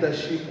as the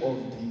leadership of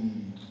the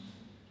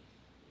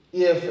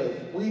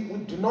EFF, we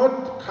do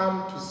not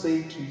come to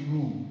say to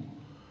you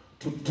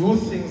to do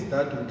things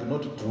that we do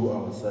not do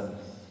ourselves.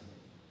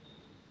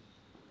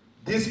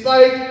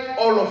 Despite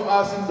all of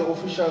us in the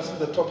officials in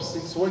the top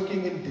 6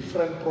 working in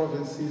different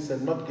provinces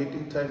and not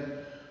getting time,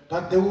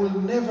 but there will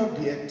never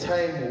be a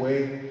time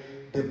where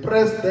the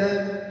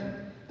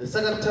president, the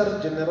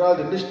secretary general,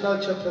 the national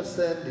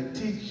chairperson, the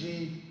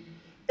TG,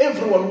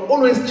 everyone will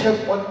always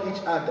check on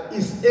each other.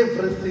 Is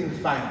everything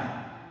fine?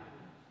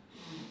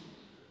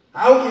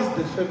 How is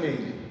the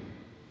family?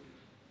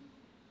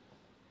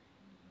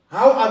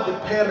 How are the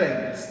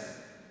parents?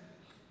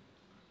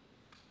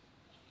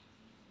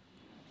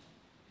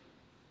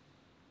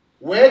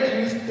 Where do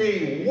you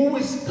stay? Who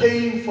is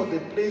paying for the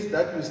place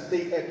that you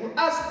stay at? We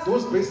ask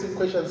those basic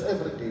questions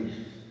every day.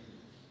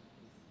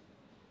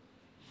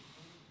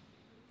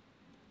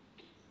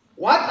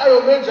 What are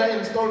your major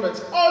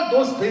installments? All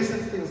those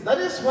basic things. That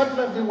is what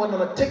loving one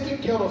another, taking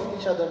care of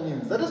each other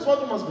means. That is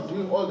what we must be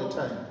doing all the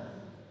time.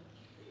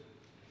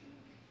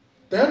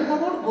 Then we're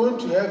not going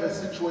to have a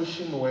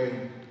situation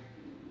where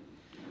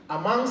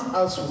amongst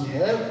us we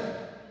have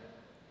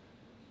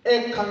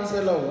a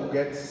councillor who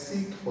gets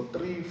sick for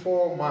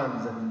 3-4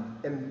 months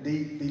and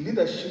the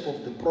leadership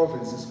of the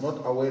province is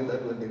not aware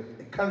that when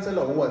the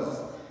councillor who was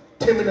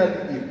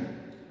terminally ill.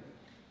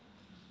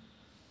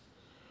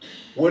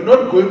 We're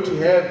not going to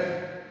have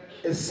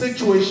a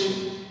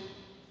situation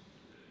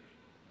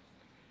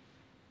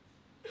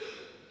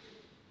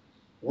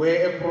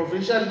where a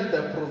provincial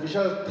leader,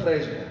 provincial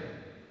treasurer,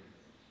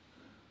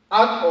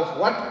 out of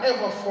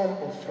whatever form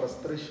of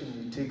frustration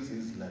he takes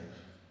his life.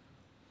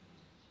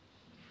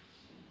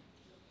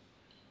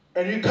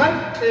 And you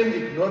can't claim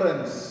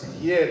ignorance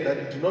here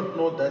that you do not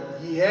know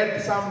that he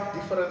had some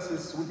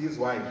differences with his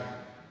wife.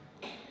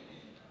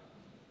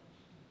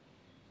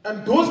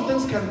 And those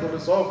things can be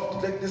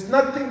resolved. Like, there's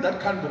nothing that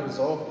can be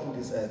resolved in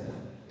this earth.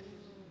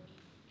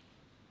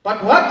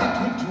 But what did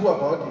we do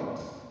about it?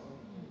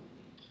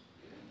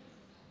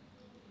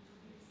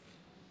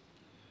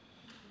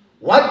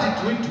 What did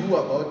we do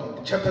about it?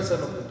 The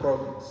chairperson of the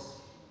province,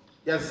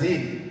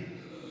 Yazin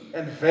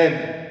and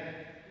Ven.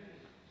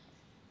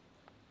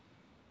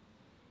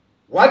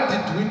 What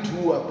did we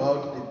do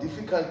about the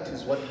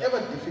difficulties, whatever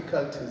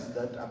difficulties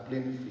that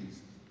Apleni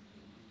faced?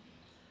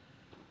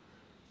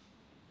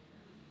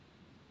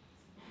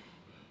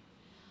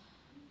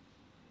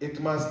 It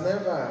must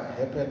never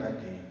happen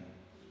again,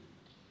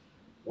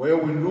 where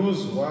we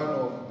lose one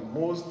of the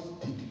most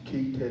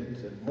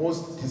dedicated and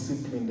most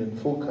disciplined and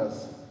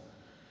focused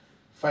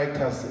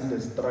fighters in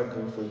the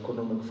struggle for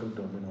economic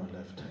freedom in our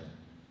lifetime.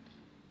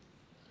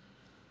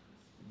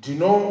 Do you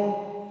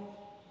know,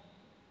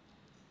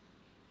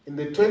 in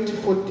the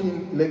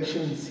 2014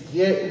 elections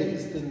here in the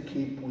Eastern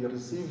Cape, we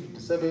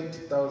received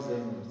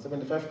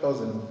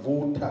 75,000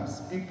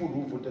 voters, people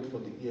who voted for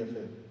the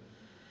EFF.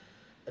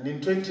 And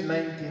in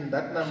 2019,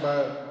 that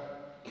number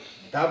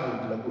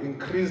doubled, like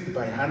increased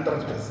by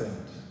 100%.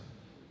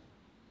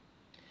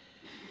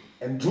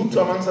 And due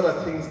to, amongst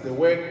other things, the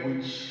work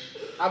which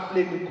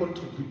Apleni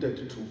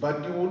contributed to,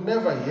 but you will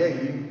never hear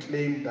him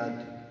claim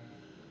that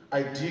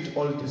I did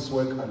all this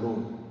work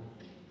alone.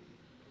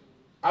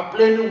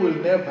 Apleni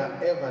will never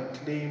ever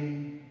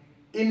claim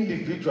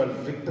individual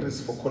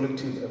victories for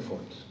collective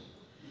effort,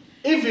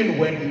 even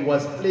when he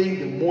was playing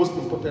the most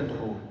important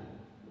role.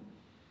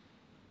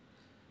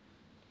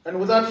 And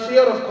without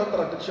fear of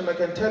contradiction, I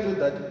can tell you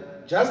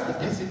that just the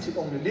PCT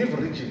only, leave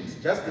regions,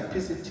 just the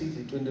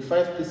PCT, the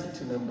 25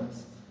 PCT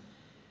members,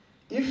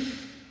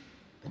 if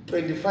the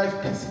 25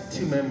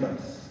 PCT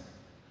members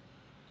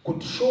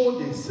could show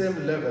the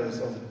same levels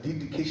of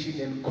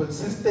dedication and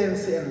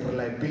consistency and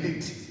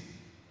reliability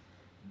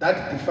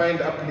that defined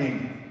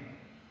Apleni,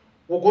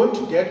 we're going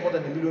to get more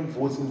than 1 million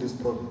votes in this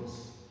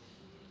province.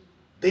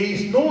 There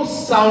is no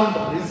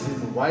sound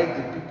reason why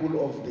the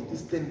people of the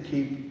Eastern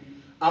Cape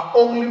are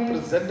only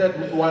presented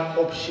with one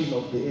option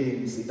of the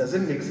ANC. It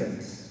doesn't make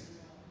sense.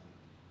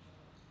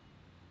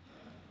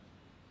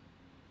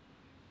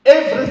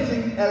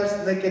 Everything else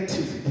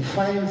negative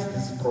defines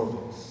this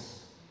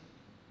province.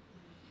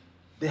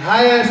 The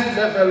highest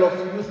level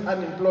of youth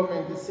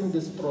unemployment is in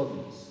this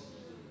province.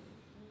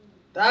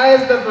 The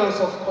highest levels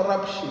of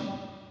corruption,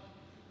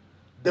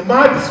 The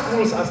mud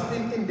schools are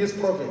still in this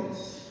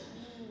province.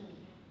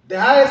 The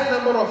highest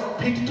number of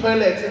pit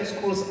toilets in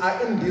schools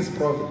are in this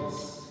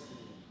province.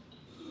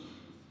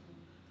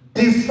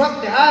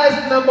 The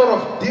highest number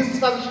of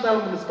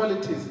dysfunctional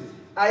municipalities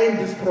are in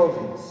this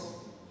province.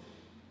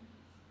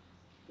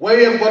 Where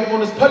you have got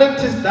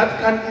municipalities that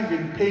can't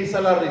even pay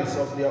salaries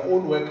of their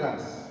own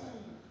workers.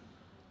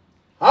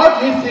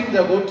 How do you think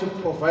they're going to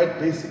provide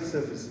basic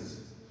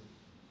services?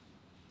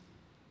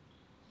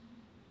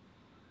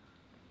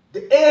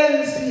 The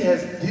ANC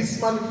has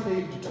dismal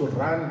failed to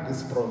run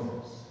this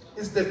province.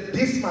 It's the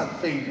dismal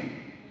failure.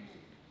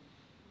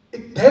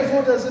 It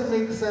therefore doesn't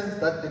make sense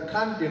that there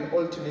can't be an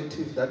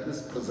alternative that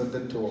is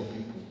presented to our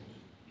people.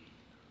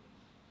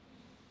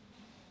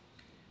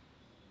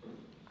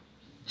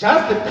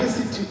 Just the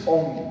PCT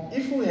only.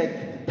 If we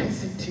had the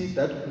PCT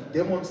that would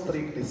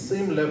demonstrate the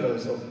same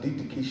levels of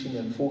dedication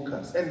and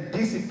focus and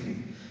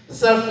discipline,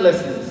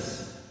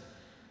 selflessness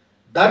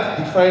that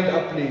defined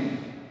Apleni,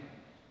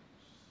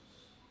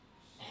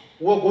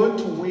 we're going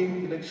to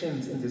win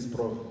elections in this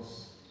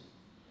province.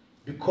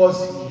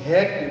 Because he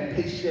had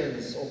the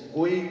patience of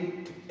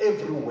going to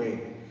everywhere.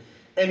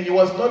 And he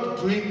was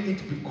not doing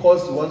it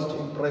because he wants to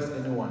impress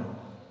anyone.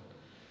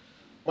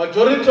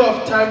 Majority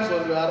of times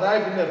when you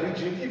arrive in a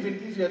region, even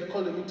if you had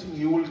called a meeting,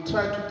 he will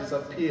try to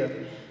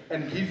disappear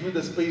and give you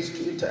the space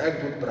to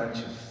interact with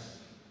branches.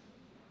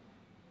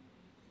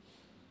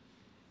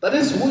 That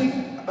is who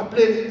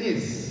Apleni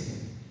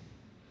is.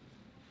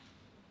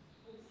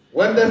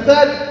 When the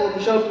third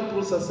Provincial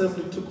People's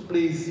Assembly took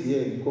place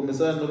here in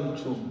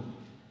Komisano,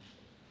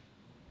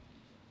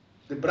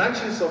 the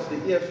branches of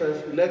the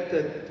EFF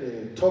elected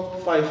the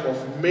top 5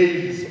 of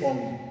males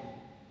only.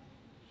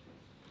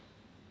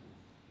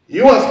 He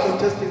was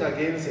contesting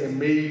against a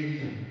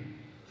male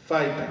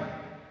fighter.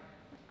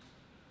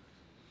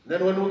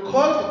 Then when we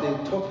called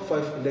the top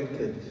 5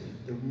 elected,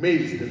 the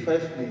males, the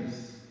 5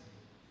 males,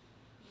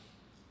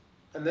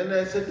 and then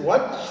I said,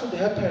 what should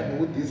happen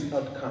with this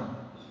outcome?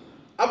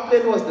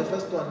 Apleni was the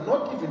first one,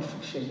 not even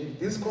fiction. If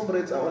these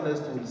comrades are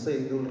honest, they will say,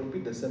 they will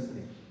repeat the same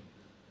thing.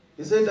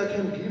 He said, I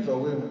can give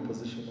away my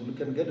position, or you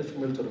can get a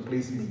female to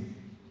replace me.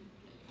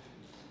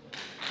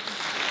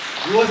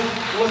 He was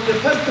the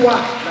first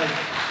one. Like,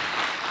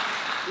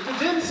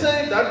 he didn't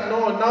say that,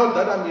 no, now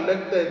that I'm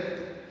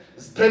elected,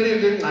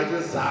 spelling like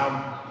a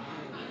Zam.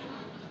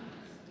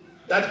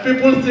 That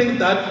people think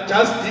that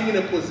just being in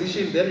a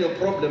position, then your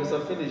problems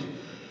are finished.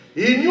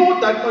 He knew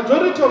that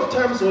majority of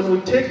times when we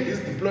take these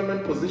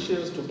deployment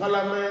positions to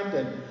parliament,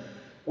 and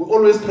we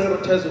always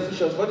prioritize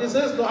officials, but he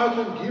says, no, I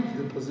can give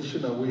the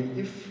position away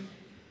if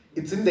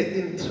it's in the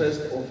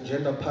interest of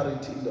gender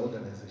parity in the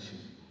organization.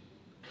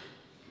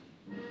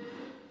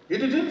 He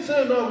didn't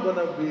say, no, I'm going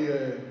to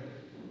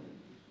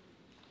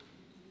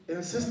be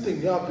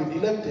insisting, yeah, I've been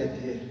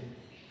elected here.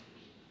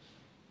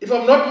 If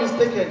I'm not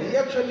mistaken, he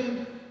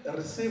actually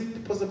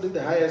received possibly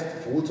the highest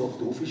votes of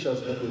the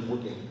officials that were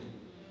voted.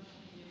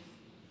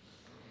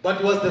 But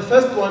he was the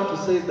first one to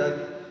say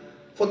that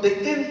for the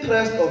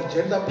interest of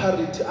gender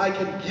parity, I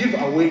can give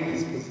away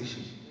this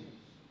position.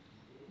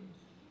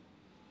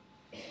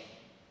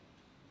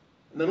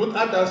 And then with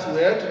others,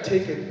 we had to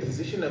take a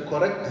decision, a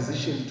correct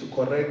decision to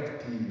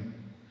correct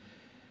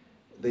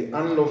the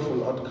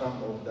unlawful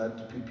outcome of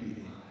that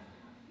PPA.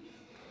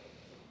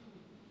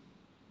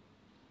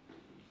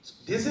 So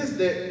this is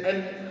the,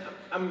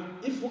 and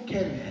if we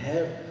can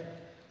have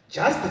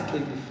just the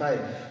 25,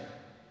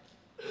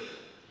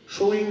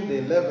 showing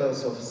the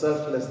levels of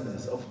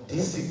selflessness, of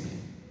discipline,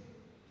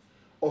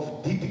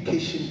 of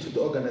dedication to the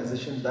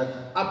organization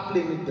that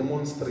Apleni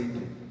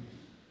demonstrated,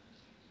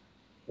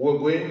 we're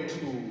going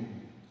to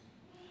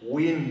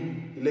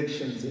win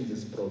elections in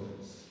this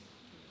province.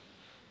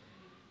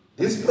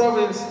 This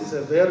province is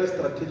a very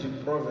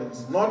strategic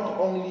province, not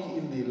only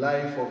in the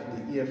life of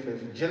the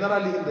EFF,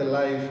 generally in the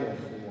life of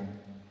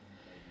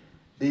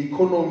the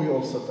economy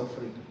of South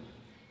Africa.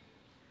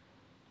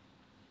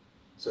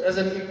 So as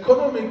an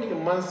economic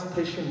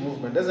emancipation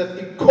movement, as an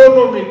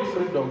economic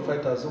freedom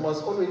fighters, we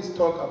must always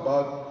talk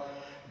about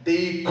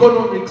the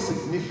economic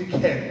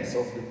significance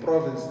of the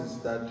provinces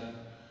that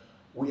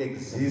we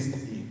exist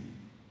in.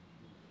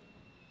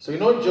 So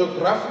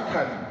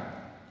geographically,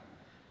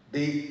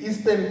 the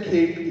Eastern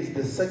Cape is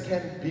the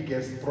second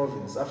biggest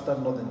province after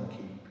Northern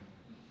Cape.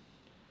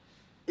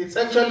 It's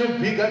actually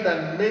bigger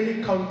than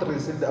many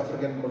countries in the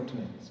African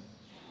continent.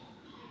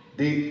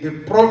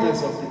 The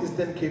province of the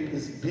Eastern Cape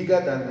is bigger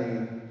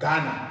than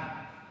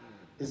Ghana.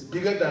 It's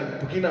bigger than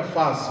Burkina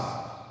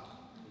Faso.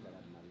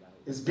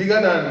 It's bigger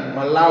than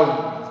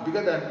Malawi. It's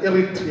bigger than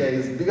Eritrea.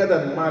 It's bigger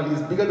than Mali.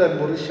 It's bigger than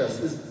Mauritius.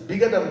 It's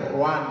bigger than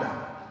Rwanda.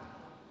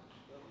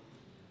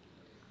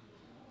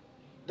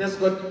 There's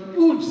got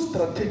huge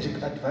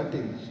strategic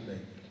advantage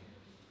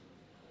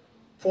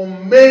for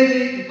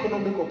many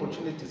economic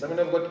opportunities. I mean,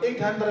 I've got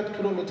 800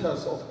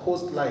 kilometers of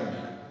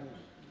coastline.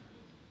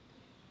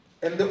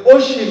 And the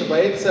ocean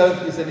by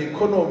itself is an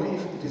economy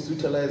if it is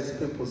utilized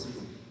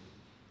purposefully.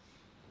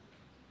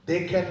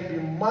 There can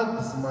be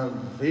maximal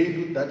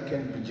value that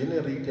can be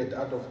generated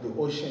out of the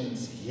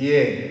oceans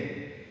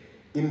here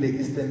in the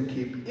Eastern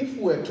Cape, if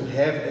we were to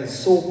have a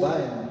sober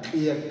and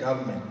clear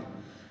government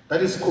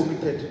that is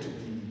committed to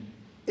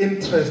the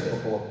interest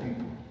of our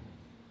people.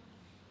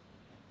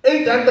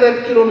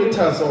 800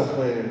 kilometers of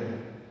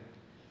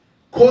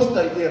coastal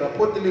area.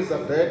 Port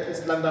Elizabeth,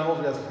 East London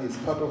obviously is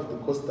part of the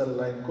coastal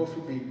line.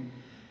 Coffee Bay,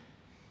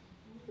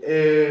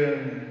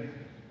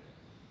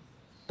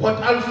 Port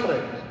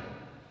Alfred,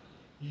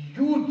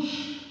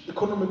 huge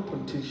economic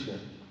potential.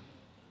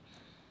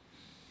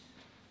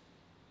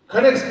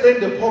 Can explain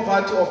the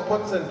poverty of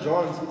Port St.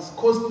 John's. It's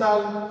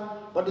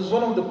coastal, but it's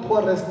one of the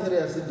poorest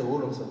areas in the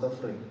whole of South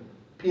Africa.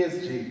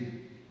 PSG.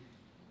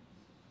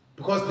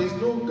 Because there's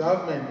no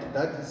government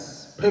that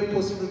is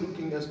purposefully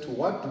looking as to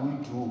what do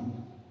we do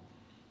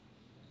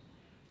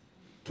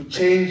to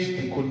change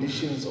the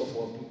conditions of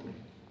our people.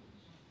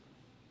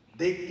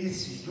 There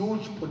is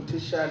huge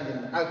potential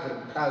in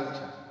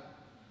agriculture.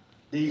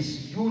 There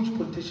is huge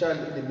potential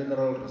in the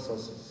mineral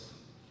resources.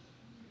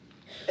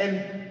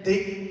 And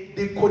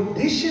the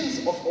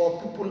conditions of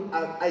our people,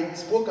 I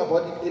spoke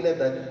about it earlier,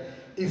 that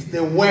is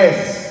the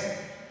West.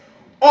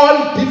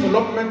 All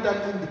developmental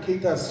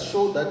indicators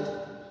show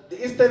that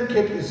the Eastern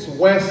Cape is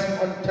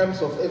West on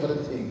terms of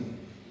everything.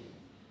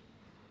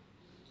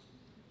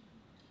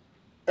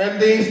 And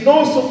there is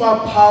no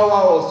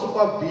superpower or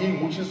super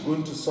being which is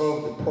going to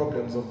solve the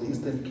problems of the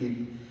Eastern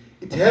Cape.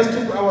 It has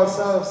to be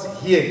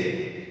ourselves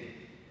here.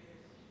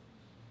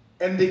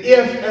 And the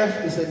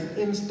EFF is an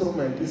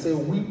instrument, it's a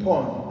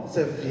weapon, it's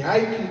a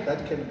vehicle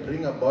that can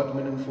bring about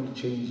meaningful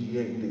change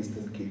here in the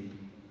Eastern Cape.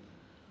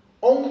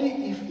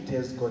 Only if it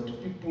has got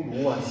people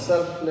who are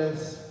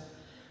selfless,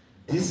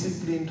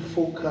 disciplined,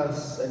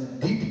 focused, and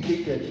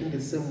dedicated in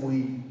the same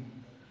way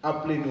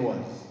Apleni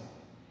was.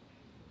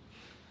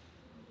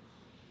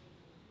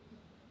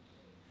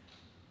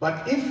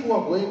 But if we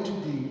are going to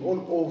be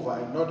all over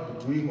and not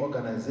be doing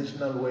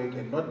organizational work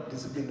and not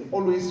disciplined,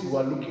 always we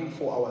are looking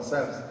for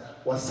ourselves,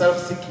 we are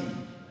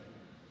self-seeking.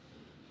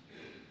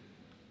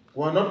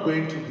 We are not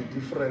going to be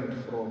different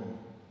from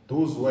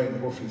those who are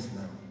in office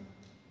now.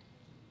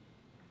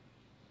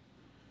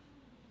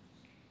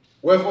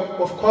 We have,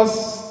 of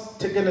course,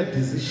 taken a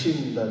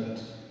decision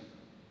that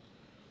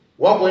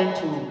we are going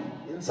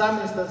to, in some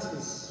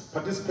instances,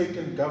 participate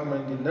in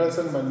government. In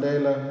Nelson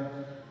Mandela,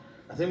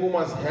 I think we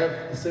must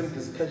have the same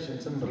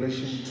discussions in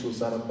relation to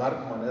Sarah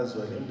Barkman as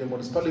well, in the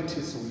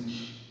municipalities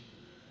which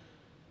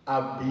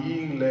are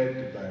being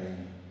led by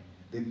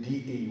the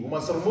DA. We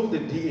must remove the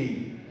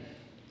DA.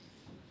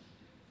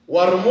 We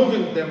are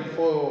removing them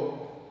for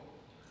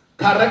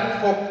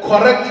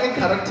correctly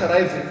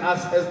characterizing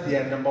us as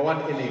their number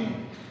one enemy.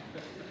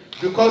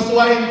 Because we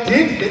are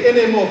indeed the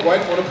enemy of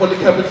white monopoly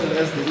capital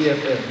as the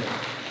EFF.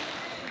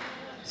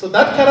 So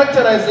that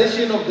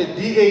characterization of the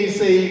DA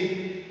saying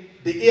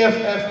the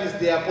EFF is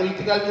their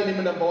political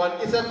enemy number one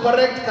is a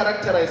correct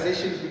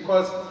characterization,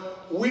 because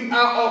we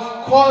are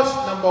of course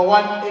number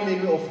one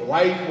enemy of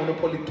white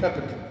monopoly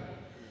capital.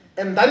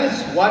 And that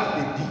is what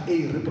the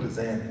DA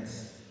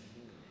represents.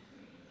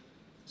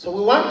 So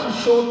we want to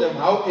show them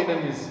how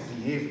enemies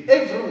behave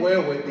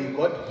everywhere where they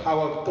got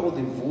power through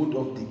the vote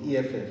of the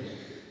EFF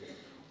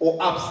or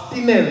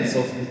abstinence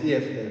of the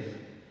EFF.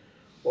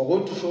 We're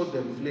going to show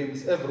them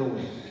flames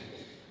everywhere.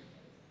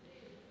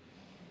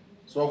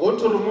 So we're going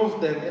to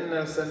remove them in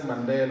Nelson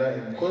Mandela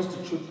and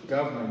constitute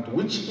government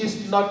which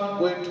is not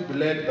going to be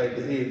led by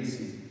the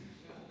ANC.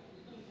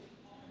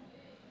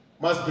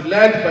 Must be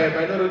led by a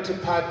minority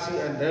party,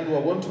 and then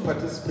we're going to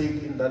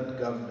participate in that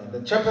government. The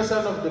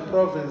chairperson of the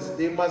province,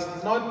 there must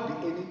not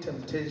be any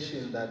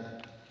temptation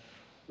that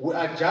we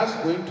are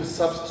just going to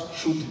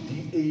substitute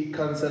DA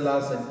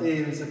councillors and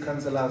ANC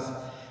councillors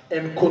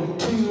and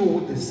continue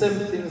with the same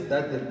things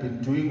that they've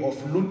been doing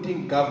of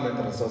looting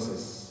government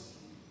resources.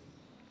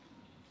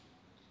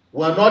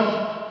 We're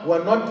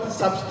not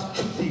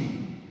substituting.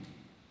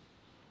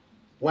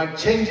 We're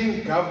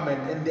changing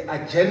government, and the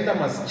agenda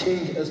must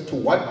change as to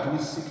what do we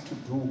seek to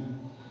do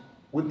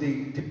with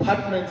the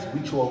departments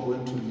which we are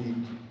going to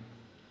lead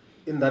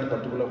in that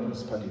particular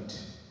municipality.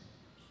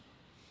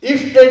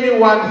 If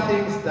anyone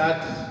thinks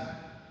that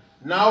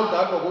now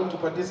that we're going to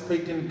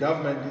participate in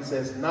government, this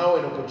is now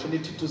an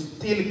opportunity to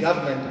steal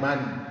government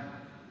money,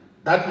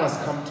 that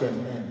must come to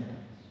an end.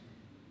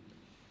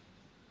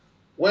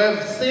 We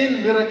have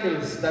seen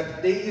miracles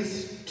that there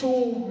is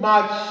too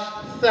much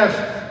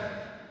theft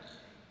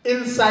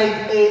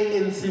inside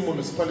ANC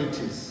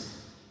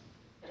municipalities.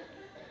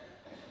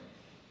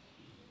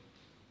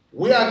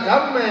 We are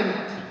government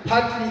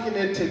partly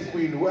in a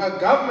Tequeen, we are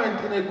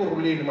government in a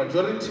Kuruleni,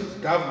 majority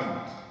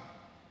government.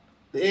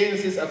 The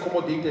ANC is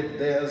accommodated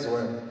there as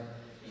well.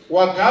 We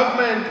are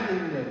government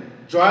in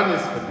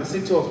Johannesburg, the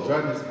city of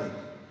Johannesburg.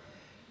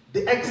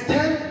 The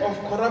extent of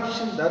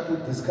corruption that we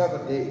discover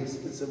there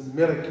is a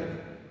miracle.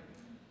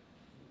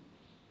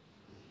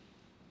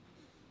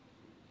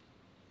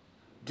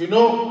 Do you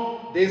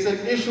know, there's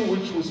an issue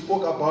which we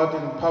spoke about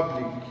in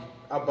public,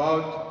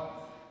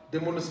 about the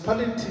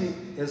municipality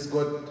has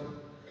got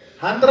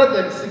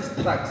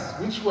 106 trucks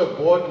which were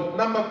bought with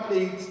number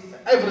plates,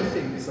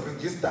 everything is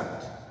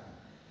registered.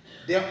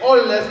 They're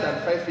all less than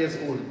 5 years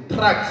old.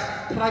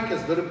 Truck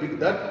is very big.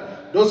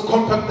 Those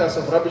compactors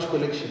of rubbish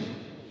collection.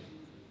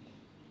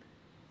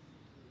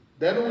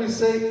 Then we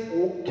say,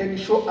 oh, can you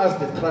show us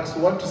the trucks?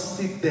 We want to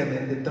sit them,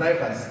 and the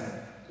drivers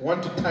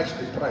want to touch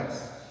the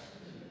trucks.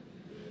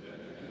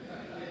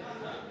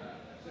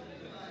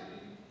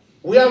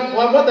 We are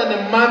more than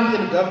a month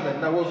in government.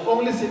 Now we've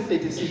only seen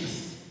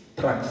 36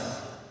 trucks.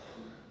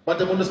 But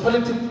the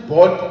municipality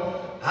bought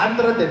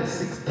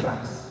 106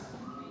 trucks.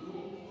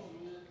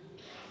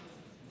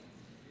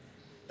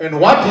 And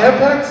what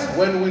happens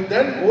when we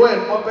then go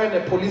and open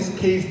a police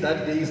case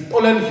that there is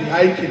stolen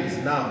vehicles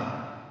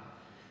now?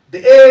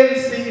 The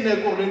ANC in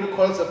Ekurhuleni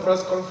calls a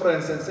press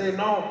conference and say,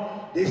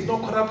 no, there is no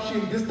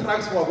corruption. These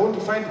trucks, we are going to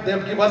find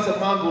them. Give us a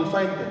month, we'll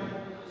find them.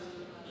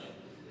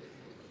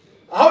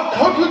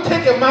 How do you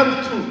take a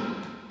month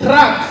to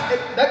trucks?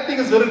 That thing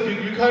is very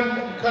big. You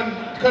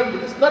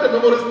can't, it's not a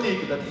memory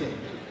stick, that thing.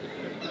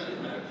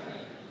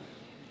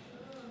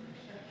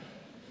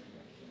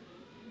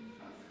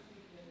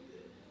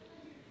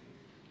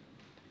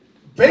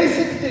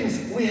 Basic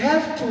things, we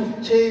have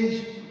to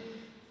change.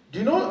 Do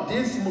you know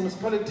these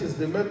municipalities,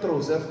 the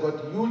metros, have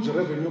got huge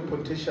revenue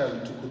potential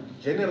to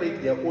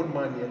generate their own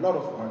money, a lot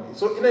of money.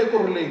 So in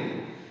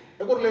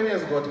Ekurhuleni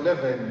has got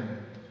 11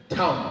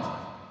 towns.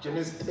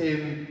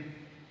 Jamestown,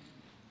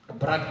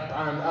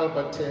 Brakpan,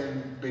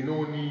 Alberton,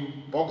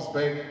 Benoni,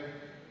 Boksburg,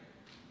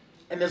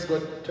 and it's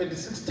got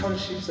 26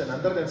 townships and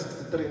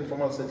 163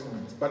 informal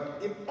settlements.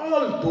 But in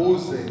all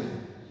those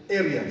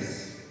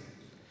areas,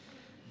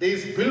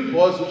 there's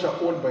billboards which are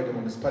owned by the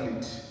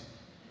municipality.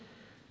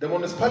 The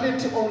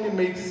municipality only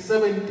makes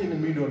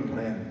 17 million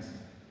rands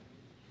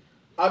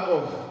out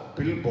of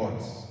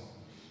billboards,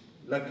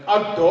 like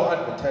outdoor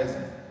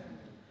advertising.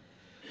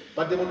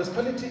 But the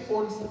municipality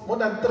owns more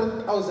than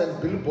 3,000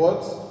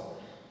 billboards,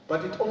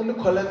 but it only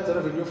collects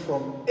revenue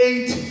from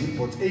 80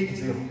 billboards,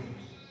 80.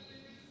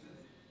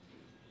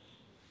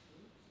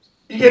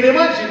 You can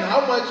imagine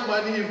how much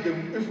money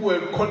if we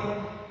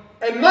were,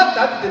 and not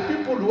that the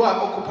people who are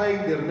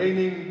occupying the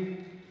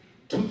remaining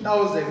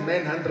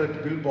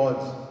 2,900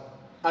 billboards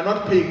are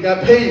not paying,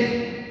 they're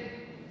paying.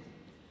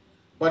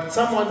 But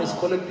someone is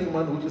collecting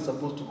money which is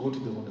supposed to go to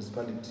the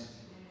municipality.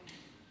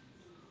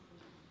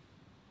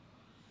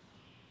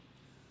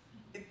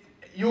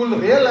 You will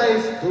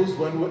realize those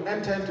when we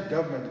enter into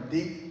government,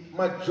 the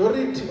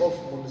majority of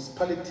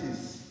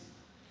municipalities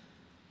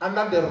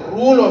under the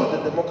rule of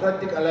the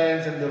Democratic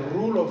Alliance and the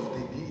rule of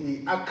the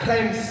DA are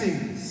crime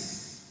scenes.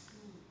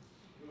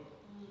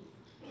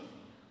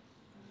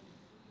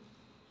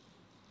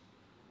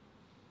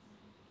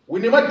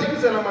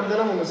 Winima-Dikizela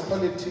Mandela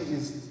municipality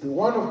is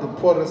one of the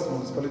poorest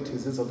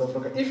municipalities in South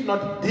Africa, if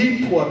not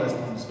the poorest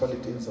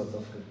municipality in South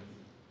Africa.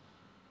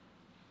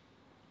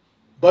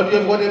 But we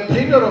have got a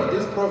premier of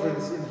this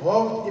province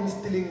involved in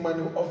stealing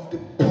money of the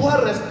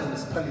poorest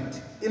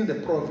municipality in the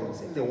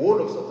province, in the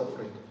whole of South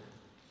Africa.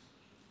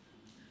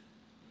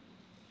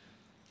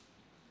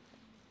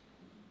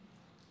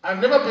 I've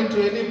never been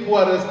to any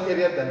poorest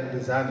area than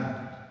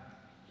Bizana,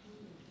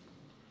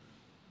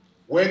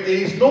 where there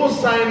is no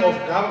sign of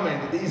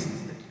government.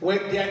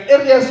 There are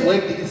areas where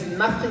there is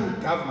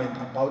nothing government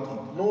about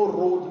it. No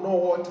road, no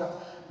water,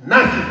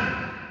 nothing.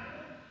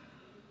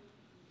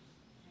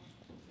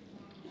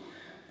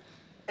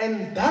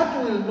 And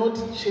that will not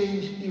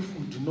change if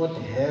we do not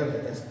have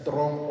a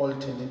strong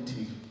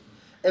alternative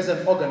as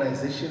an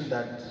organization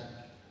that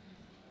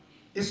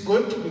is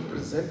going to be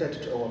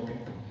presented to our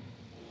people.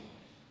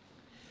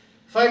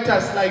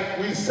 Fighters, like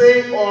we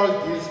say all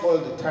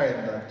the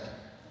time, that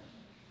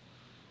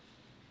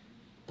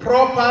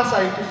proper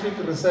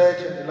scientific research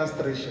and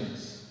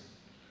illustrations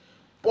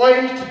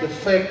point to the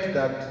fact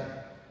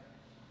that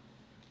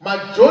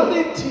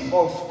majority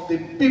of the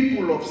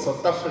people of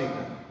South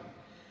Africa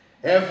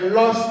have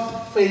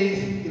lost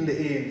faith in the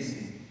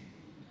ANC.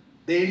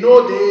 They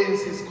know the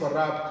ANC is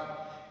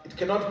corrupt, it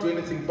cannot do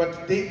anything,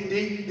 but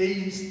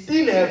they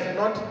still have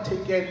not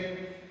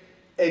taken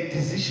a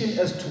decision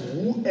as to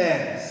who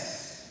else.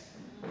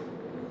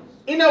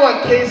 In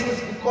our case,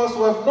 it's because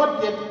we have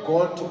not yet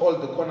gone to all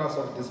the corners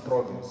of this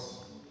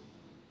province.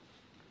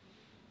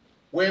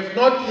 We have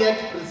not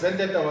yet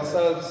presented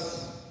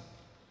ourselves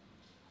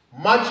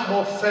much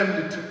more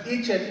firmly to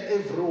each and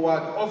every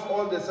one of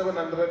all the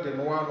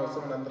 701 or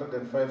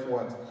 705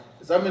 wards.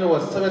 How many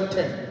was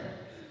 710?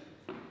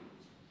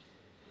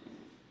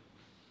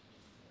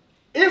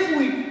 If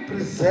we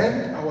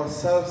present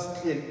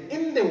ourselves clearly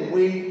in the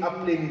way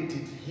Apleni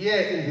did here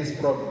in this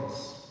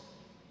province,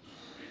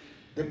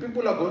 the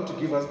people are going to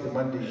give us the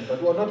mandate,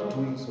 but we are not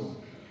doing so.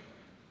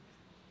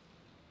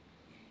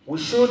 We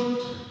should,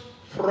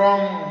 from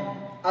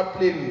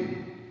Apleni,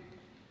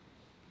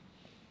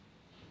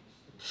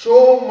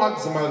 show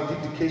maximal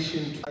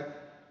dedication to.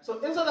 So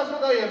in South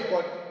Africa, we have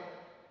got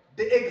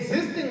the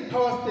existing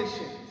power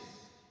stations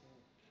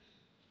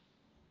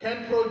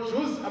can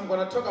produce. I'm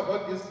going to talk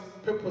about this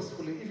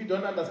purposefully. If you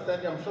don't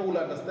understand, I'm sure we'll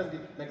understand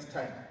it next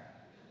time.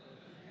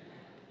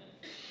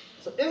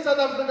 So in South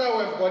Africa,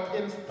 we've got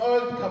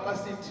installed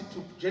capacity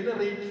to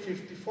generate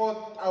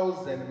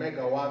 54,000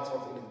 megawatts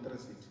of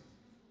electricity.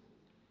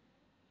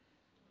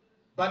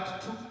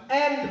 But to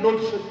end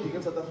load shedding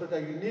in South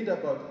Africa, you need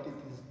about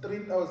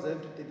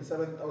 33,000 to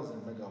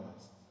 37,000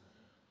 megawatts.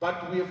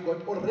 But we have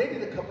got already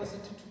the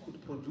capacity to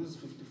could produce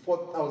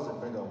 54,000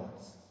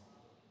 megawatts.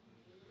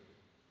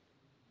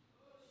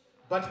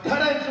 But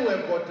currently we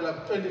have got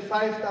like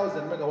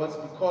 25,000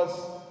 megawatts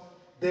because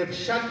they've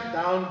shut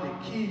down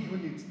the key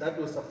units that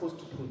were supposed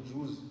to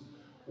produce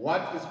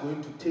what is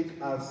going to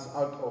take us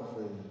out of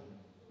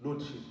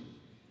load shedding.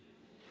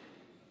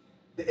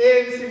 The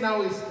ANC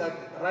now is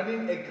like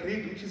running a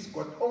grid which has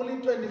got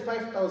only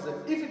 25,000.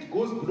 If it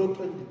goes below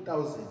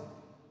 20,000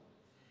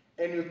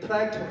 and you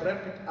try to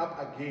ramp it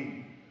up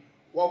again,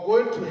 we're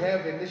going to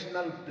have a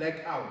national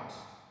blackout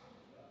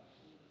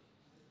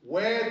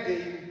where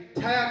the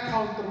entire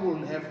country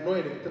will have no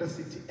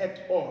electricity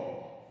at all.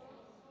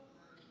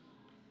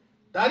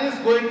 That is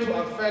going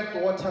to affect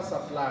water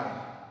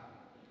supply.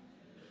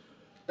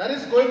 That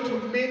is going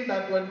to mean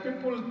that when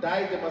people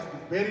die, they must be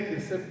buried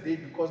the same day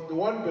because there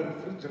won't be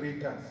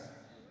refrigerators.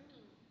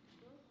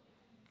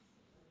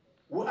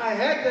 We are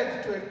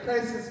headed to a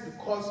crisis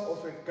because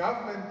of a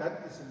government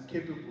that is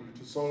incapable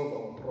to solve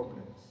our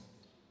problems.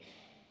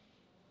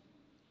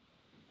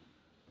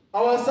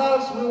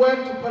 Ourselves, we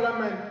went to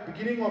Parliament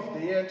beginning of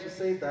the year to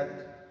say that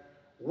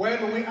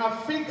when we are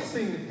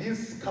fixing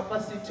this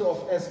capacity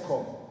of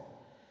ESCOM,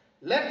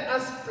 let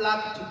us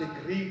plug to the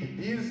grid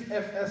these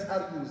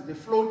FSRUs, the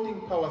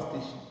floating power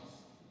stations.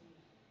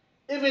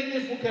 Even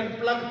if we can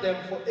plug them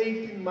for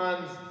 18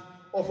 months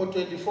or for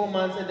 24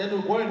 months and then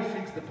we'll go and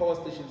fix the power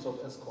stations of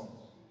ESCOM.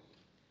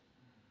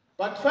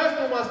 But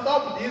first we must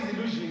stop this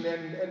illusion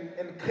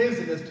and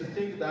craziness to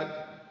think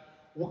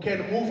that we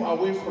can move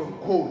away from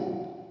coal.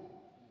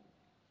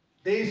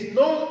 There is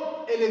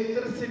no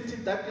electricity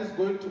that is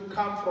going to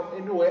come from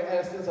anywhere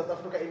else in South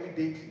Africa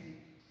immediately.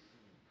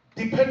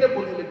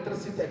 Dependable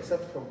electricity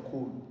except from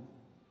coal.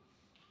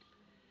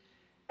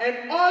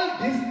 And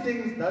all these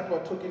things that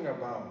we're talking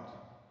about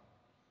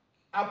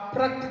are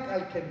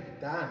practical, can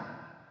be done.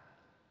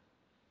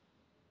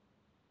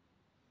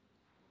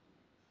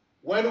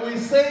 When we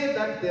say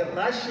that the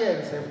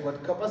Russians have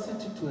got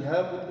capacity to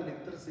help with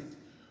electricity,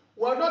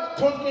 we're not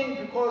talking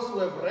because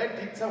we have read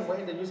it somewhere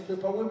in the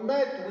newspaper. We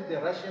met with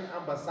the Russian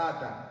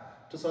ambassador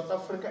to South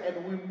Africa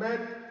and we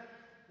met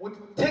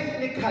with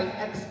technical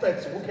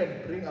experts who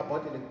can bring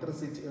about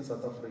electricity in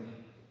South Africa.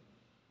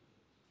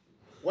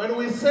 When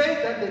we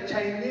say that the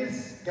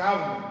Chinese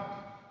government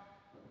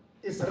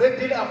is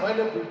readily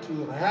available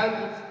to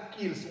help with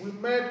skills, we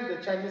met with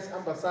the Chinese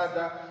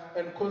ambassador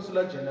and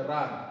consular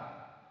general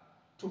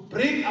to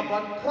bring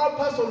about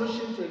proper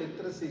solution to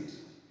electricity.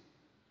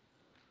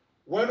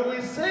 When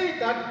we say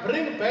that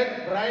bring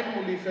back Brian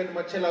Molefe and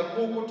Machela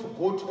Kuku to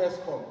go to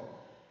ESCOM,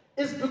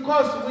 it's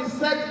because we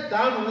sat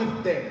down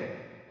with them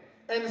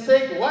and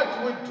said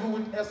what we do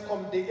with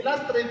ESCOM. They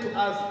illustrate to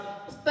us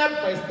step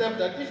by step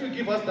that if you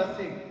give us that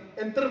thing,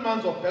 in 3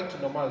 months we're back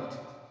to normality.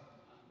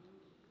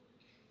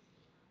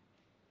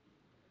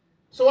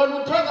 So when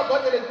we talk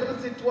about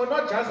electricity, we're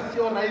not just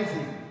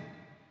theorizing.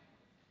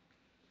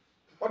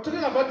 We're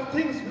talking about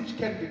things which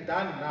can be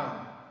done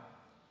now.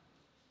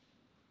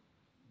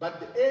 But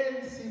the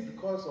ANC,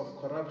 because of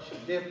corruption,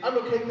 they've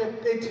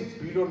allocated 80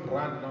 billion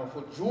rand now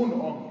for June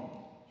only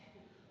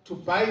to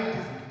buy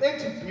diesel,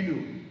 80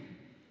 billion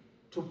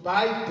to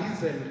buy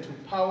diesel to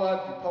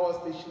power the power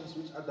stations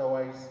which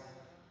otherwise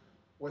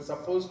were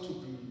supposed to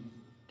be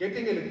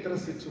getting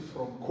electricity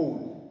from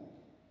coal.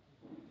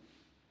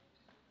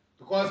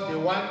 Because they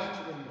want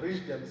to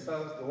enrich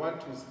themselves, they want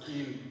to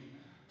steal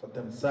for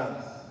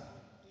themselves.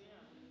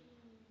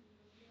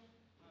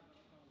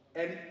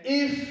 And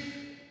if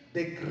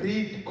the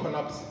grid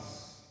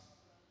collapses,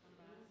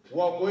 we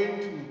are going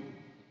to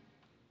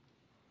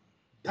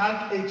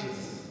dark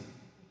ages.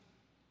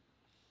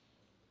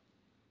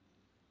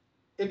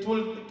 It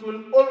will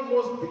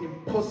almost be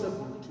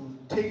impossible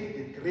to take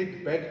the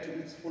grid back to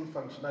its full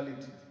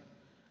functionality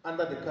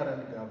under the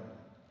current government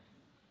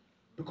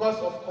because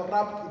of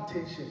corrupt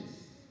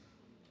intentions,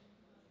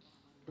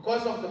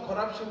 because of the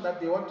corruption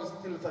that they want to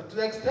steal, to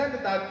the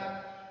extent that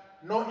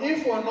no,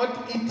 if we are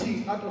not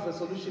eating out of a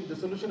solution, the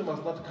solution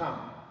must not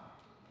come.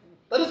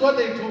 That is what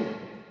they do.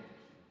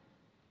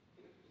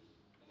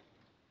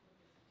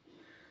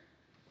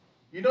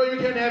 You know, you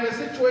can have a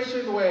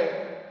situation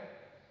where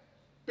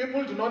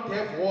people do not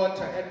have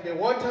water and the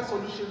water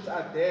solutions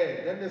are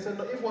there. Then they say,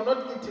 no, if we're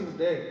not eating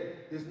there,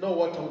 there's no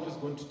water which is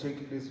going to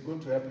take place, going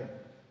to happen.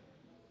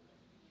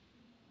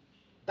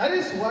 That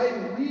is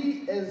why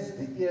we as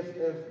the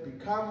EFF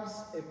becomes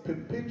a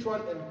perpetual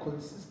and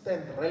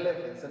consistent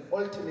relevance and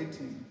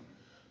alternative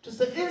to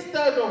say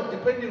instead of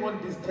depending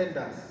on these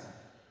tenders,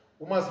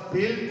 we must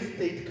build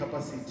state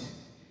capacity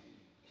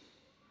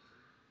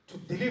to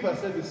deliver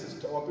services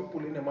to our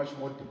people in a much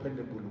more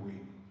dependable way.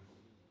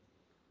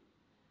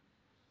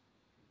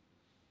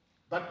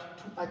 But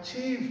to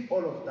achieve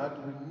all of that,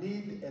 we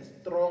need a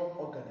strong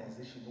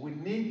organization. We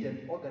need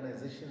an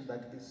organization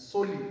that is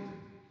solid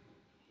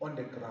on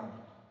the ground,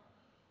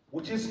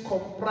 which is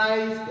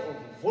comprised of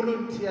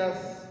volunteers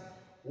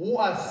who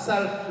are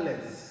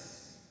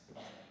selfless,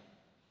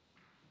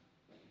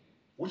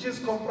 which is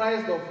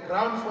comprised of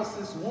ground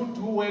forces who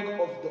do work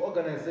of the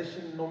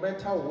organization no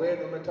matter where,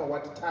 no matter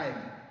what time,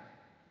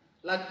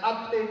 like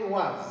Apleni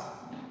was.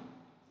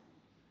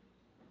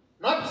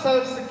 Not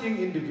self-seeking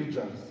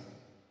individuals.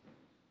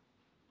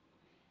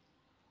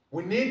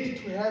 We need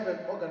to have an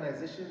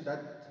organization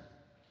that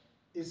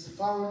is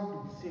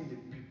found within the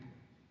people.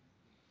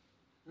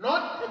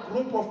 Not a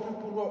group of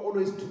people who are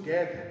always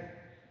together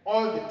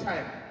all the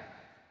time.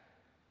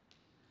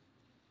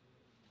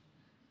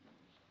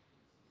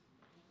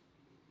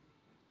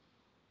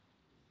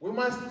 We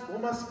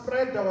must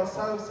spread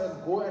ourselves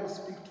and go and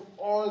speak to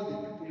all the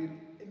people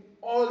in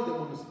all the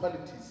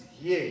municipalities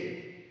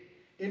here,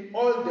 in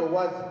all the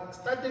world.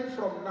 Starting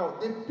from now,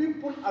 the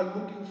people are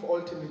looking for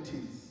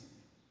alternatives.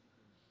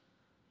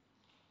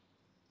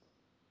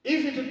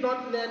 If you did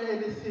not learn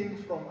anything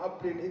from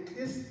Apleni, at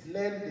least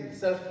learn the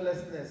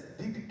selflessness,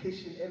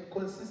 dedication, and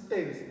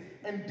consistency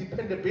and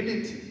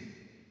dependability.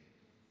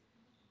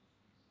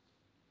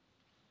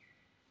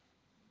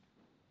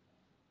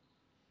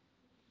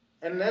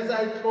 And as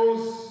I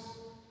close,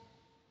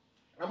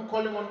 I'm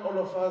calling on all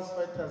of us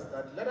fighters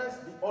that let us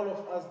be, all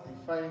of us,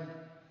 defined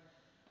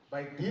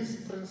by this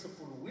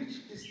principle,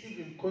 which is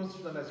even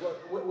constitutional as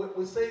well.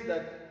 We say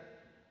that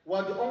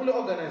we're the only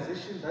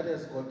organization that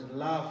has got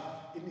love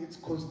in its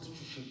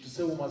constitution, to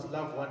say we must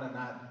love one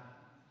another.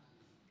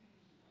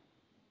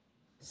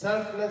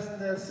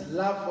 Selflessness,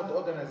 love for the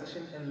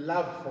organization, and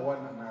love for one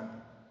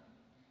another.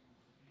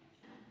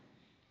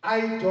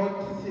 I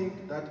don't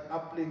think that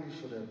Apleni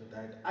should have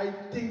died. I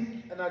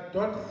think, and I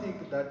don't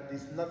think that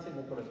there's nothing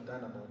we could have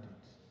done about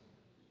it.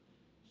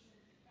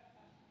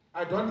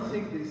 I don't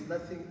think there's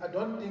nothing, I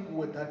don't think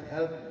we're that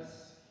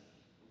helpless.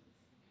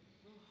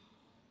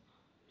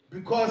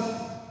 Because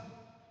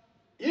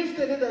if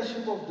the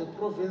leadership of the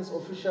province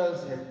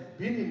officials had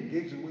been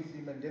engaging with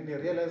him and then they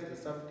realized there's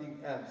something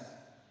else,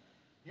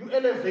 you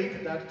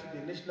elevate that to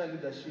the national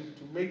leadership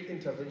to make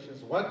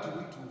interventions. What do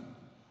we do?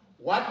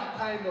 What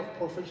kind of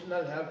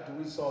professional help do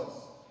we source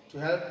to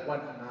help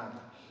one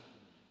another?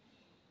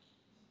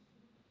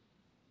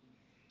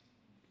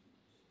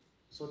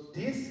 So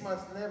this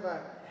must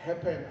never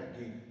happen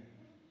again.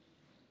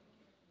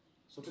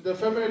 So to the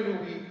family,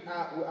 we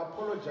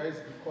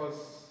apologize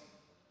because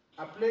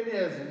Apleni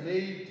has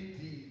made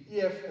the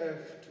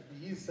EFF to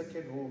be his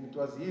second home. It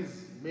was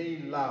his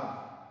main love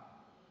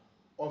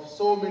of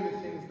so many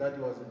things that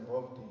he was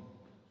involved in.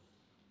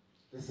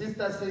 The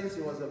sister says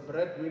he was a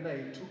breadwinner,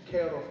 he took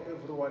care of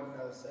everyone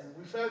else, and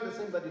we felt the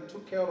same, that he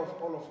took care of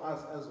all of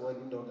us as well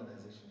in the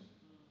organization.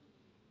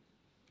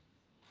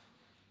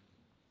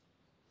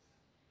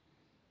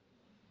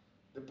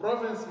 The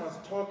province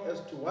must talk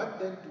as to what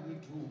then do we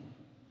do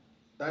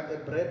that a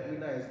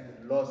breadwinner has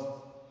been lost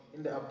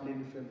in the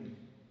Apleni family,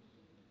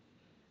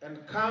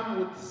 and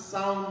come with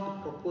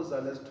sound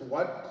proposal as to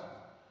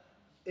what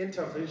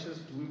interventions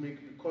do we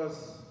make,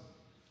 because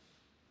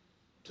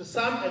to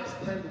some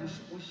extent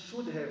we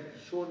should have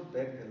shown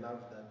back the love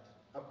that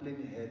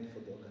Apleni had for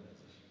the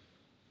organization.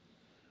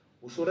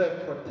 We should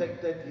have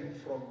protected him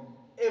from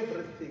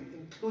everything,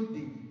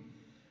 including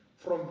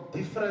from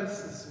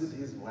differences with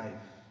his wife.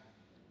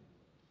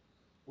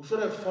 We should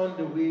have found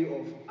a way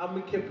of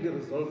amicably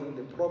resolving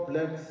the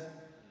problems,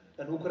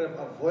 and we could have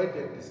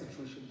avoided the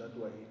situation that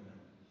we're in now.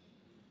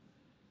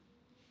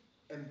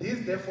 And this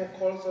therefore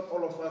calls on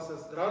all of us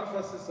as ground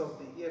forces of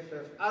the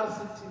EFF,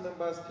 RCT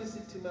members,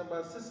 PCT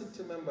members,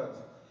 CCT members,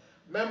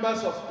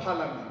 members of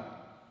parliament,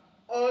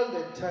 all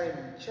the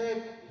time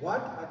check what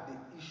are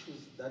the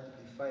issues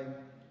that define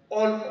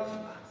all of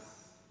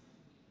us.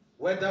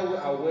 Whether we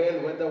are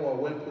whether we are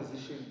well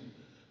positioned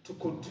to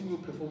continue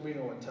performing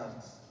our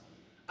tasks.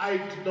 I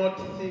do not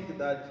think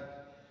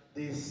that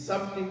there is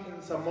something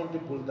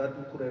insurmountable that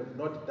we could have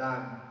not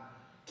done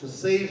to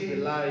save the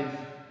life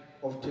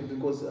of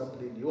Thembinkosi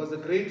Apleni. He was a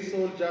great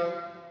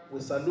soldier.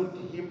 We salute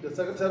him. The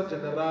Secretary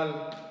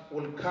General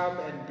will come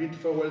and bid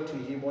farewell to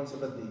him on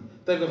Saturday.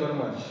 Thank you very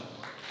much.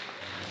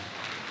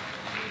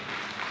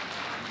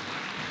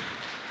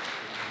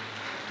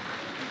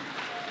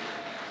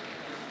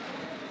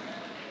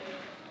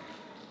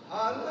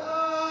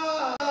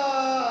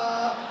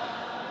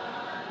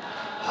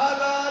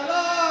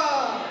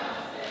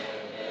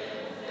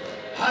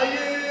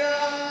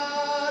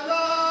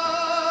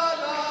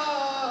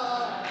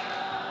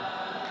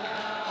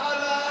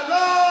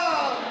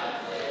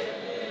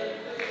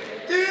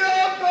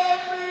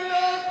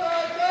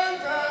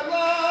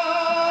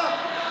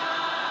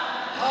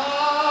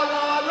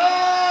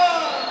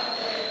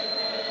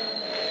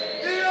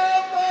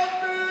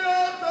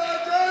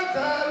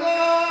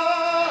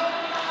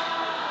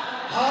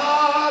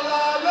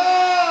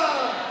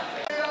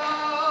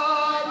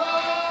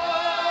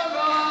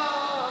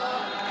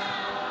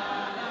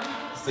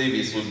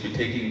 Service will be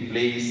taking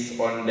place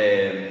on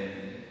the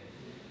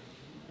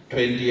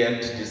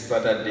 20th, this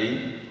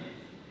Saturday.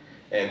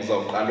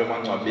 Kuzawuqalwa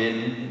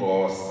emangcwabeni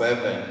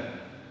ngo-7,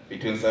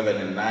 between 7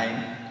 and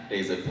 9. there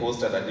is a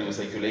poster that we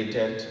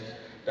circulated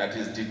that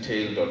is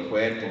detailed on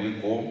where do we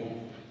go,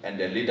 and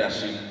the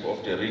leadership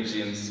of the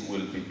regions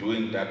will be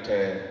doing that,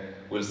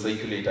 will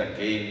circulate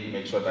again,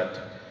 make sure that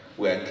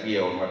we are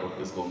clear on what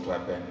is going to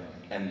happen.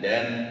 And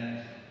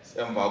then,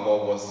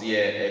 Mvago was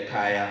here,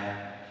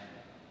 Ekaya,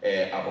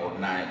 about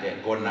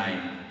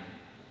 9,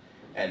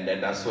 and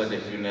then that's where the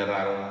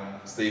funeral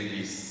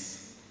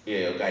service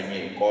is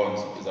out.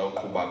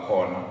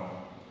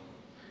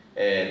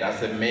 That's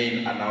the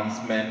main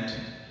announcement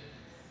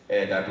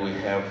that we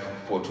have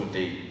for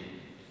today.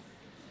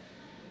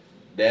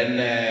 Then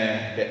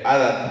the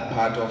other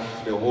part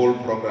of the whole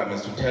program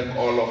is to thank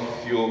all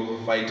of you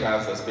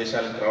fighters,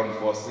 especially ground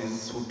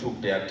forces, who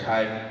took their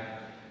time.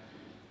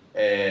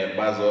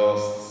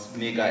 Bazos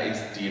Nika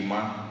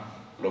Istima,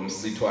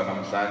 Lomsitwa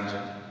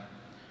Namhlanje.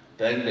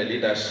 Thank the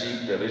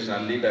leadership, the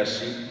regional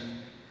leadership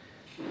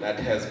that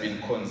has been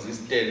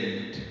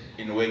consistent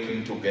in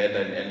working together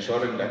and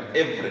ensuring that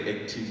every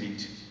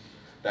activity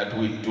that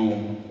we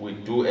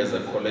do as a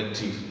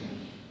collective.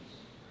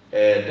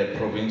 The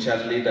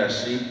provincial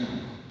leadership,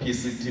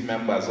 PCT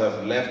members who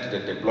have left the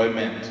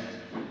deployment.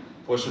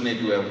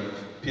 Fortunately, we have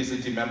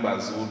PCT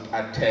members who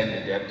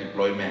attend their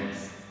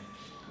deployments.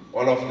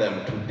 All of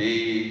them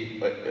today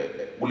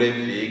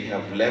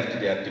have left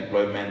their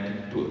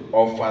deployment to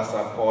offer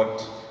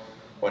support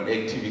on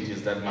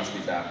activities that must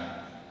be done.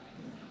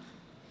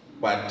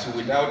 But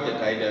without the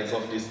guidance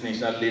of this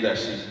national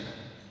leadership,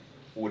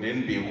 we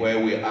wouldn't be where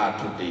we are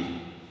today.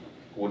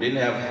 We wouldn't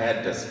have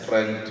had the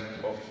strength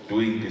of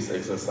doing this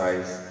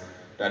exercise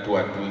that we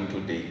are doing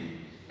today.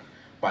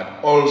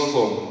 But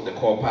also the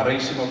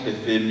cooperation of the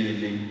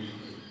family,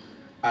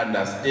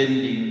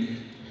 understanding,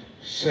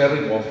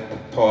 sharing of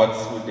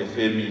thoughts with the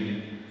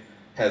family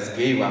has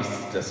gave us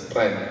the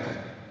strength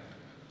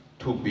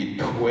to be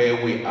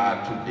where we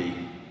are today.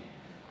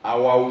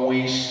 Our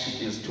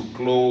wish is to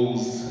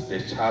close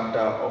the chapter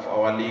of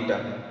our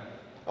leader,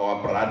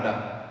 our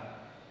brother,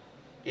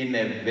 in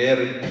a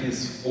very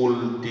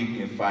peaceful,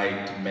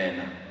 dignified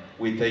manner.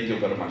 We thank you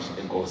very much,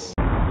 Thembinkosi.